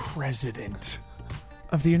the president.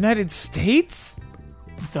 Of the United States?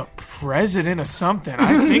 The president of something.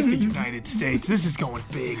 I think the United States. This is going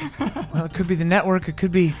big. Well, it could be the network. It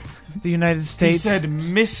could be the United He States. said,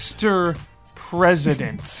 Mr.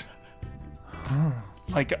 President.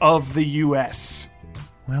 Like of the U.S.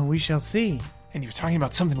 Well, we shall see. And he was talking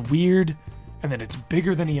about something weird, and then it's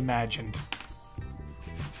bigger than he imagined.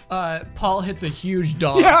 Paul hits a huge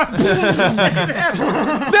dog.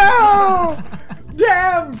 No!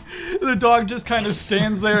 Damn! The dog just kind of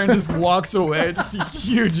stands there and just walks away. Just a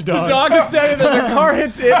huge dog. The dog is standing there, the car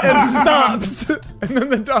hits it and stops. And then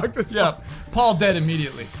the dog just... Yeah. Paul dead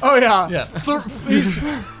immediately. Oh, yeah. Yeah.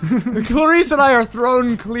 Clarice and I are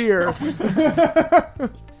thrown clear.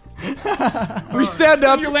 We stand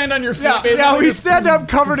up. You land on your feet. Yeah, basically. we stand up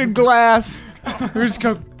covered in glass. We just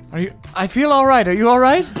go, I feel all right. Are you all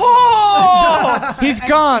right? Paul! He's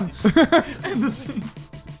gone.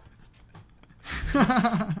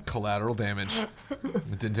 Collateral damage.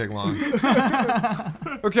 It didn't take long.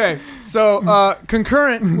 Okay, so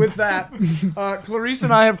concurrent with that, Clarice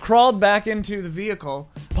and I have crawled back into the vehicle.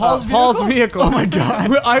 Paul's vehicle. Oh my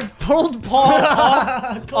god! I've pulled Paul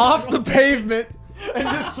off the pavement and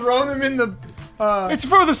just thrown him in the. It's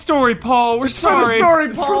for the story, Paul. We're sorry. For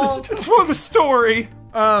the story, Paul. It's for the story.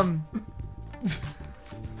 I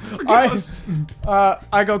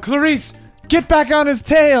go, Clarice, get back on his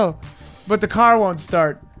tail, but the car won't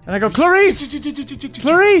start. And I go, Clarice,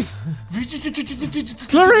 Clarice,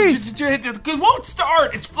 Clarice. It won't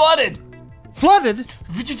start. It's flooded. Flooded.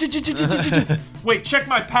 Wait, check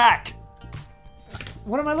my pack.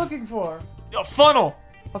 What am I looking for? A funnel.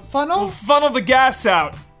 A funnel? Funnel the gas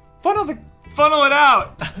out. Funnel Funnel it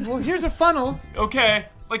out. Well, here's a funnel. Okay,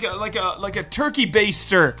 like a turkey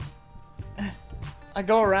baster. I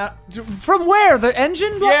go around. From where? The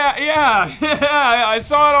engine? Yeah. I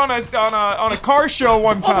saw it on a car show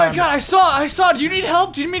one time. Oh my god, I saw. Do you need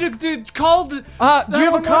help? Do you need me to call? Do you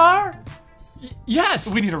have a car?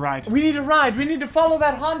 Yes. We need a ride. We need a ride. We need to follow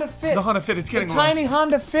that Honda Fit. The Honda Fit. It's getting the low. tiny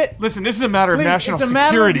Honda Fit. Listen, this is a matter of Please, national it's a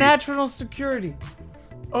matter of security. national security.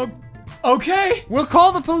 Okay. We'll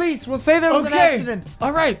call the police. We'll say there was an accident.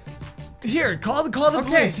 All right. Here, call the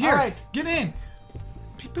police. Here, all right. get in.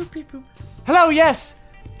 Beep, boop, beep, boop. Hello, yes.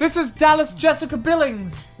 This is Dallas Jessica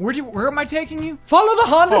Billings. Where am I taking you? Follow the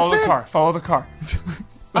Honda Follow Fit. the car. Follow the car.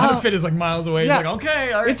 The Honda Fit is like miles away. yeah. He's like,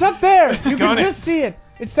 okay, all right. It's up there. You can Got it. just see it.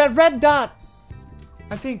 It's that red dot.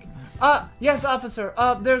 I think. Yes, officer.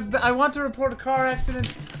 I want to report a car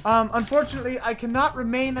accident. Unfortunately, I cannot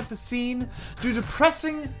remain at the scene due to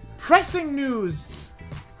pressing news.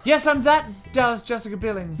 Yes, I'm that Dallas Jessica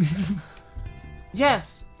Billings.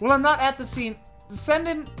 Yes. Well, I'm not at the scene. Send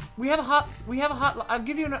in. We have a hot. I'll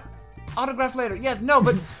give you an autograph later. Yes. No.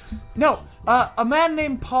 But no. A man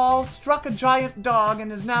named Paul struck a giant dog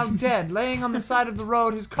and is now dead, laying on the side of the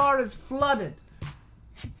road. His car is flooded.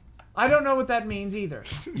 I don't know what that means either.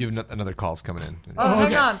 You have another call's coming in.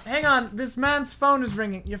 Hang on. This man's phone is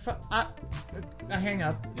ringing. I hang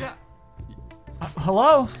up. Yeah.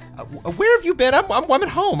 Hello? Where have you been? I'm at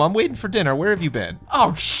home. I'm waiting for dinner. Where have you been?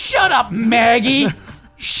 Oh, shut up, Maggie.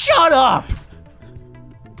 Shut up.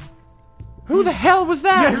 Who the hell was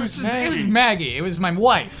that? It was Maggie. It was my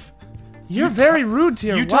wife. You're very rude to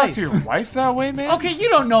your You wife. talk to your wife that way, man? Okay, you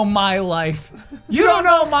don't know my life. You don't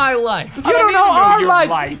know my life. You don't need know to know our your life.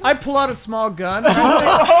 life. I pull out a small gun and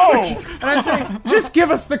I say, just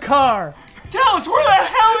give us the car. Tell us, where the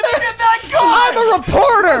hell did you get that my God! I'm a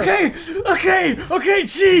reporter. Okay,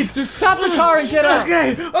 jeez. Just stop the car and get out.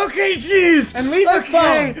 Okay, jeez. And leave the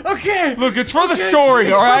phone. Okay. Look, it's for the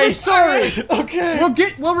story, all right? Sorry. Okay.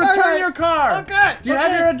 We'll return your car. Okay. Do you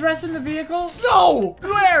have your address in the vehicle? No.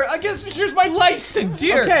 Where? I guess here's my license.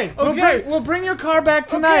 Here. Okay. We'll bring your car back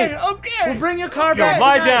tonight. Okay. We'll bring your car back.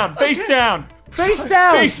 Lie tonight. down, face down. Face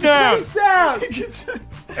down. Face down. Face down.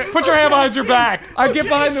 Put your hand behind your back. I get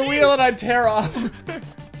behind the wheel and I tear off.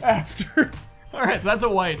 After. All right, so that's a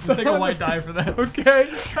white. Let's take a white die for that. Okay.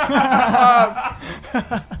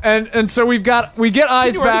 And so we get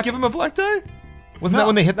eyes Did you already back. give him a black die? Wasn't that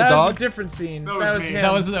when they hit the That was dog? a different scene. That was was me. him.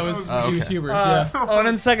 That was okay. Huber's. Yeah. Oh, and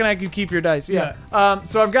in a second I could keep your dice. Yeah.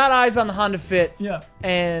 So I've got eyes on the Honda Fit. Yeah.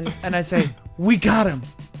 And I say, we got him.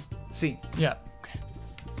 Scene. Yeah.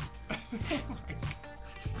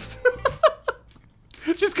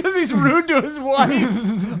 Just because he's rude to his wife,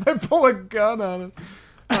 I pull a gun on him.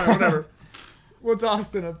 All right, whatever. What's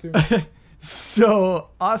Austin up to? So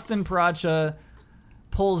Austin Paracha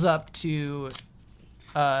pulls up to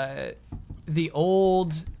the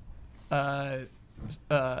old dome.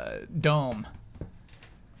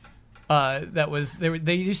 That was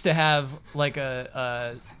they used to have like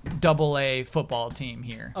a AA football team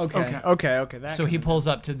here. Okay. That So he pulls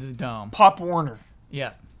up to the dome. Pop Warner.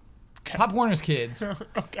 Yeah. Pop Warner's kids.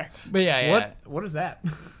 Okay. But yeah. What is that?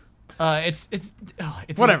 It's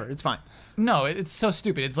Whatever. It's fine. No, it's so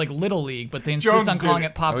stupid. It's like Little League, but they insist Jones on calling did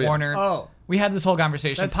it Pop Oh, yeah. Warner. Oh. We had this whole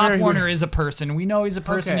conversation. That's Pop very Warner weird. is a person. We know he's a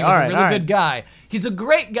person. Okay, He was all a right, really all right. good guy. He's a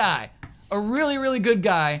great guy. A really, really good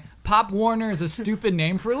guy. Pop Warner is a stupid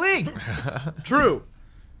name for a league. True.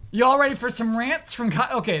 Y'all ready for some rants from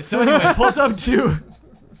Okay, so anyway, pulls up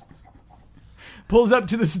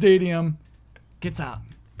to the stadium, gets out,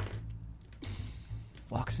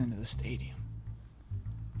 walks into the stadium.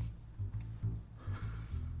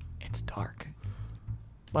 It's dark,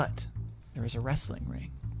 but there is a wrestling ring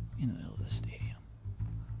in the middle of the stadium.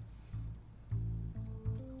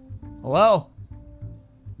 Hello?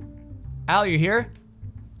 Al, you here?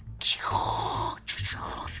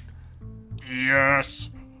 Yes.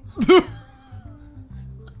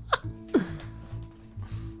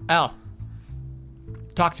 Al,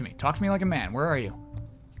 talk to me. Talk to me like a man. Where are you?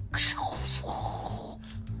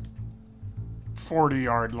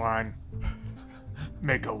 40-yard line.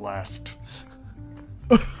 Make a left.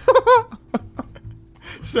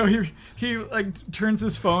 So he like turns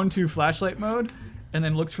his phone to flashlight mode and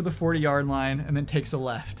then looks for the 40-yard line and then takes a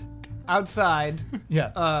left. Outside,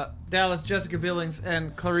 Yeah. Dallas, Jessica Billings,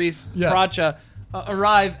 and Clarice Yeah. Pracha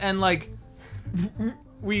arrive, and like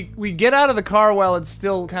we get out of the car while it's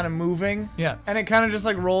still kind of moving. Yeah. And it kind of just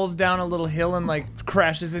like rolls down a little hill and like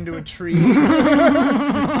crashes into a tree. and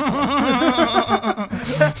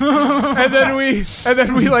then we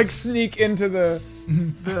like sneak into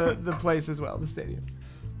the place as well, the stadium.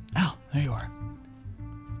 Al, there you are.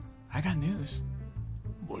 I got news.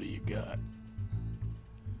 What do you got?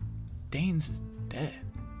 Danes is dead.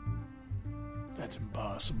 That's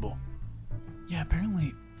impossible. Yeah,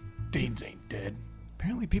 apparently Deans ain't dead.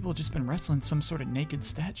 people have just been wrestling some sort of naked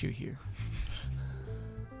statue here.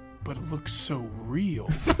 But it looks so real.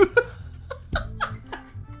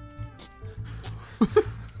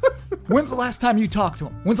 When's the last time you talked to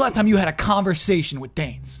him? When's the last time you had a conversation with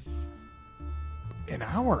Danes? An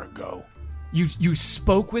hour ago. You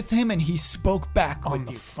spoke with him and he spoke back On with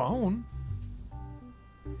the you. phone,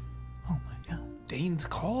 Oh my god. Danes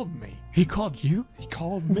called me. He called you? He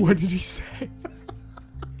called me. What did he say?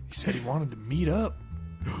 He said he wanted to meet up.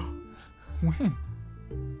 When?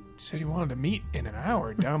 He said he wanted to meet in an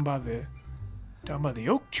hour down by the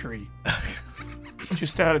oak tree.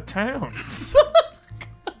 Just out of town.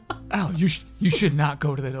 Al, you should not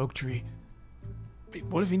go to that oak tree.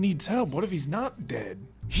 What if he needs help? What if he's not dead?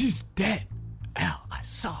 He's dead. Al, I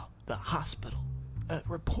saw the hospital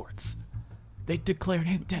reports. They declared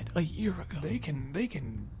him dead a year ago. They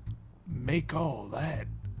can make all that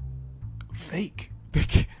fake. They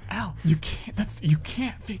can't, Al, you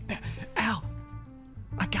can't fake that. Al,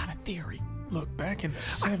 I got a theory. Look, back in the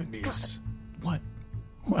 70s, What?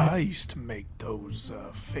 I used to make those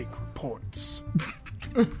fake reports.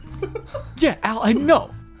 Yeah, Al, I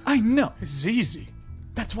know. It's easy.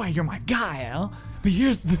 That's why you're my guy, Al. But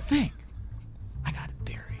here's the thing. I got a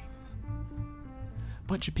theory.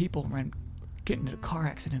 Bunch of people get into car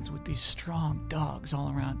accidents with these strong dogs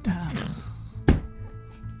all around town.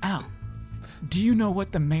 Al, do you know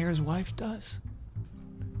what the mayor's wife does?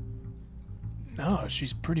 No,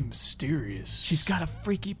 she's pretty mysterious. She's got a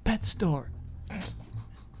freaky pet store.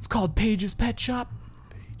 It's called Paige's Pet Shop.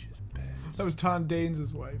 That was Tom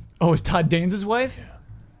Danes' wife. Oh, is Todd Danes' wife? Yeah.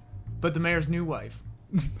 but the mayor's new wife.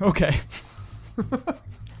 Okay.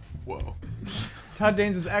 Whoa. Todd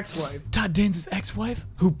Danes' ex-wife. Todd Danes' ex-wife,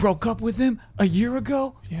 who broke up with him a year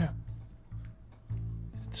ago? Yeah.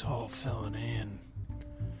 It's all filling in.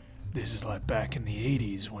 This is like back in the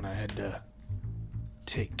 80s when I had to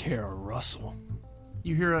take care of Russell.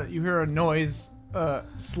 You hear a noise,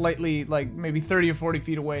 slightly like maybe 30 or 40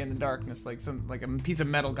 feet away in the darkness, like a piece of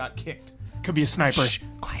metal got kicked. Could be a sniper. Shh,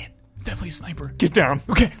 quiet. It's definitely a sniper. Get down.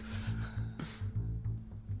 Okay.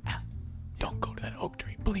 Don't go to that oak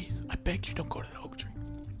tree, please. I beg you, don't go to that oak tree.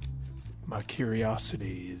 My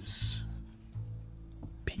curiosity is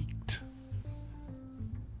piqued.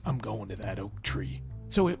 I'm going to that oak tree.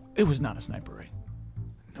 So it was not a sniper, right?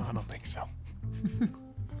 No, I don't think so.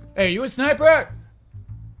 Hey, you a sniper?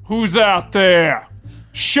 Who's out there?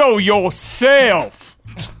 Show yourself!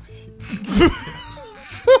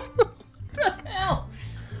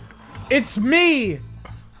 It's me,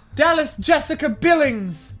 Dallas Jessica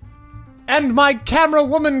Billings, and my camera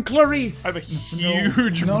woman Clarice. I have a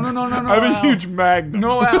huge... No, I have a Al. huge magnum.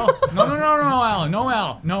 No, Al. No, Al. No,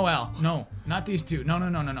 Al. No, Al. No, not these two.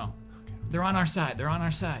 No. They're on our side.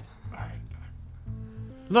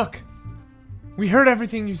 Look, we heard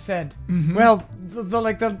everything you said. Mm-hmm. Well,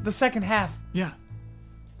 the second half, Yeah.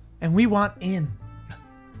 and we want in.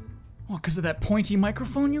 Well, because of that pointy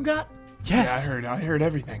microphone you got? Yes. Yeah, I heard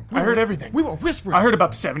everything. I heard everything. We were whispering. I heard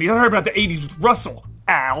about the 70s. I heard about the 80s with Russell.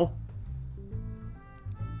 Al.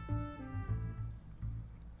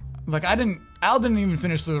 Like, Al didn't even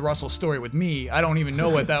finish the Russell story with me. I don't even know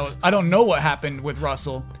what that was. I don't know what happened with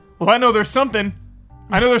Russell. Well, I know there's something.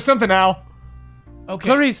 Al. Okay.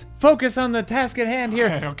 Clarice, focus on the task at hand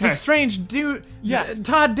here. Okay. The strange dude, Yes.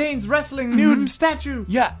 Todd Danes wrestling nude statue.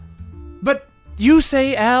 Yeah. But you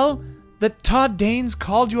say, Al, that Todd Danes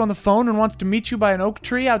called you on the phone and wants to meet you by an oak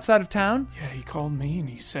tree outside of town? Yeah, he called me and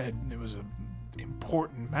he said it was an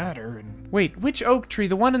important matter, and Wait, which oak tree?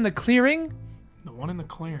 The one in the clearing? the one in the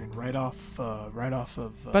clearing, right off of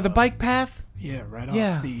By the bike path? yeah, right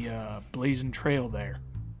Yeah. off the blazing trail there.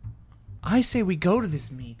 I say we go to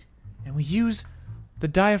this meet and we use the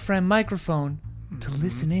diaphragm microphone to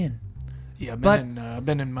listen in. Yeah, But- I've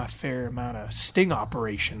been in my fair amount of sting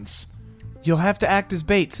operations. You'll have to act as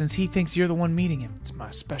bait since he thinks you're the one meeting him. It's my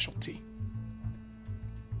specialty.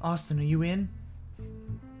 Austin, are you in?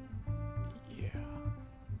 Yeah.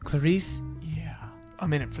 Clarice, Yeah.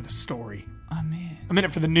 I'm in it for the story. I'm in. I'm in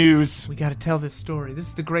it for the news. we gotta tell this story. This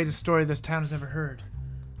is the greatest story this town has ever heard.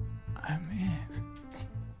 I'm in.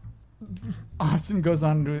 Austin goes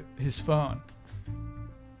onto his phone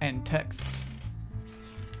and texts.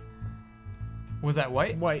 Was that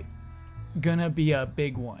white? White. Gonna be a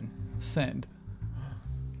big one. Send.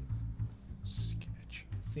 Sketch.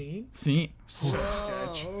 See? See?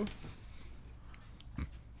 Sketch.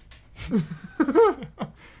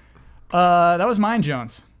 That was mine,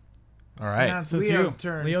 Jones. All right. Now it's So it's Leo's you.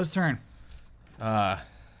 turn. Leo's turn.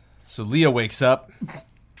 So Leo wakes up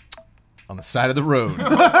on the side of the road, Oh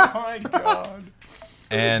my god.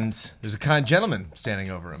 and there's a kind gentleman standing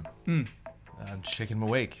over him, shaking him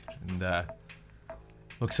awake, and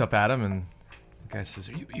looks up at him, and the guy says,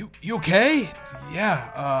 "Are you okay?" He's like,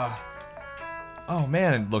 "Yeah. Oh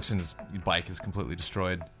man!" And looks, and his bike is completely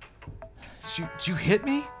destroyed. Did you hit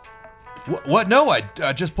me? What? No, I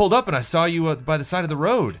just pulled up and I saw you by the side of the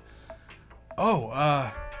road. Oh,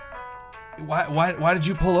 why did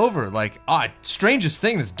you pull over? Like, strangest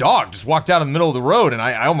thing, this dog just walked out in the middle of the road and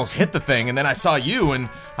I almost hit the thing, and then I saw you and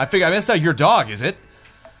I figured, that's not your dog, is it?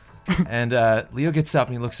 And Leo gets up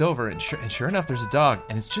and he looks over, and sure enough, there's a dog,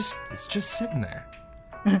 and it's just sitting there.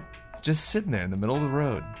 It's just sitting there in the middle of the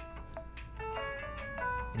road.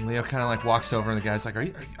 And Leo kind of like walks over, and the guy's like, "Are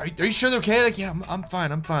you sure they're okay?" Like, "Yeah, I'm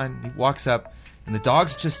fine. I'm fine." He walks up, and the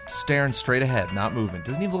dog's just staring straight ahead, not moving.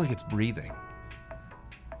 Doesn't even look like it's breathing.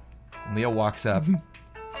 And Leo walks up,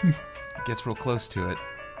 gets real close to it.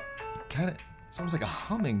 It kind of sounds like a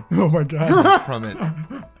humming. Oh my god. From it.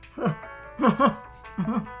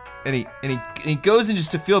 And he goes in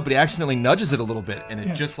just to feel it, but he accidentally nudges it a little bit, and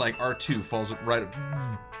it just like R2 falls right,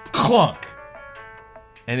 clunk.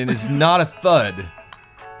 And it is not a thud.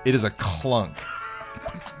 It is a clunk.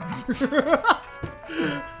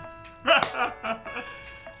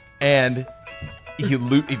 And he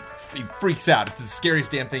freaks out. It's the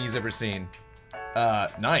scariest damn thing he's ever seen.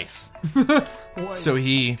 Nice. So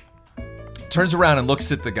he turns around and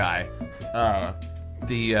looks at the guy,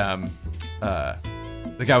 the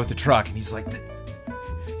guy with the truck, and he's like,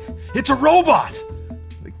 "It's a robot!"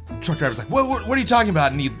 The truck driver's like, what are you talking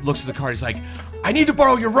about? And he looks at the car, he's like, "I need to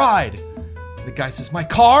borrow your ride." The guy says, "My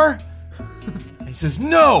car?" And he says,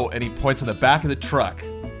 "No!" And he points on the back of the truck.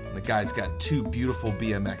 And the the guy's got 2 beautiful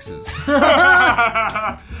BMXs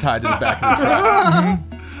tied to the back of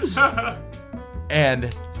the truck.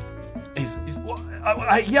 And he's well,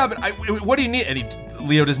 what do you need? And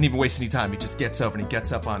Leo doesn't even waste any time. He just gets over and he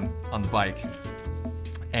gets up on the bike.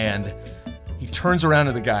 And he turns around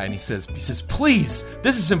to the guy and he says, please,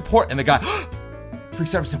 this is important. And the guy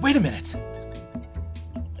freaks out and said, wait a minute.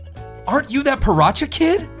 Aren't you that Paracha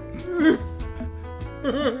kid?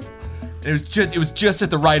 It was just at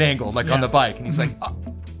the right angle, like on the bike. And he's like,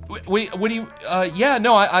 what do you, yeah,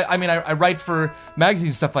 no, I mean, I write for magazines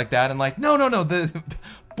and stuff like that. And like, no, the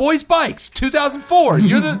Boys Bikes, 2004.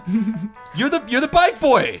 You're the bike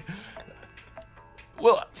boy.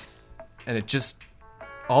 Well, and it just,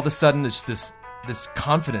 all of a sudden, it's this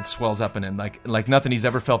confidence swells up in him, like nothing he's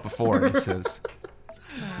ever felt before. And he says,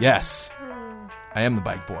 yes, I am the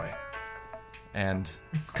bike boy. And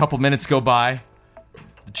a couple minutes go by.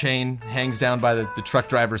 The chain hangs down by the truck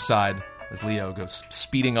driver's side as Leo goes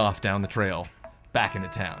speeding off down the trail, back into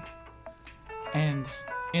town. And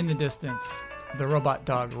in the distance, the robot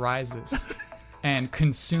dog rises and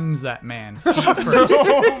consumes that man feet first.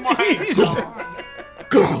 Oh my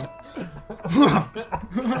God.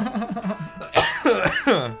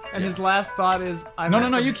 And his last thought is,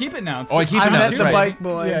 No, you keep it now. Oh, I keep I it now. met That's the right. bike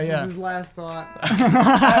boy. Yeah. This is his last thought.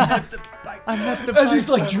 I met the bike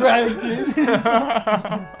boy. Dragged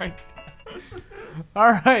in.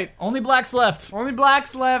 All right, Only blacks left. only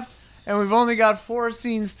blacks left, and we've only got 4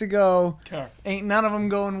 scenes to go. Okay. Ain't none of them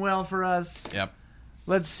going well for us. Yep.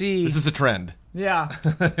 Let's see. This is a trend. Yeah.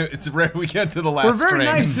 It's rare we get to the We're last very train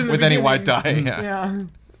nice in the with any beginning. white dye. Yeah. Yeah.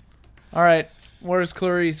 All right. Where's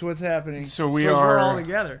Clarice? What's happening? So we we're all are-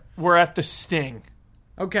 together. We're at the Sting.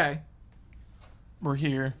 Okay. We're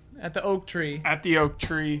here At the oak tree. at the oak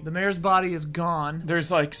tree. The mayor's body is gone.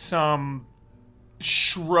 There's like some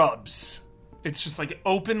shrubs. It's just like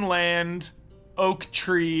open land, oak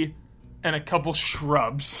tree, and a couple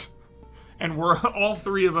shrubs. And we're all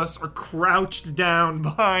 3 of us are crouched down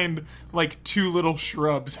behind like 2 little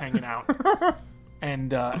shrubs hanging out.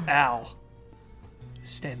 And Al is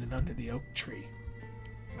standing under the oak tree.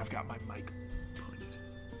 And I've got my mic pointed.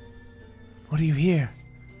 What do you hear?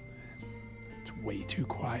 It's way too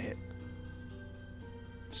quiet.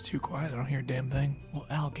 It's too quiet. I don't hear a damn thing. Well,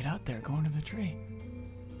 Al, get out there. Go into the tree.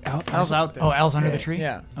 Al's out there. Oh, Al's under the tree?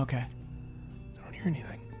 Yeah. Okay. I don't hear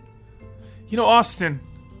anything. You know, Austin.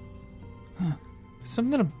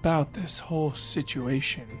 Something about this whole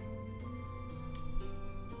situation.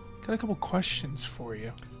 Got a couple questions for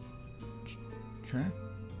you. Sure.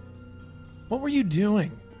 What were you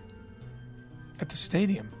doing at the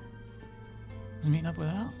stadium? I was meeting up with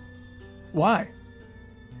Al. Why?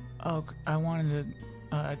 Oh, I wanted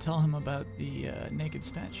to tell him about the naked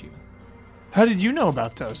statue. How did you know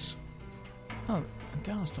about those? Oh,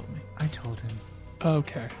 Dallas told me. I told him.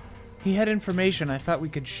 Okay. He had information. I thought we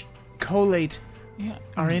could collate Yeah.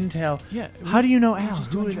 our intel. Yeah. How do you know we were Al?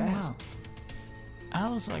 just Who doing is drills.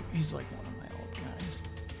 Al? Al's he's like one of my old guys.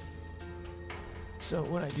 So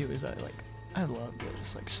what I do is I love to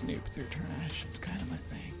just like snoop through trash. It's kind of my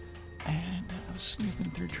thing. And I was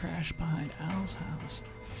snooping through trash behind Al's house,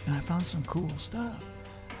 and I found some cool stuff.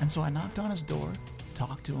 And so I knocked on his door,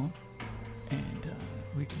 talked to him, and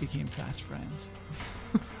we became fast friends.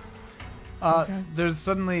 There's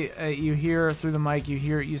suddenly you hear through the mic.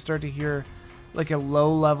 You start to hear like a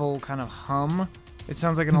low level kind of hum. It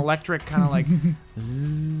sounds like an electric kind of like,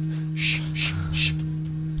 Shh, shh, shh.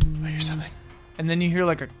 I hear something. and then you hear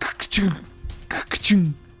like a ka-ka-chung,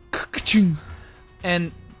 ka-ka-chung, ka-ka-chung.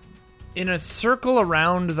 And in a circle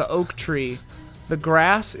around the oak tree, the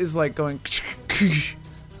grass is like going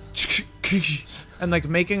and like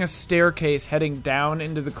making a staircase heading down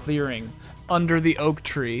into the clearing under the oak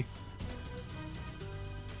tree.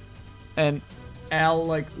 And Al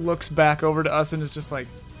like looks back over to us and is just like,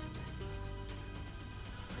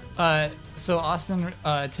 So Austin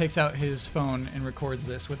takes out his phone and records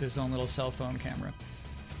this with his own little cell phone camera.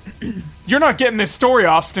 You're not getting this story,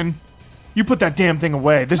 Austin. You put that damn thing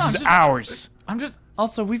away. This is ours. I'm just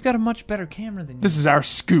also, we've got a much better camera than you. This is our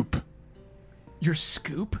scoop. your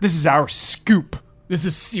scoop. This is our scoop. This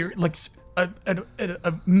is like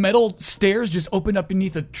a metal stairs just opened up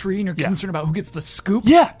beneath a tree, and you're Yeah. concerned about who gets the scoop.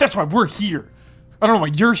 Yeah, that's why we're here. I don't know why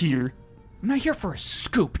you're here. I'm not here for a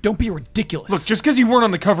scoop. Don't be ridiculous. Look, just because you weren't on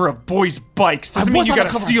the cover of Boys Bikes doesn't mean you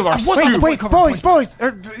gotta steal our scoop. Wait, boys,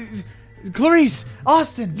 Clarice,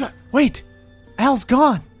 Austin, wait, Al's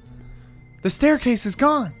gone. The staircase is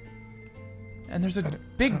gone. And there's a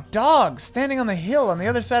big dog standing on the hill on the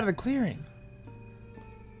other side of the clearing.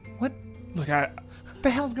 What Look, the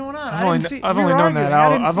hell's going on? I've only known that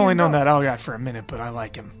Al. I've only known that Al guy for a minute, but I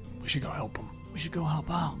like him. should go help him. We should go help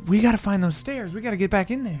out. We gotta find those stairs. We gotta get back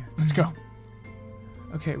in there. Let's go.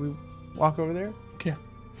 Okay, we walk over there. Okay.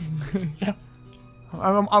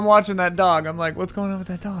 I'm watching that dog. I'm like, what's going on with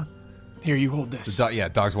that dog? Here, you hold this.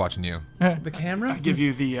 Dog's watching you. The camera? I give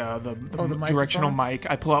you the directional mic.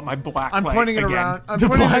 I pull out my black I'm light pointing it again. around. I'm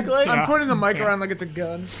Yeah. pointing the mic Yeah. around like it's a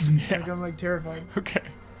gun. Yeah. Like I'm like terrified. Okay.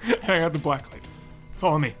 I got the black light.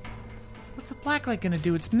 Follow me. What's the black light gonna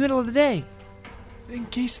do? It's the middle of the day. In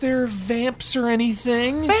case there are vamps or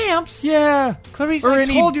anything. Vamps? Yeah. Clarice, Or I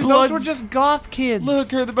any told you those bloods- were just goth kids.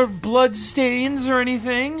 Look, are there blood stains or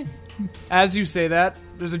anything? As you say that,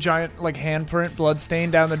 there's a giant like handprint blood stain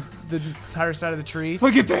down the entire side of the tree.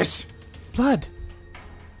 Look at this. Blood.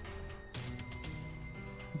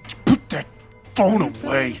 Put that phone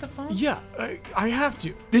away. Yeah, I have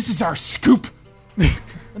to. This is our scoop.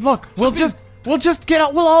 Look, we'll just get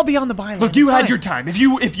out. We'll all be on the byline. Look, you It's had fine. your time. If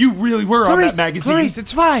you really were on Clarice, that magazine, Clarice,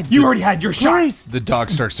 it's fine. you already had your shot. Clarice, The dog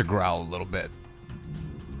starts to growl a little bit.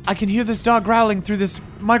 I can hear this dog growling through this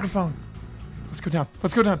microphone. Let's go down.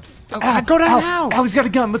 Let's go down. Go down now. Allie's got a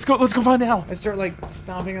gun. Let's go find Al. I start like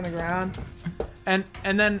stomping on the ground, and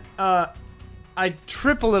then I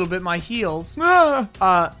trip a little bit. My heels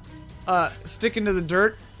Ah. stick into the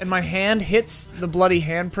dirt, and my hand hits the bloody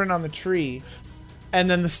handprint on the tree, and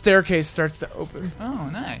then the staircase starts to open. Oh,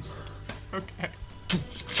 nice. Okay.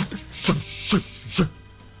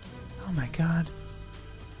 Oh my god!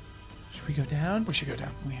 Should we go down? We should go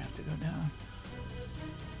down. We have to go down.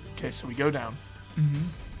 Okay, so we go down. Mm-hmm.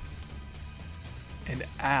 And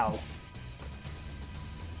Al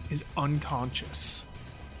is unconscious.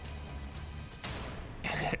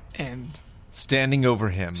 And Standing over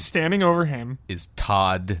him standing over him is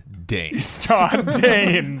Todd Danes. is Todd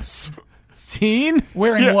Danes, Scene?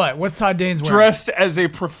 Wearing Yeah. what? What's Todd Danes wearing? dressed as a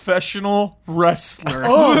professional wrestler.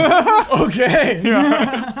 Okay.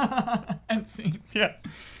 And scene. Yeah.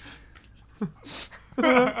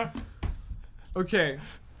 Okay.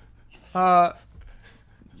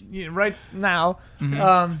 Right now,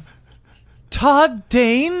 Todd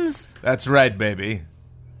Danes. That's right, baby.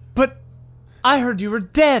 But I heard you were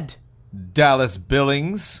dead. Dallas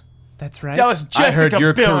Billings. That's right. Dallas Jessica I heard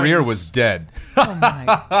your Billings. career was dead. Oh my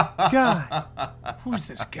god. Who's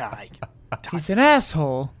this guy? He's an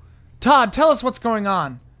asshole. Todd, tell us what's going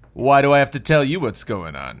on. Why do I have to tell you what's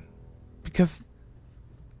going on? Because,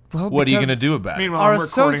 well, What are you because going to do about it? Meanwhile, Our I'm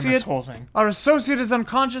recording this associate- whole thing. Our associate is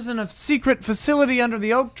unconscious in a secret facility under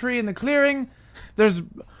the oak tree in the clearing. There's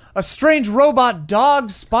a strange robot dog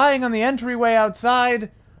spying on the entryway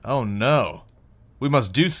outside. Oh no. We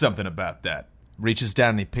must do something about that. Reaches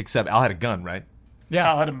down and he picks up. Al had a gun, right?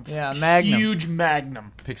 Al had him Yeah, Magnum. huge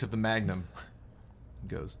Magnum. Picks up the Magnum.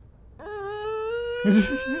 Goes.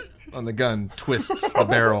 On the gun, twists the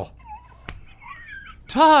barrel,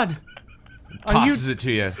 Todd, are you? tosses it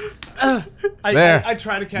to you. I, There. I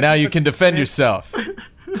try to catch. Now it, you but can defend miss. yourself.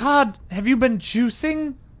 Todd, have you been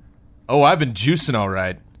juicing? Oh, I've been juicing all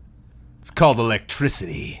right. It's called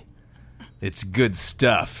electricity. It's good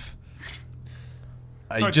stuff.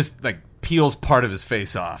 He just like peels part of his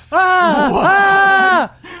face off,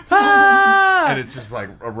 Ah! and it's just like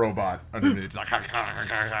a robot underneath. It's like,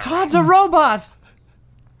 Todd's a robot.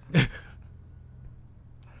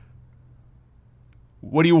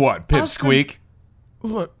 what do you want, Pipsqueak?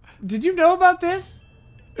 Look, Did you know about this?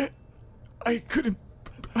 I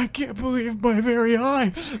can't believe my very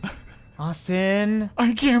eyes. Austin.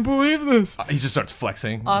 I can't believe this. He just starts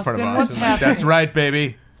flexing in Austin, front of what's us. And like, happening? that's right,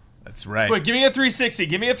 baby. That's right. Wait, give me a 360.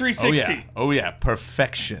 Give me a Oh 360. yeah. Oh yeah.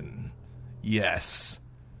 Perfection. Yes.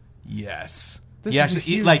 Yes. This He is a actually,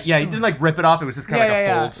 huge he story. didn't like rip it off. It was just kind of Yeah, like a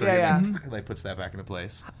yeah, fold. So yeah, he yeah. like puts that back into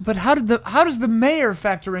place. But how does the mayor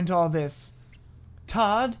factor into all this?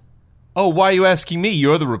 Todd? Oh, why are you asking me?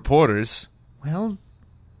 You're the reporters. Well,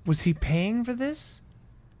 was he paying for this?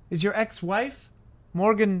 Is your ex-wife,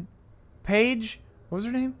 Morgan Page? What was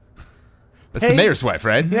her name? That's the Paige? mayor's wife,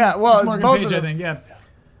 right? Yeah, well, it's Morgan both Page, of I them. think. Yeah.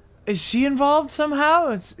 Is she involved somehow?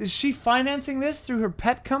 Is she financing this through her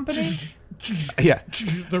pet company? Yeah.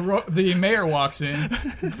 The mayor walks in.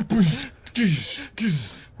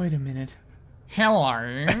 Wait a minute.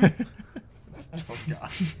 Hello.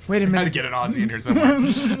 Wait a Had to minute. get an Aussie in here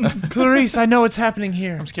somewhere. Clarice, I know what's happening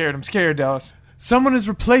here. I'm scared, Dallas. Someone is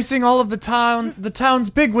replacing all of the town's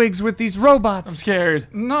bigwigs with these I'm robots. scared.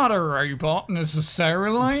 Not a robot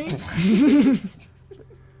necessarily.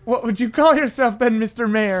 What would you call yourself then, Mr.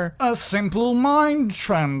 Mayor? A simple mind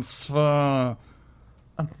transfer.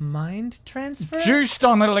 A mind transfer? Juiced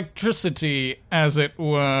on electricity, as it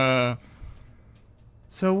were.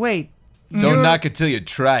 So wait, Don't you're- knock it till you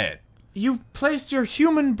try it. You've placed your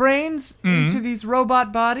human brains into these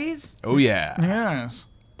robot bodies? Oh yeah. Yes.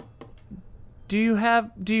 Do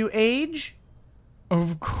you age?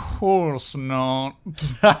 Of course not.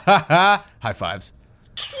 High fives.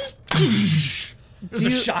 There's a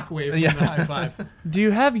shockwave from the high five. Do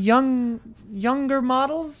you have younger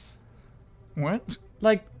models? What?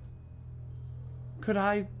 Like, could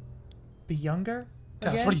I be younger?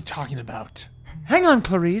 Dallas, again? what are you talking about? Hang on,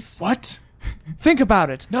 Clarice. What? Think about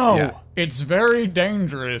it. No. Yeah. It's very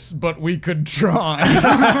dangerous, but we could try.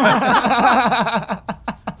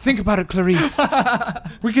 Think about it, Clarice.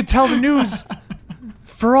 We could tell the news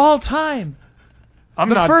for all time. I'm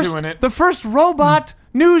The not first, doing it. The first robot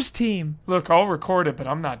news team. Look, I'll record it, but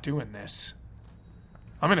I'm not doing this.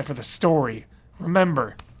 I'm in it for the story.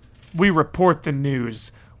 Remember, we report the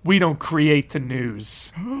news. We don't create the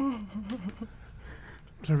news.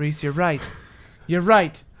 Clarice, you're right. You're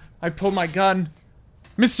right. I pull my gun.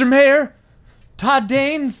 Mr. Mayor, Todd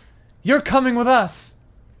Danes, you're coming with us.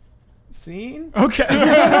 Scene?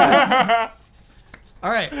 Okay.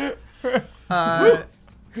 All right.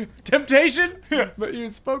 Temptation? But you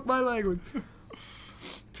spoke my language.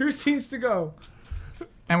 2 scenes to go.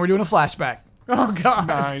 And we're doing a flashback Oh, God.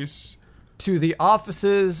 Nice. to the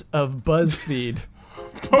offices of BuzzFeed.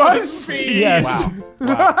 BuzzFeed! Yes.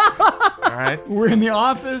 All right. We're in the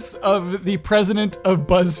office of the president of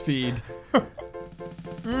BuzzFeed.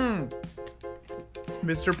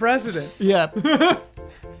 Mr. President. Yep.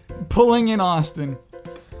 Pulling in Austin.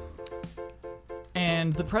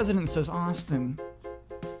 And the president says, Austin,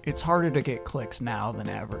 it's harder to get clicks now than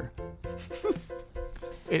ever.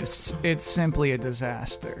 It's simply a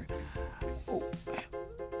disaster.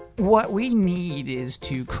 What we need is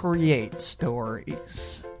to create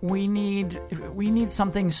stories. We need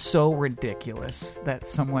something so ridiculous that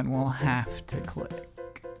someone will have to click.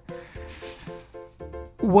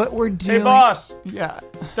 What we're doing. Hey, boss. Yeah.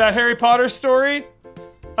 That Harry Potter story?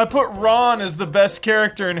 I put Ron as the best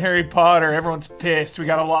character in Harry Potter. Everyone's pissed. We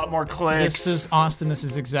got a lot more clicks. This is Austin. This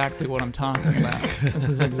is exactly what I'm talking about. This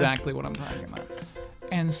is exactly what I'm talking about.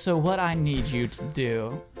 And so, what I need you to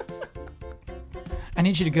do, I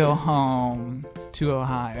need you to go home to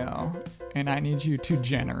Ohio, and I need you to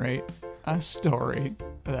generate a story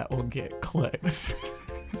that will get clicks.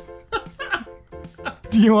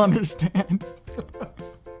 Do you understand?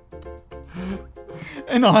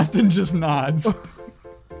 And Austin just nods.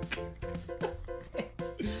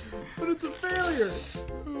 But it's a failure.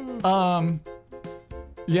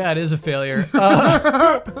 Yeah, it is a failure.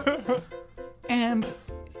 And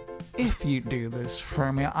if you do this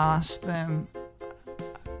for me, Austin,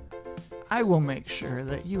 I will make sure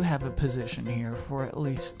that you have a position here for at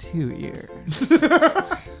least 2 years.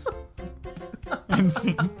 And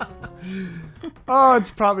see. Oh,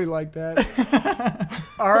 it's probably like that.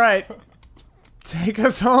 All right. Take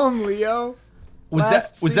us home, Leo. Was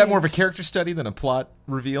Last that scene. more of a character study than a plot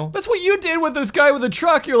reveal? That's what you did with this guy with the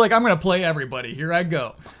truck. You're like, I'm going to play everybody. Here I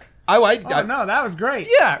go. Oh, no, that was great.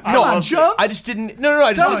 Yeah, come on, Jones. I just didn't. No.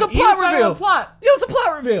 I just. That was a He plot decided reveal. on the plot. Yeah, it was a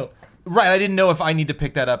plot reveal. Right, I didn't know if I need to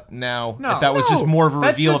pick that up now. No. If that was just No. more of a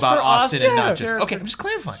That's reveal just about for Austin and Austin. not just. Yeah. Okay, I'm just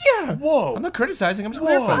clarifying. Yeah. Whoa. I'm not criticizing. I'm just Oh,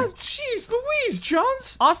 clarifying. jeez Louise,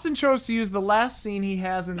 Jones. Austin chose to use the last scene he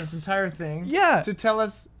has in this entire thing Yeah. to tell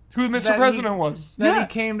us Who Mr. that President was. that Yeah. he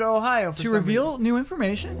came to Ohio for To some reveal reason. new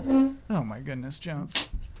information? Oh my goodness, Jones.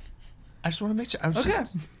 I just want to make sure. I was Okay.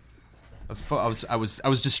 just. I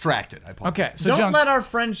was distracted. I apologize. Okay, so Don't Jones, let our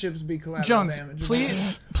friendships be collateral Jones, damage.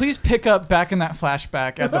 please pick up back in that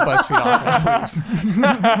flashback at the BuzzFeed office,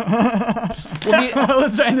 please.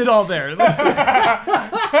 Let's end it all there. Well,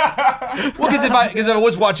 because if I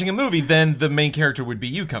was watching a movie, then the main character would be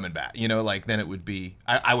you coming back. You know, like then it would be.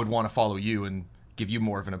 I would want to follow you and give you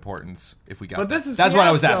more of an importance if we got. But that. this is That's what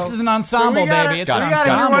I was Fiasco. asking. This is an ensemble, we gotta, baby. It's Got an it. we gotta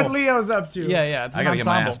hear ensemble. what Leo's up to. Yeah, it's an I gotta get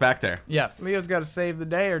my ensemble. ass back there. Yeah, Leo's got to save the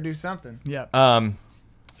day or do something. yeah.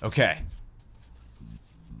 Okay.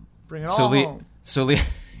 Bring it So all Leo, home. so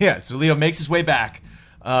Leo makes his way back.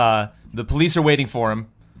 The police are waiting for him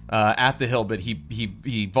at the hill, but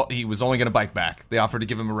he was only going to bike back. They offered to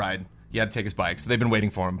give him a ride. He had to take his bike, so they've been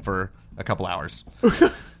waiting for him for a couple hours.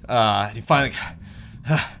 And he finally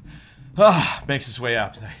makes his way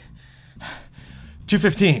up.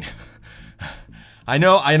 2:15. I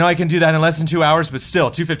know I can do that in less than 2 hours, but still,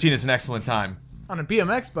 2:15 is an excellent time. On a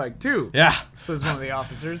BMX bike, too, Yeah. says one of the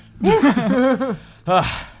officers.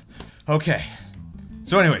 Okay.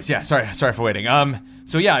 So, anyways, yeah. Sorry for waiting.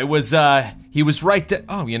 So yeah, it was. He was right.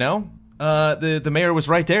 The mayor was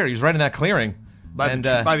right there. He was right in that clearing. By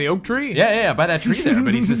the oak tree? Yeah, by that tree there.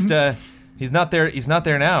 But he's just. He's not there. He's not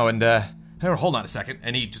there now. And hold on a second.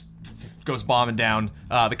 And he just goes bombing down.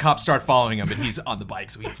 The cops start following him, but he's on the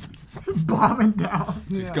bike, so Bombing down.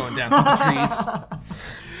 he's going down through the trees.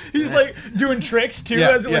 He's like doing tricks too. Yeah,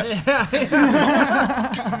 as it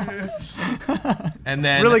And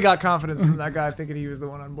then Really got confidence from that guy thinking he was the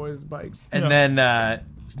one on boys' bikes. And then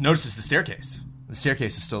notices the staircase. The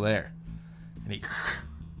staircase is still there. And he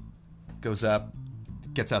goes up,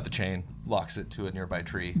 gets out the chain, locks it to a nearby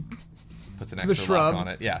tree, puts an the extra lock shrub. on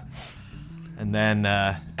it. Yeah. And then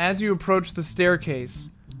As you approach the staircase,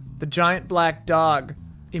 the giant black dog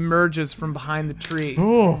emerges from behind the tree.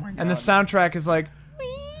 And the soundtrack is like,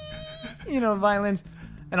 violins.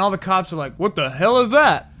 And all the cops are like, what the hell is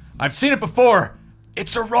that? I've seen it before.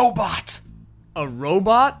 It's a robot. A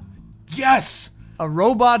robot? Yes. A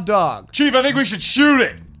robot dog. Chief, I think we should shoot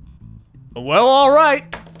it. Well, all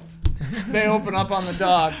right. They open up on the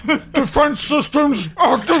dog. Defense systems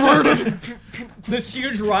activated. This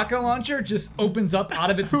huge rocket launcher just opens up out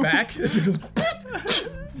of its back. It goes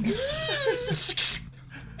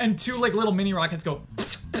and two like little mini rockets go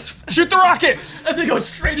Shoot the rockets! and they go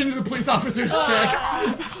straight into the police officer's chest.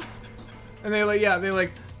 And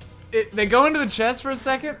they go into the chest for a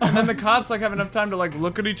second, and then the cops have enough time to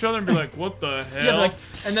look at each other and be like, "What the hell?" they're like,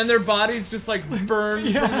 and then their bodies just burn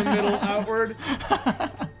from the middle outward,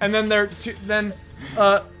 and then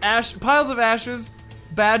piles of ashes,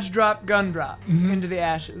 badge drop, gun drop into the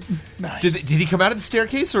ashes. Did he come out of the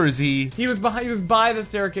staircase, or is he? He was by the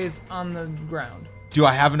staircase on the ground. Do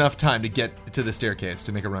I have enough time to get to the staircase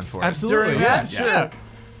to make a run for it? absolutely, During yeah. that, sure.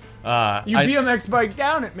 You I- BMX bike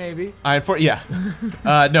down it, maybe.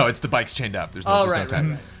 No, it's the bike's chained up. There's no, Oh, there's no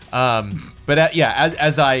right, time. But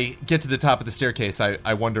as I get to the top of the staircase,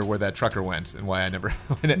 I wonder where that trucker went and why I never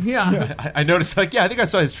went in. Yeah. I noticed, I think I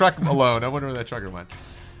saw his truck alone. I wonder where that trucker went.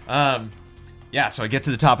 So I get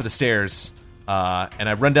to the top of the stairs, and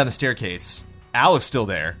I run down the staircase. Al is still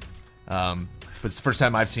there, but it's the first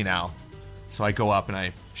time I've seen Al. So I go up and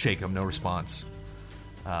I shake him, no response.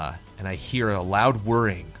 And I hear a loud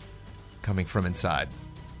whirring coming from inside.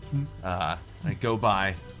 I go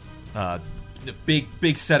by the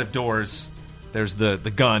big set of doors. There's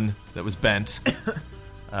the gun that was bent.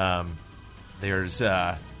 There's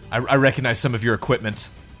I recognize some of your equipment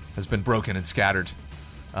has been broken and scattered.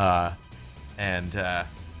 And I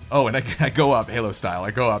go up Halo style.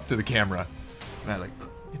 I go up to the camera and I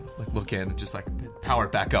look in and just power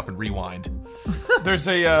it back up and rewind. There's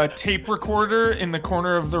a tape recorder in the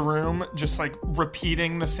corner of the room, just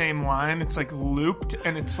repeating the same line. It's looped,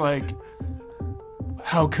 and it's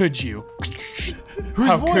how could you?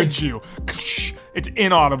 How could you? It's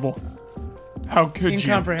inaudible. How could you?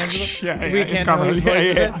 Incomprehensible? Yeah, We can't tell whose voice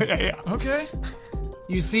is it? yeah. Okay.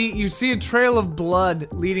 You see a trail of blood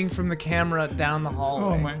leading from the camera down the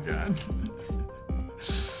hallway. Oh my god.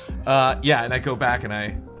 And I go back and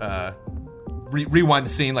I rewind the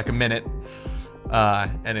scene a minute,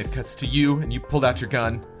 and it cuts to you, and you pulled out your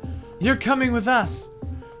gun, You're coming with us.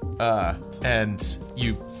 and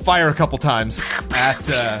you fire a couple times at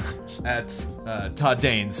Todd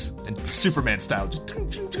Danes, and Superman style, just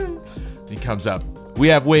he comes up. We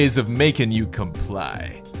have ways of making you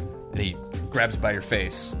comply, and he grabs by your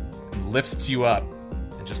face, and lifts you up,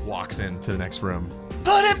 and just walks into the next room.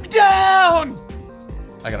 Put him down!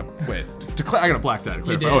 I gotta wait. I gotta black that.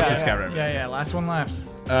 You did. Oh, it's this guy right there. Yeah, last one left.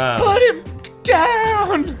 Put him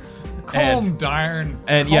down! Calm down.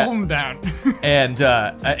 and yeah. Calm down. And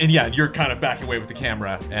you're kind of backing away with the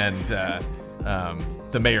camera, and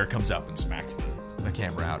the mayor comes up and smacks the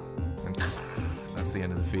camera out, and that's the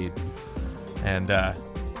end of the feed. And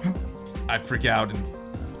I freak out and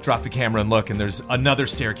drop the camera and look, and there's another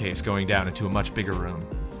staircase going down into a much bigger room.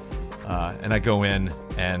 And I go in,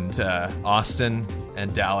 and Austin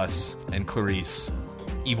and Dallas and Clarice,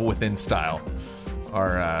 Evil Within style,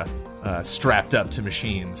 are strapped up to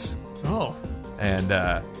machines. Oh. And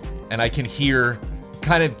I can hear,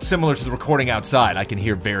 kind of similar to the recording outside, I can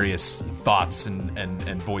hear various thoughts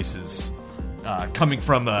and voices coming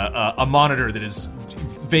from a monitor that is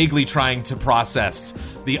vaguely trying to process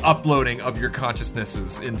the uploading of your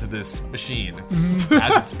consciousnesses into this machine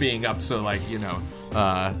as it's being up. So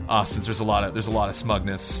Austin's there's a lot of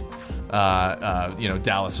smugness.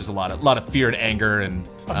 Dallas, there's a lot of fear and anger, and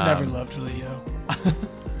I've never loved Leo.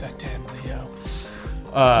 That damn Leo.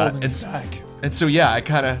 Holding me back. and so yeah, I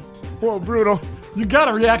kind of Whoa, brutal. You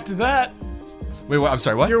gotta react to that. wait. What? I'm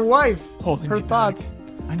sorry. What? Your wife. Holding Her me back. thoughts.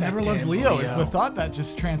 I never loved damn Leo. Is Leo. the thought that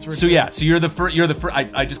just transferred. So yeah, so you're the first.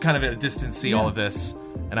 I just kind of at a distance see all of this,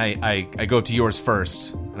 and I go up to yours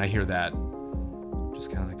first, and I hear that.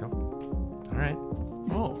 Just kind of go, all right.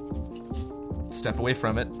 Oh. Step away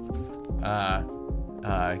from it.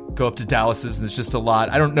 go up to Dallas's, and there's just a lot.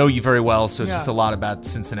 I don't know you very well, so it's just a lot about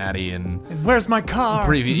Cincinnati and Where's my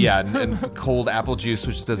car? and cold apple juice,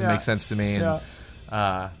 which doesn't make sense to me. And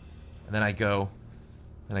then I go,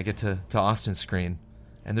 and I get to Austin's screen,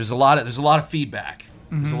 and there's a lot of feedback.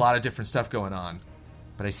 There's a lot of different stuff going on,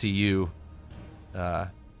 but I see you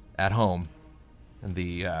at home, and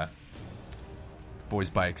the boys'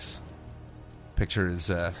 bikes picture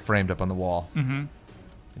is framed up on the wall, and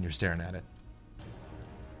you're staring at it.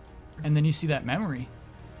 And then you see that memory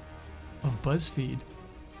of BuzzFeed.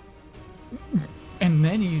 And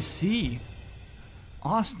then you see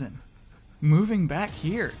Austin moving back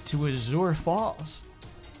here to Azure Falls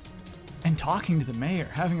and talking to the mayor,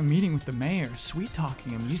 having a meeting with the mayor,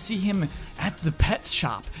 sweet-talking him. You see him at the pet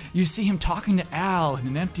shop. You see him talking to Al in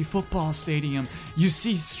an empty football stadium. You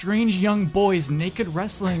see strange young boys naked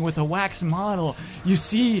wrestling with a wax model. You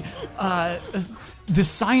see the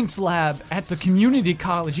science lab at the community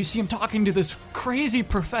college. You see him talking to this crazy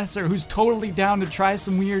professor who's totally down to try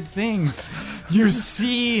some weird things. You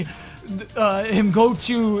see him go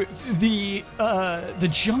to the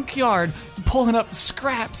junkyard, pulling up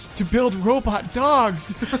scraps to build robot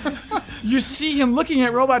dogs. You see him looking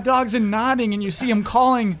at robot dogs and nodding, and you see him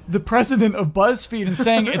calling the president of BuzzFeed and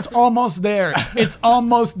saying, "It's almost there. It's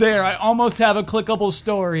almost there. I almost have a clickable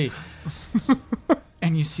story."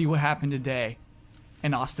 And you see what happened today,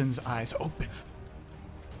 and Austin's eyes open,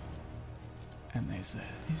 and he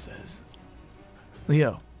says,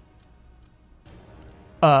 "Leo,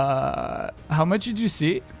 how much did you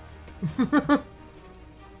see?"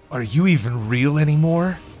 Are you even real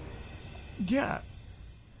anymore? Yeah.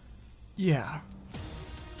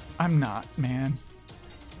 I'm not, man.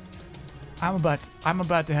 I'm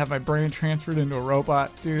about to have my brain transferred into a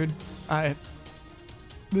robot, dude.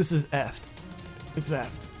 This is effed. It's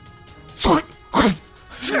effed.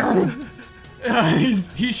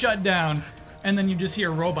 He's shut down, and then you just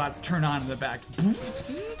hear robots turn on in the back.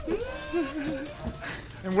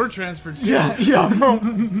 And we're transferred too. Yeah.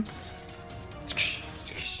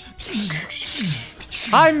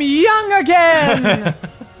 I'm young again!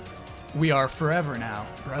 We are forever now,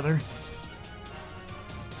 brother.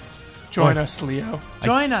 Join us, Leo.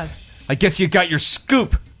 Join us. I guess you got your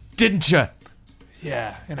scoop, didn't you?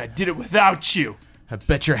 Yeah, and I did it without you. I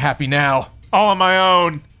bet you're happy now. All on my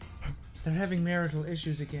own. They're having marital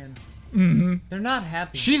issues again. Mm-hmm. They're not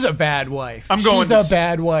happy. She's a bad wife. She's a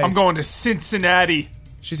bad wife. I'm going to Cincinnati.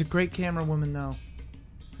 She's a great camera woman, though.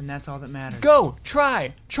 And that's all that matters. Go,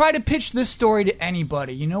 try to pitch this story to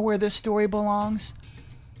anybody. You know where this story belongs?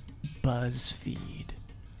 BuzzFeed.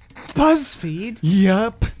 BuzzFeed?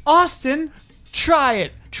 Yup. Austin? Try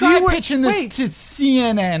it. Pitching this to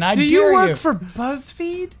CNN. I Do dare you work for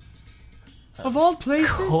BuzzFeed? Of all places?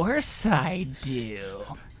 Of course I do.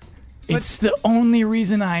 It's the only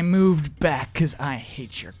reason I moved back, because I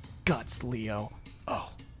hate your guts, Leo.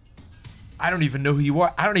 I don't even know who you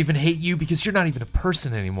are. I don't even hate you because you're not even a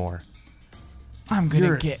person anymore. I'm going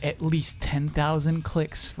to get at least 10,000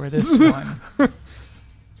 clicks for this one.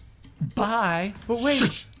 Bye. But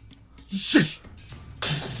wait.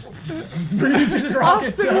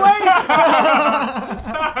 Austin, wait!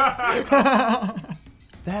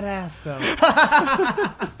 That ass, though.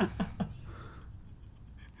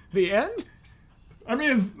 The end? I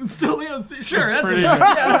mean, it's still Leo's. Sure, that's pretty it. good.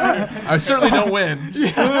 I certainly don't win.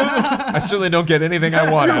 I certainly don't get anything I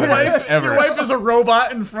want out of this, ever. Your wife is a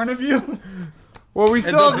robot in front of you. Well, we And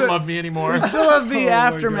still doesn't have love me anymore. still have the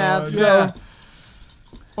aftermath. So Yeah.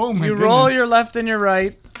 Oh my you goodness. roll your left and your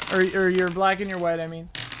right, or your black and your white. I mean.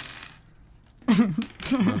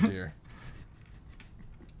 Oh dear.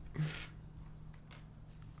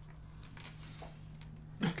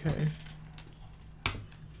 Okay.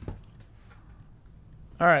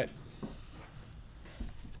 All right.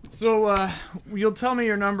 So you'll tell me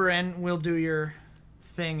your number and we'll do your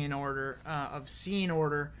thing in order of scene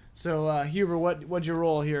order. So Huber, what'd you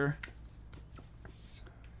roll here?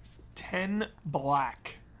 10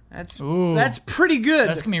 black. That's pretty good.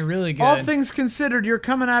 That's gonna be really good. All things considered, you're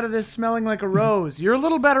coming out of this smelling like a rose. You're a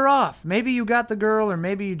little better off. Maybe you got the girl, or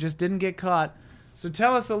maybe you just didn't get caught. So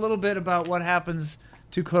tell us a little bit about what happens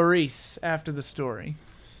to Clarice after the story.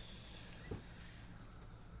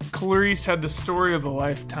 Clarice had the story of a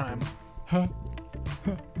lifetime.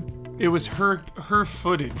 It was her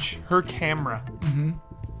footage, her camera. Mm-hmm.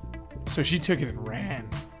 So she took it and ran.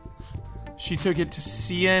 She took it to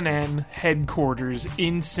CNN headquarters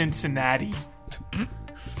in Cincinnati.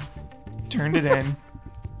 Turned it in.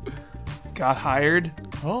 Got hired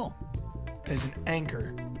as an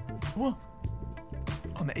anchor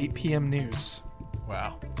on the 8 p.m. news.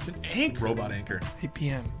 Wow. It's an anchor. Robot anchor. 8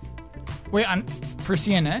 p.m. Wait, For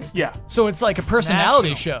CNN? Yeah. So it's like a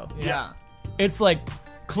personality National. show. Yeah. It's like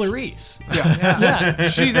Clarice. Yeah.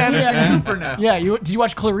 She's Anderson Cooper now. Yeah, did you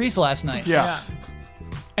watch Clarice last night? Yeah.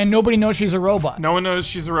 And nobody knows she's a robot. No one knows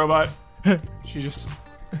she's a robot. She just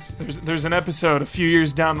there's an episode a few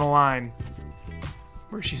years down the line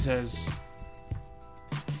where she says,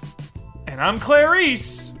 "And I'm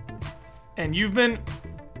Clarice, and you've been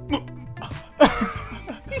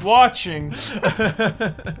watching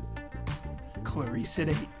Clarice at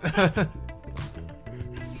 8."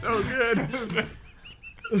 So good.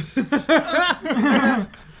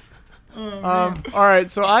 All right,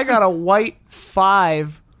 so I got a white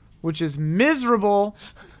 5, which is miserable.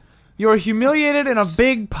 You're humiliated in a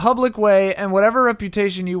big public way, and whatever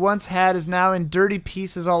reputation you once had is now in dirty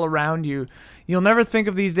pieces all around you. You'll never think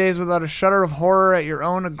of these days without a shudder of horror at your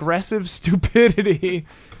own aggressive stupidity.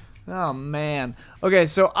 Oh, man. Okay,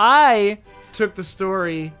 so I took the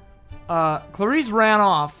story. Clarice ran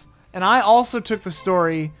off, and I also took the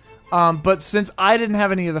story, but since I didn't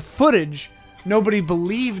have any of the footage, nobody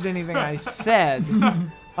believed anything I said.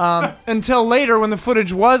 Until later when the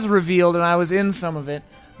footage was revealed and I was in some of it.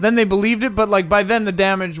 Then they believed it, but like by then the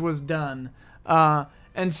damage was done.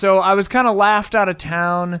 And so I was kind of laughed out of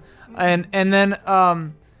town. And then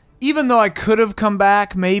even though I could have come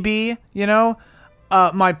back, maybe,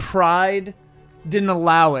 my pride didn't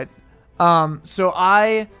allow it. So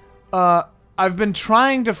I've been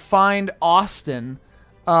trying to find Austin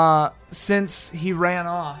since he ran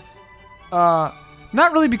off.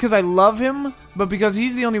 Not really because I love him, but because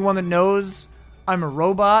he's the only one that knows I'm a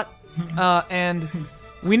robot. And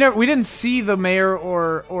we didn't see the mayor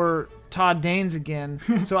or Todd Danes again,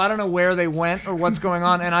 so I don't know where they went or what's going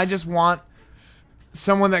on. And I just want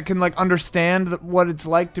someone that can like understand what it's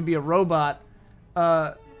like to be a robot.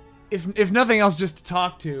 If nothing else, just to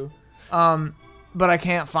talk to. But I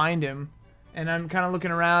can't find him, and I'm kind of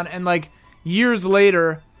looking around. And like years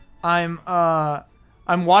later, I'm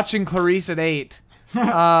watching Clarice at 8,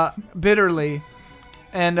 bitterly,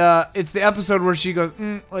 and it's the episode where she goes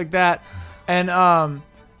like that, and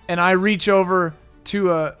I reach over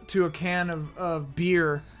to a can of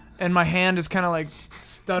beer, and my hand is kind of like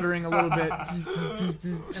stuttering a little bit,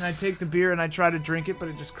 and I take the beer and I try to drink it, but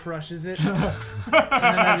it just crushes it, and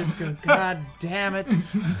then I just go, God damn it!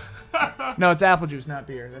 No, it's apple juice, not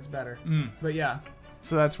beer. That's better. But yeah,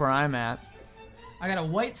 so that's where I'm at. I got a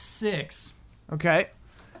white 6. Okay.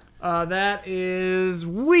 That is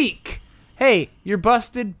weak. Hey, you're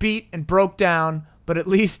busted, beat, and broke down, but at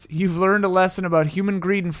least you've learned a lesson about human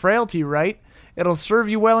greed and frailty, right? It'll serve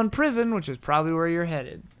you well in prison, which is probably where you're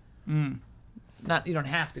headed. Not, you don't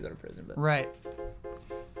have to go to prison, but Right.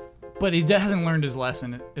 But he hasn't learned his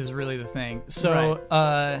lesson, is really the thing. So,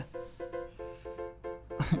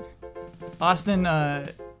 Austin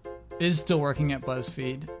is still working at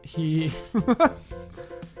BuzzFeed.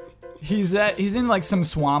 He's in like some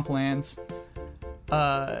swamplands,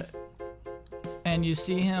 and you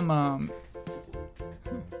see him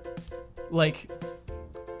like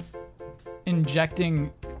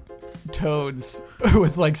injecting toads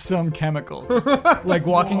with like some chemical, like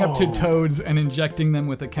walking up to toads and injecting them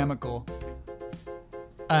with a chemical,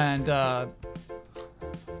 and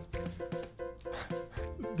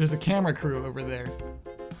there's a camera crew over there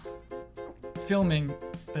filming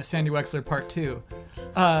Sandy Wexler Part 2.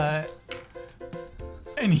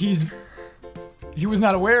 And he was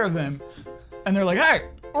not aware of them, and they're like, "Hey,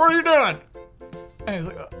 what are you doing?" And he's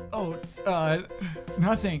like,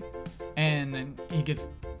 nothing." And then he gets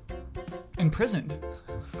imprisoned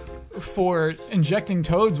for injecting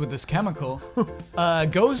toads with this chemical.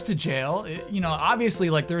 Goes to jail. Obviously,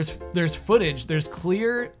 like there's footage. There's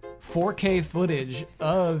clear 4K footage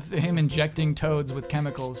of him injecting toads with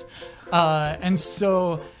chemicals, and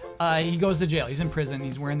so. He goes to jail. He's in prison.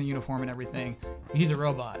 He's wearing the uniform and everything. He's a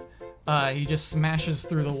robot. He just smashes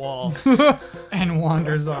through the wall and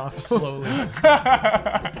wanders off slowly.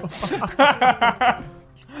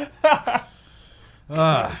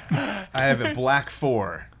 I have a black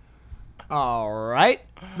 4. all right.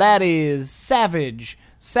 That is savage.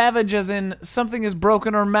 Savage as in something is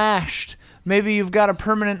broken or mashed. Maybe you've got a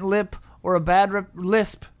permanent lip or a bad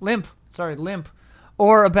limp,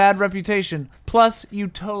 or a bad reputation. Plus, you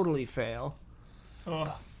totally fail.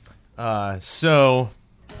 So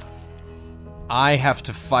I have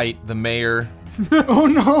to fight the mayor. Oh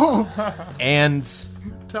no! And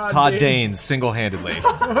Todd Danes single-handedly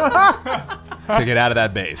to get out of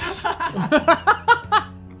that base.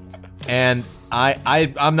 And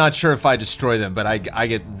I'm not sure if I destroy them, but I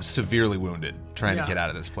get severely wounded trying to get out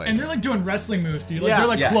of this place. And they're like doing wrestling moves, dude. Like Yeah. they're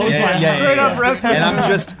like Yeah, clothesline. yeah, Straight up wrestling. And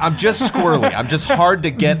I'm just squirrely. I'm just hard to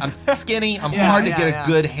get. I'm skinny. I'm hard to yeah, get yeah. a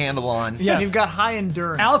good handle on. Yeah. And you've got high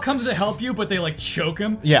endurance. Al comes to help you, but they like choke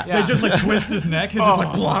him. Yeah. They just like twist his neck and just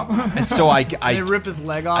like plop. And so I They rip his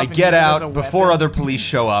leg off. I and get use it as a out before weapon. other police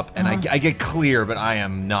show up, and I get clear, but I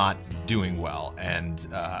am not doing well. And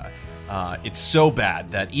it's so bad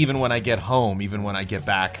that even when I get home, even when I get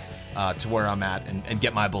back to where I'm at and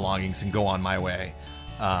get my belongings and go on my way,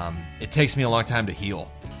 it takes me a long time to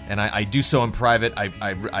heal. And I do so in private.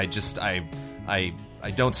 I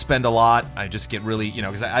don't spend a lot. I just get really,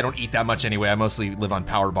 because I don't eat that much anyway. I mostly live on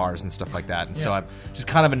power bars and stuff like that. And so I'm just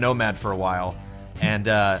kind of a nomad for a while. And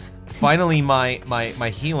finally,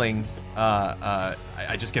 my healing,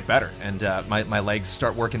 I just get better, and my legs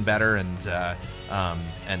start working better, and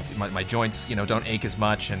my joints, don't ache as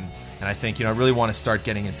much, and I think, I really want to start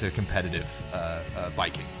getting into competitive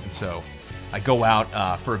biking, and so I go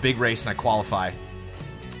out for a big race and I qualify,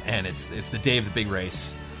 and it's the day of the big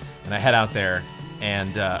race, and I head out there,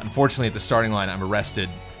 and unfortunately at the starting line I'm arrested.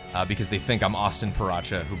 Because they think I'm Austin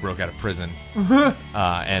Paracha, who broke out of prison,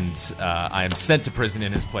 and I am sent to prison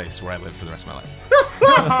in his place, where I live for the rest of my life.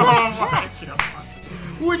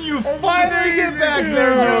 When you finally get back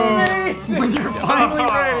there, Jones. When you're finally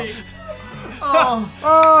ready. Oh,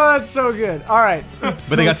 that's so good. All right. But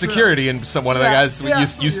they got security, and one of the guys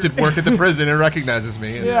used to work at the prison and recognizes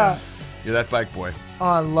me. And, Yeah. You're that bike boy. Oh,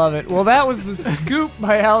 I love it. Well, that was the scoop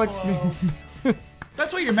by Alex.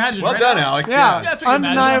 That's what you imagine. Well right, done, Alex. Yeah, That's what you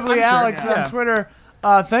imagine. undeniably I'm sure, Alex yeah. on Twitter.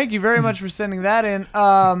 Thank you very much for sending that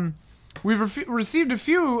in. We've received a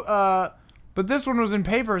few, but this one was in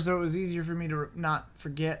paper, so it was easier for me to not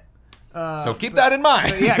forget. So keep that in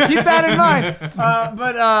mind. Yeah, keep that in mind.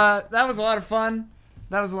 But that was a lot of fun.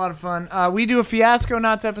 We do a Fiasco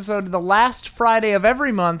Nuts episode the last Friday of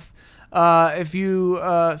every month. If you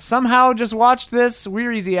somehow just watched this,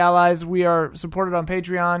 we're Easy Allies. We are supported on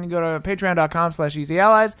Patreon. You go to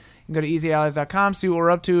patreon.com/easyallies. You can go to easyallies.com, see what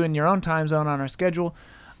we're up to in your own time zone on our schedule.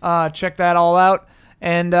 Check that all out.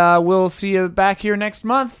 And we'll see you back here next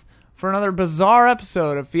month for another bizarre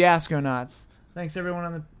episode of Fiasco Nuts. Thanks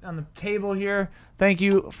everyone on the table here. Thank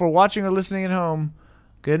you for watching or listening at home.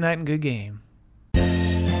 Good night and good game.